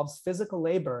that involves physical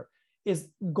labor is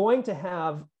going to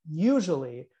have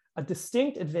usually a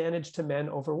distinct advantage to men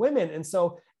over women. And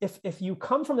so if you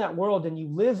come from that world and you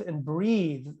live and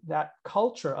breathe that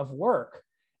culture of work,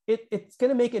 it's going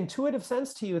to make intuitive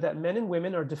sense to you that men and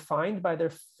women are defined by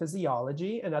their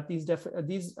physiology, and that these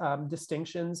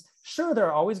distinctions, sure, there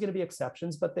are always going to be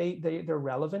exceptions, but they're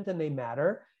relevant and they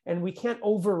matter. And we can't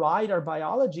override our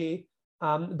biology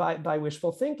by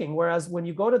wishful thinking. Whereas when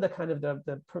you go to the kind of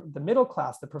the middle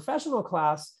class, the professional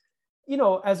class, you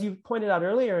know, as you pointed out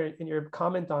earlier in your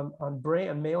comment on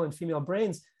male and female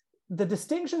brains, the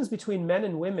distinctions between men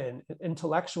and women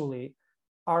intellectually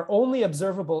are only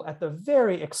observable at the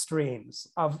very extremes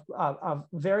of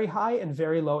very high and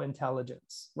very low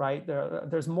intelligence, right?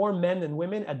 There's more men than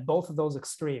women at both of those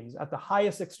extremes, at the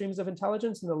highest extremes of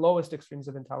intelligence and the lowest extremes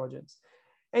of intelligence.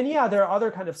 And yeah, there are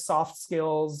other kind of soft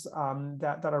skills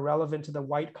that are relevant to the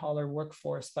white collar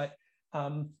workforce, but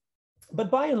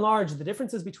by and large, the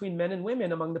differences between men and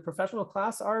women among the professional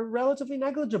class are relatively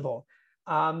negligible.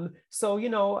 So, you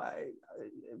know,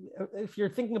 if you're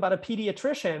thinking about a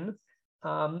pediatrician,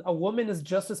 a woman is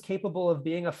just as capable of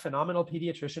being a phenomenal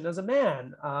pediatrician as a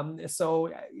man.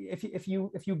 So if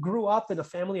you grew up in a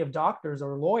family of doctors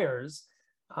or lawyers,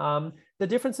 the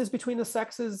differences between the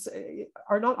sexes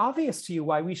are not obvious to you.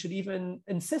 Why we should even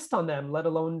insist on them, let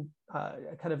alone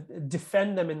kind of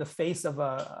defend them in the face of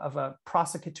a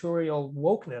prosecutorial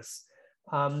wokeness.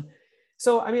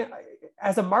 So, I mean,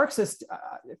 as a Marxist,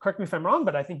 correct me if I'm wrong,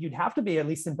 but I think you'd have to be at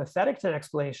least sympathetic to an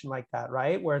explanation like that,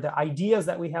 right? Where the ideas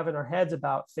that we have in our heads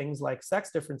about things like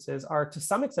sex differences are to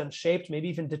some extent shaped, maybe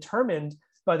even determined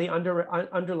by the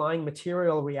underlying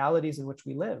material realities in which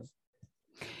we live.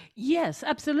 Yes,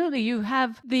 absolutely. You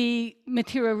have the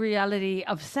material reality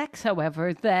of sex,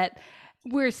 however, that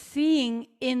we're seeing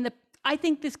I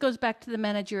think this goes back to the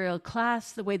managerial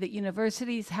class, the way that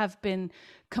universities have been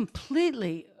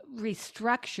completely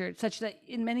restructured such that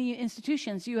in many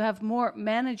institutions you have more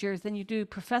managers than you do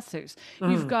professors.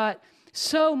 You've got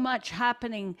so much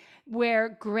happening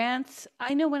where grants,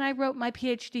 I know when I wrote my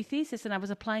PhD thesis and I was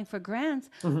applying for grants,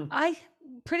 I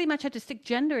pretty much had to stick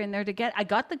gender in there I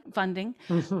got the funding,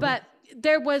 but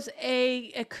there was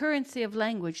a currency of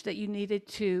language that you needed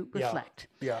to reflect.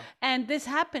 Yeah. And this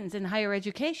happens in higher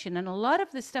education. And a lot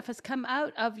of this stuff has come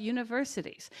out of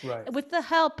universities with the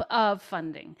help of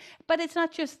funding. But it's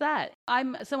not just that.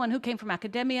 I'm someone who came from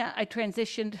academia. I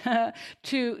transitioned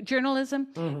to journalism.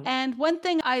 And one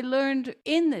thing I learned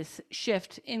in this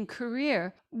shift in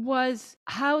career was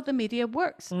how the media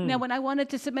works. Now, when I wanted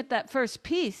to submit that first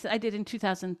piece I did in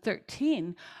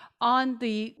 2013, on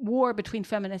the war between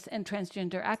feminists and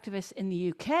transgender activists in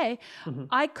the UK,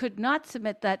 I could not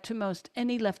submit that to most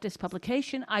any leftist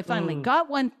publication. I finally got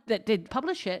one that did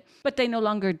publish it, but they no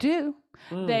longer do.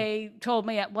 They told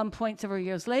me at one point several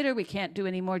years later, we can't do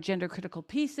any more gender critical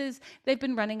pieces. They've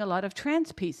been running a lot of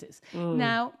trans pieces.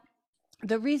 Now,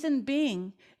 the reason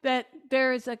being that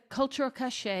there is a cultural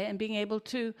cachet and being able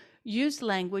to use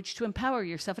language to empower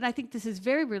yourself. And I think this is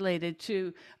very related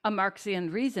to a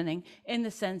Marxian reasoning in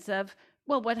the sense of,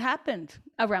 well, what happened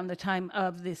around the time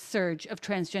of this surge of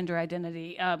transgender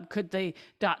identity? Could the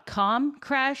 .com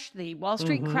crash, the Wall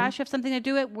Street crash have something to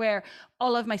do with it, where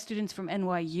all of my students from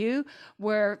NYU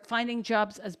were finding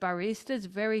jobs as baristas,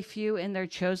 very few in their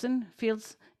chosen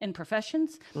fields and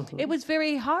professions? It was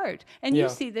very hard. And you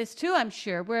see this too, I'm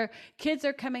sure, where kids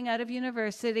are coming out of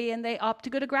university and they opt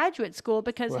to go to graduate school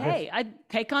because, hey, I'd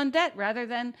take on debt rather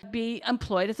than be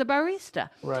employed as a barista.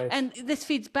 And this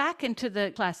feeds back into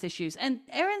the class issues. And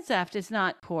Ehrensaft is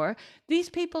not poor. These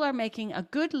people are making a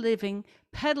good living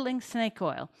peddling snake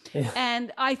oil. Yeah.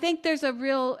 And I think there's a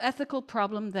real ethical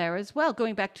problem there as well,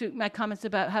 going back to my comments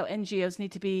about how NGOs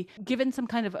need to be given some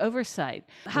kind of oversight.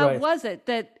 How Right. was it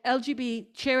that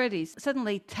LGBT charities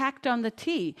suddenly tacked on the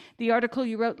T? The article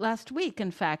you wrote last week,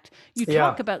 in fact, you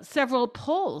talk about several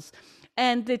polls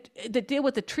and that deal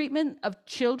with the treatment of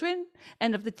children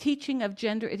and of the teaching of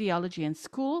gender ideology in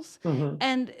schools. Mm-hmm.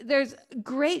 And there's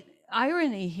great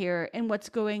irony here in what's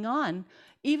going on,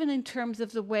 even in terms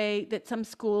of the way that some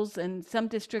schools and some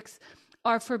districts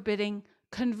are forbidding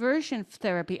conversion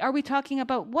therapy. Are we talking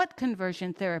about what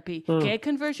conversion therapy? Gay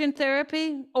conversion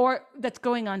therapy? Or that's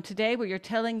going on today where you're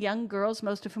telling young girls,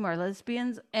 most of whom are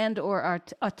lesbians and or are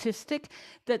autistic,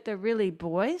 that they're really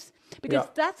boys? Because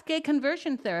that's gay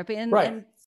conversion therapy. And, right.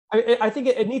 I think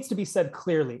it needs to be said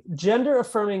clearly. Gender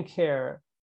affirming care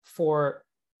for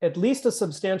at least a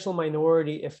substantial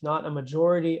minority, if not a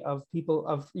majority of people,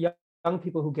 of young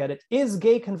people who get it, is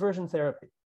gay conversion therapy.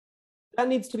 That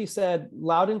needs to be said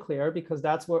loud and clear, because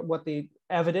that's what the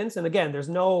evidence, and again, there's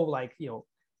no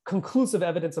conclusive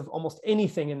evidence of almost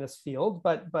anything in this field,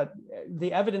 but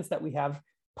the evidence that we have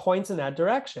points in that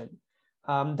direction.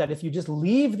 That if you just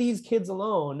leave these kids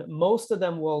alone, most of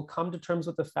them will come to terms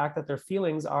with the fact that their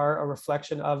feelings are a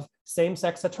reflection of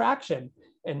same-sex attraction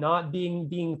and not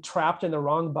being trapped in the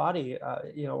wrong body,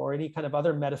 or any kind of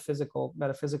other metaphysical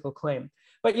claim.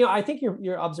 But I think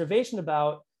your observation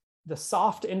about the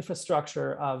soft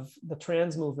infrastructure of the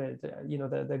trans movement,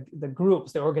 the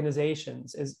groups, the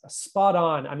organizations, is spot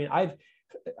on. I mean,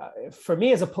 for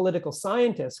me as a political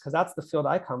scientist, because that's the field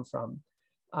I come from,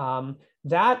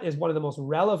 that is one of the most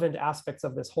relevant aspects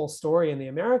of this whole story in the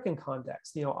American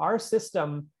context. Our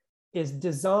system is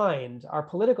designed, our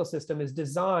political system is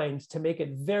designed to make it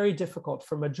very difficult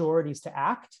for majorities to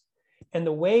act. And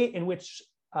the way in which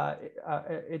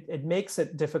it makes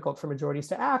it difficult for majorities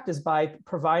to act is by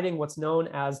providing what's known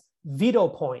as veto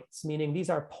points, meaning these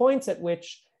are points at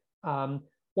which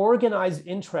organized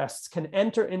interests can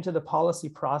enter into the policy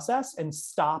process and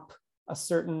stop a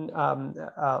certain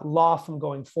law from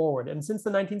going forward. And since the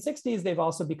 1960s, they've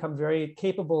also become very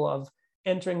capable of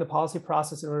entering the policy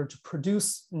process in order to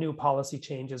produce new policy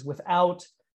changes without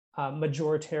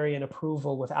majoritarian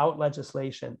approval, without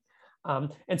legislation.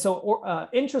 And so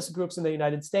interest groups in the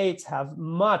United States have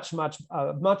much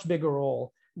bigger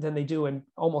role than they do in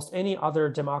almost any other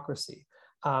democracy.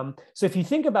 So if you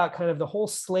think about kind of the whole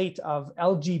slate of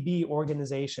LGB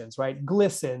organizations, right?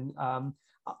 GLSEN,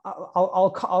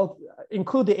 I'll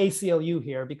include the ACLU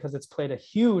here because it's played a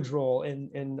huge role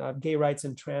in gay rights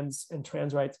and trans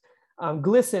rights.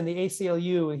 GLSEN, the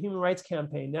ACLU, the Human Rights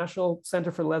Campaign, National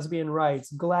Center for Lesbian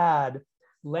Rights, GLAAD,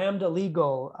 Lambda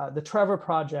Legal, the Trevor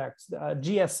Project,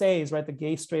 GSAs, right, the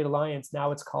Gay Straight Alliance,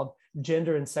 now it's called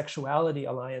Gender and Sexuality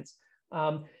Alliance.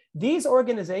 These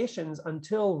organizations,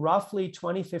 until roughly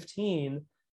 2015,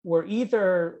 were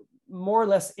either more or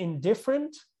less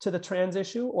indifferent to the trans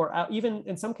issue, or even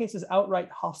in some cases outright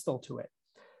hostile to it.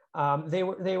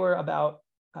 They were about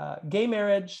gay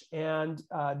marriage and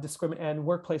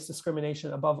workplace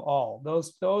discrimination above all.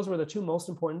 Those were the two most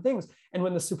important things. And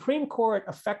when the Supreme Court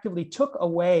effectively took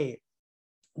away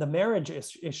the marriage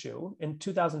issue in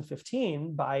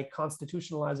 2015 by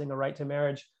constitutionalizing a right to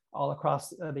marriage all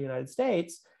across the United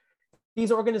States,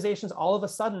 these organizations all of a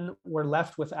sudden were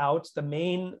left without the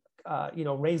main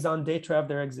raison d'etre of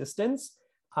their existence,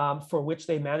 for which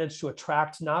they managed to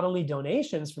attract not only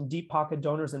donations from deep pocket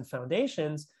donors and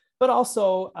foundations, but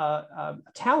also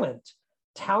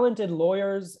talented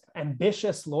lawyers,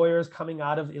 ambitious lawyers coming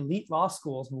out of elite law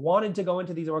schools wanted to go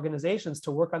into these organizations to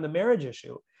work on the marriage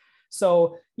issue.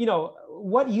 So,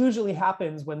 what usually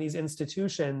happens when these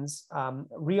institutions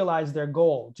realize their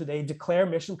goal? Do they declare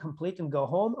mission complete and go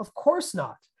home? Of course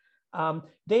not.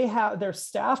 They're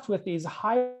staffed with these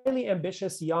highly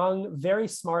ambitious, young, very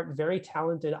smart, very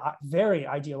talented, very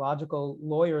ideological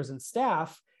lawyers and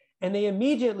staff. And they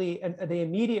immediately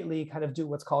kind of do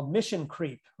what's called mission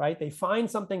creep, right? They find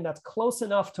something that's close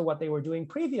enough to what they were doing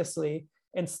previously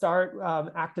and start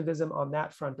activism on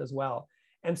that front as well.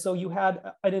 And so you had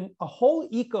a whole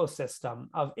ecosystem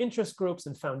of interest groups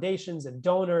and foundations and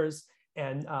donors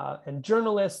and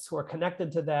journalists who are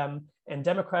connected to them and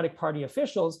Democratic Party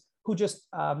officials who just,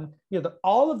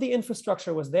 all of the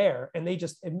infrastructure was there, and they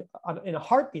just, in a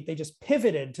heartbeat, they just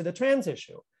pivoted to the trans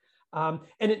issue. And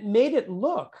it made it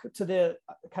look to the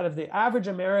kind of the average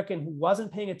American who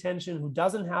wasn't paying attention, who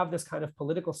doesn't have this kind of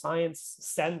political science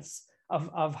sense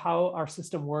of how our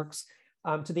system works.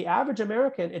 To the average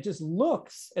American, it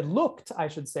looked, I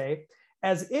should say,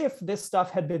 as if this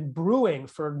stuff had been brewing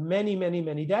for many, many,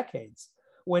 many decades,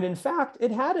 when in fact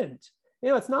it hadn't.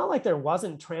 It's not like there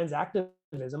wasn't trans activism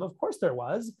activism. Of course there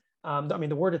was. I mean,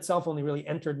 the word itself only really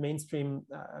entered mainstream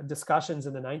discussions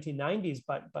in the 1990s,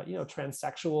 but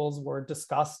transsexuals were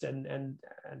discussed and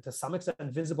to some extent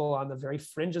visible on the very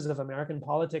fringes of American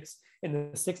politics in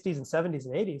the 60s and 70s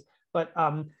and 80s.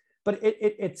 But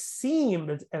it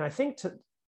seemed, and I think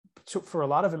for a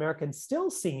lot of Americans still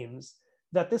seems,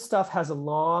 that this stuff has a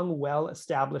long,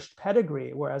 well-established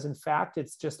pedigree, whereas in fact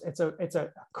it's a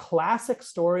classic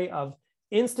story of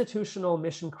institutional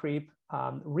mission creep,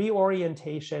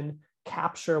 reorientation,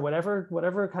 capture,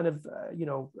 whatever kind of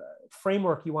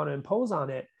framework you want to impose on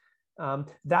it.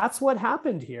 That's what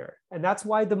happened here, and that's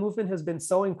why the movement has been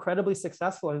so incredibly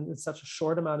successful in such a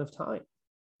short amount of time.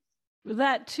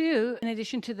 That too, in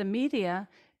addition to the media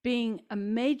being a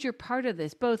major part of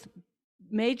this, both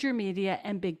major media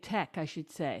and big tech, I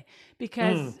should say,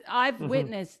 because I've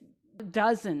witnessed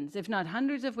dozens, if not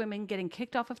hundreds of women getting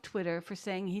kicked off of Twitter for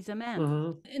saying he's a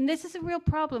man. And this is a real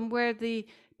problem where the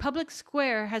public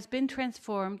square has been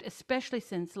transformed, especially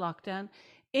since lockdown,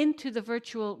 into the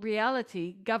virtual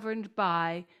reality governed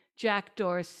by Jack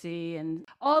Dorsey, and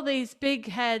all these big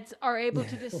heads are able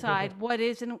to decide what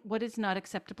is and what is not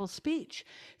acceptable speech,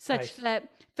 such that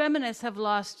feminists have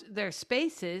lost their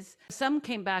spaces. Some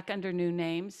came back under new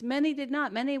names. Many did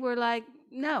not. Many were like,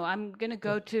 no, I'm going to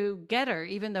go to Getter,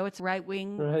 even though it's right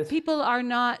wing. Right. People are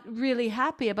not really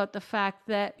happy about the fact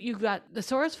that you got the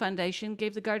Soros Foundation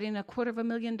gave The Guardian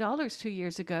 $250,000 2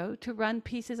 years ago to run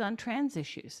pieces on trans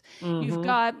issues. You've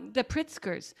got the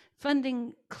Pritzkers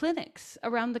funding clinics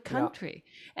around the country.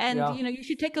 And, you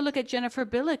should take a look at Jennifer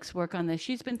Billick's work on this.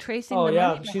 She's been tracing the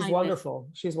money she's wonderful.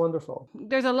 this. She's wonderful.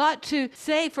 There's a lot to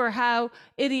say for how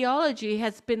ideology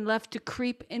has been left to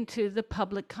creep into the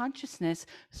public consciousness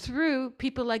through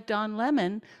people like Don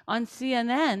Lemon on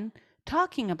CNN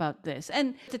talking about this.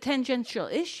 And it's a tangential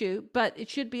issue, but it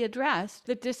should be addressed.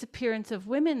 The disappearance of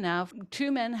women now.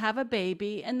 2 men have a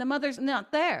baby and the mother's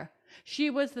not there. She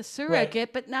was the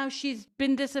surrogate, but now she's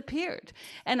been disappeared.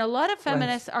 And a lot of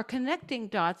feminists are connecting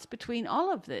dots between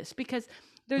all of this because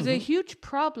there's a huge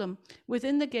problem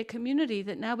within the gay community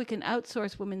that now we can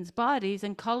outsource women's bodies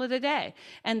and call it a day.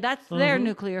 And that's their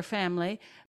nuclear family.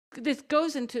 This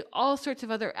goes into all sorts of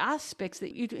other aspects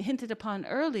that you hinted upon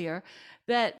earlier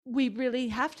that we really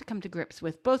have to come to grips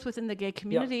with, both within the gay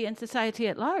community and society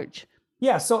at large.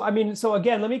 Yeah. So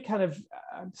again, let me kind of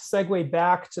segue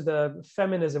back to the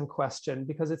feminism question,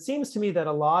 because it seems to me that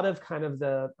a lot of kind of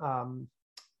the,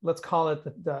 let's call it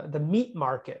the meat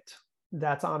market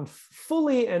that's on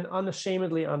fully and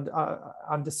unashamedly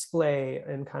on display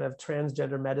in kind of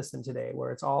transgender medicine today,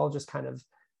 where it's all just kind of,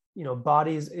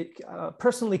 bodies,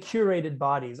 personally curated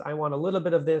bodies. I want a little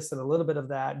bit of this and a little bit of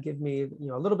that. Give me,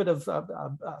 a little bit of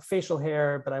facial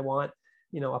hair, but I want,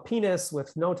 a penis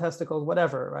with no testicles,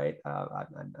 whatever, right?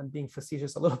 I'm being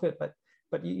facetious a little bit,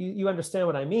 but you understand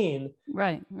what I mean.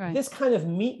 Right. This kind of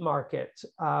meat market,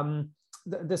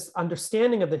 this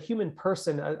understanding of the human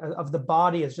person, of the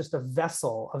body as just a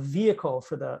vessel, a vehicle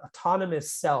for the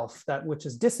autonomous self, which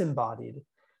is disembodied,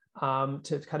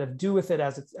 to kind of do with it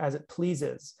as it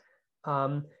pleases.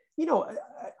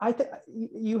 I think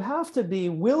you have to be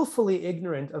willfully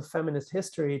ignorant of feminist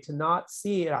history to not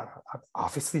see, I'm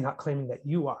obviously not claiming that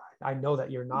you are, I know that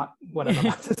you're not what I'm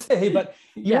about to say, but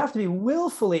you have to be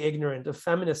willfully ignorant of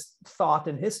feminist thought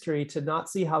and history to not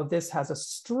see how this has a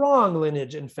strong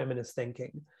lineage in feminist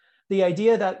thinking. The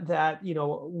idea that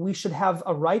we should have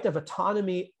a right of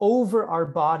autonomy over our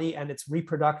body and its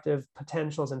reproductive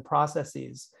potentials and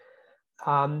processes.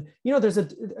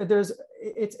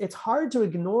 It's hard to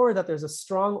ignore that there's a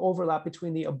strong overlap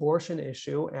between the abortion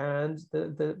issue and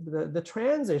the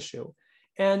trans issue.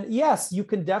 And yes, you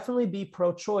can definitely be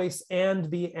pro-choice and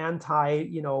be anti,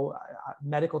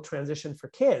 medical transition for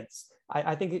kids.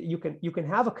 I think you can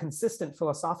have a consistent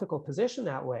philosophical position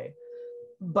that way.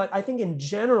 But I think in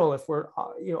general, if we're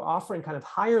offering kind of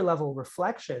higher level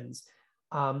reflections,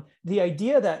 the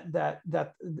idea that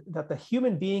the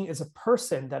human being is a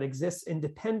person that exists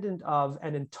independent of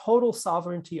and in total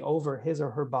sovereignty over his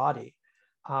or her body,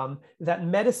 that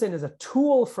medicine is a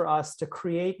tool for us to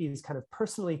create these kind of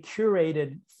personally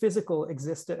curated physical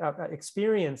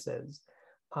experiences.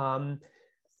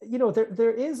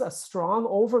 There is a strong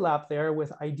overlap there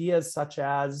with ideas such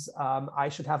as I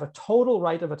should have a total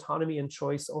right of autonomy and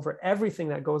choice over everything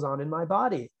that goes on in my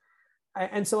body.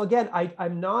 And so again,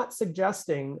 I'm not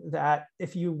suggesting that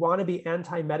if you want to be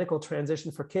anti-medical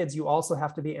transition for kids, you also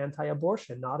have to be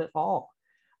anti-abortion, not at all.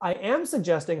 I am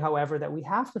suggesting, however, that we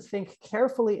have to think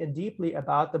carefully and deeply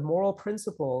about the moral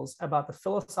principles, about the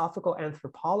philosophical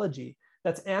anthropology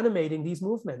that's animating these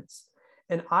movements.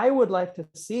 And I would like to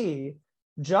see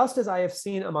just as I have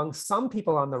seen among some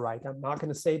people on the right. I'm not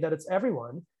going to say that it's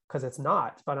everyone, because it's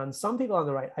not, but on some people on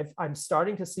the right, I'm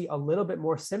starting to see a little bit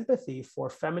more sympathy for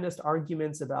feminist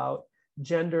arguments about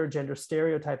gender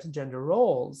stereotypes, gender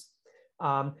roles.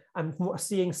 I'm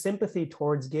seeing sympathy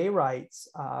towards gay rights,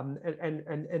 and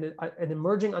an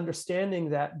emerging understanding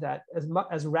that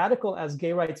as radical as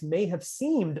gay rights may have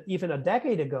seemed even a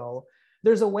decade ago,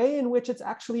 there's a way in which it's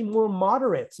actually more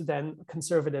moderate than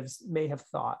conservatives may have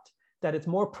thought, that it's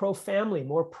more pro-family,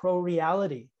 more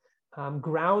pro-reality,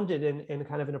 grounded in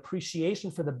kind of an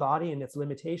appreciation for the body and its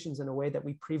limitations in a way that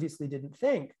we previously didn't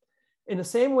think. In the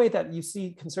same way that you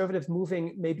see conservatives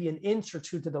moving maybe an inch or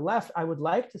two to the left, I would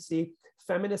like to see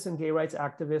feminists and gay rights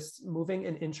activists moving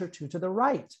an inch or two to the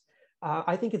right.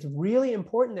 I think it's really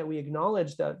important that we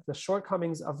acknowledge the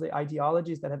shortcomings of the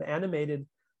ideologies that have animated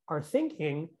our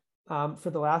thinking for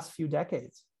the last few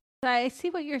decades. I see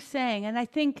what you're saying. And I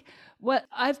think what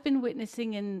I've been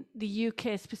witnessing in the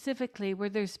UK specifically, where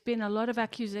there's been a lot of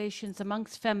accusations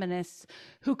amongst feminists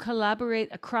who collaborate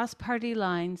across party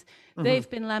lines, they've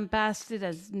been lambasted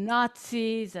as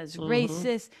Nazis, as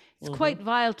racist. It's quite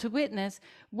vile to witness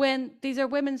when these are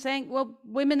women saying, well,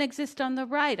 women exist on the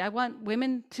right. I want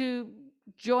women to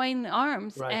join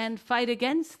arms and fight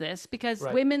against this, because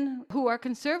women who are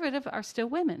conservative are still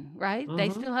women, right?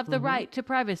 They still have the right to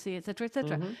privacy, et cetera, et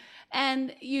cetera.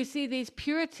 And you see these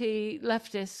purity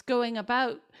leftists going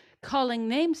about calling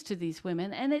names to these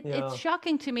women. And it's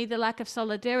shocking to me, the lack of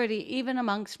solidarity, even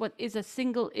amongst what is a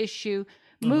single issue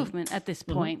movement at this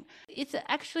point. It's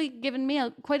actually given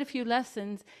me quite a few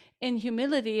lessons in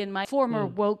humility in my former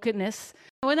wokeness.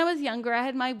 When I was younger, I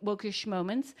had my wokish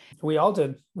moments. We all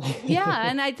did. Yeah,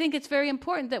 and I think it's very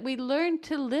important that we learn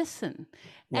to listen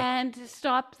and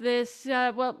stop this.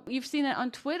 Well, you've seen it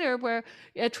on Twitter where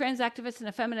a trans activist and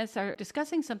a feminist are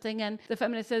discussing something, and the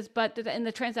feminist says, and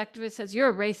the trans activist says, you're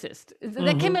a racist.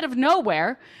 That came out of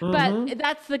nowhere, but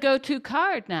that's the go-to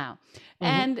card now.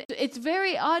 And it's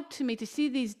very odd to me to see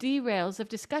these derails of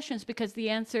discussions, because the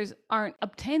answers aren't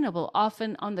obtainable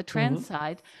often on the trans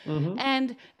side.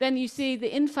 And then you see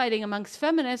the infighting amongst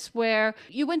feminists, where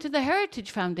you went to the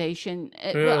Heritage Foundation.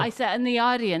 Well, I sat in the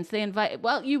audience. They invite.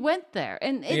 Well, you went there,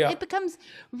 and it becomes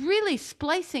really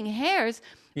splicing hairs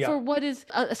for what is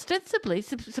ostensibly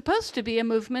supposed to be a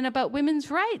movement about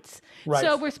women's rights.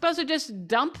 So we're supposed to just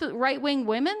dump right-wing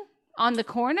women on the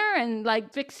corner and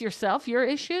like fix yourself, your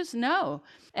issues? No.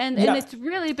 And it's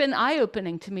really been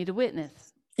eye-opening to me to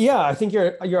witness. Yeah, I think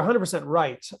you're 100%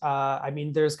 right. I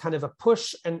mean, there's kind of a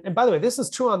push, and by the way, this is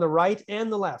true on the right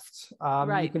and the left.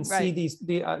 You can see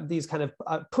these kind of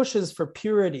pushes for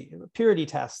purity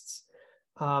tests.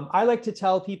 I like to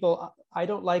tell people I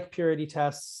don't like purity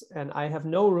tests, and I have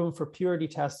no room for purity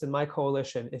tests in my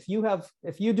coalition. If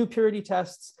you do purity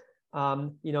tests, I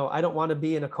don't want to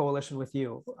be in a coalition with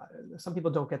you. Some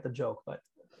people don't get the joke, but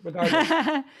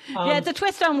regardless. It's a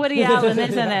twist on Woody Allen,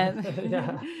 isn't it?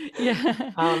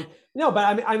 No,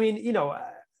 but I mean,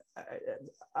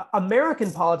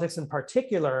 American politics in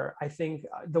particular, I think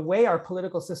the way our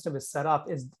political system is set up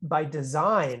is by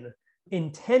design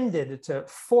intended to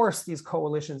force these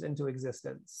coalitions into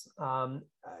existence.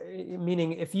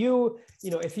 Meaning if you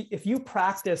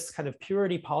practice kind of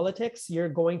purity politics, you're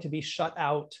going to be shut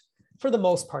out. For the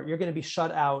most part, you're going to be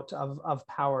shut out of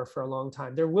power for a long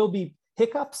time. There will be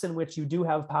hiccups in which you do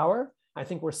have power. I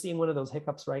think we're seeing one of those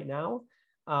hiccups right now.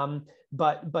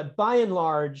 But by and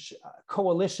large,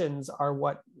 coalitions are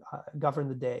what govern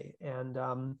the day. And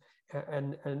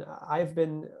I've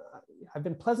been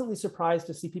pleasantly surprised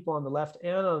to see people on the left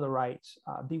and on the right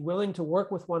be willing to work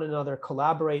with one another,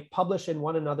 collaborate, publish in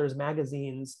one another's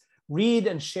magazines, read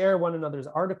and share one another's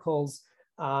articles,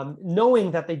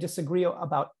 knowing that they disagree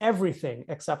about everything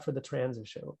except for the trans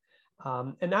issue.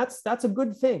 And that's a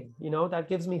good thing. That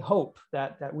gives me hope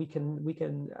that we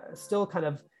can still kind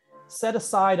of set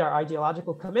aside our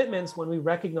ideological commitments when we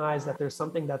recognize that there's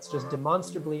something that's just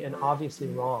demonstrably and obviously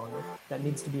wrong that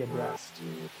needs to be addressed.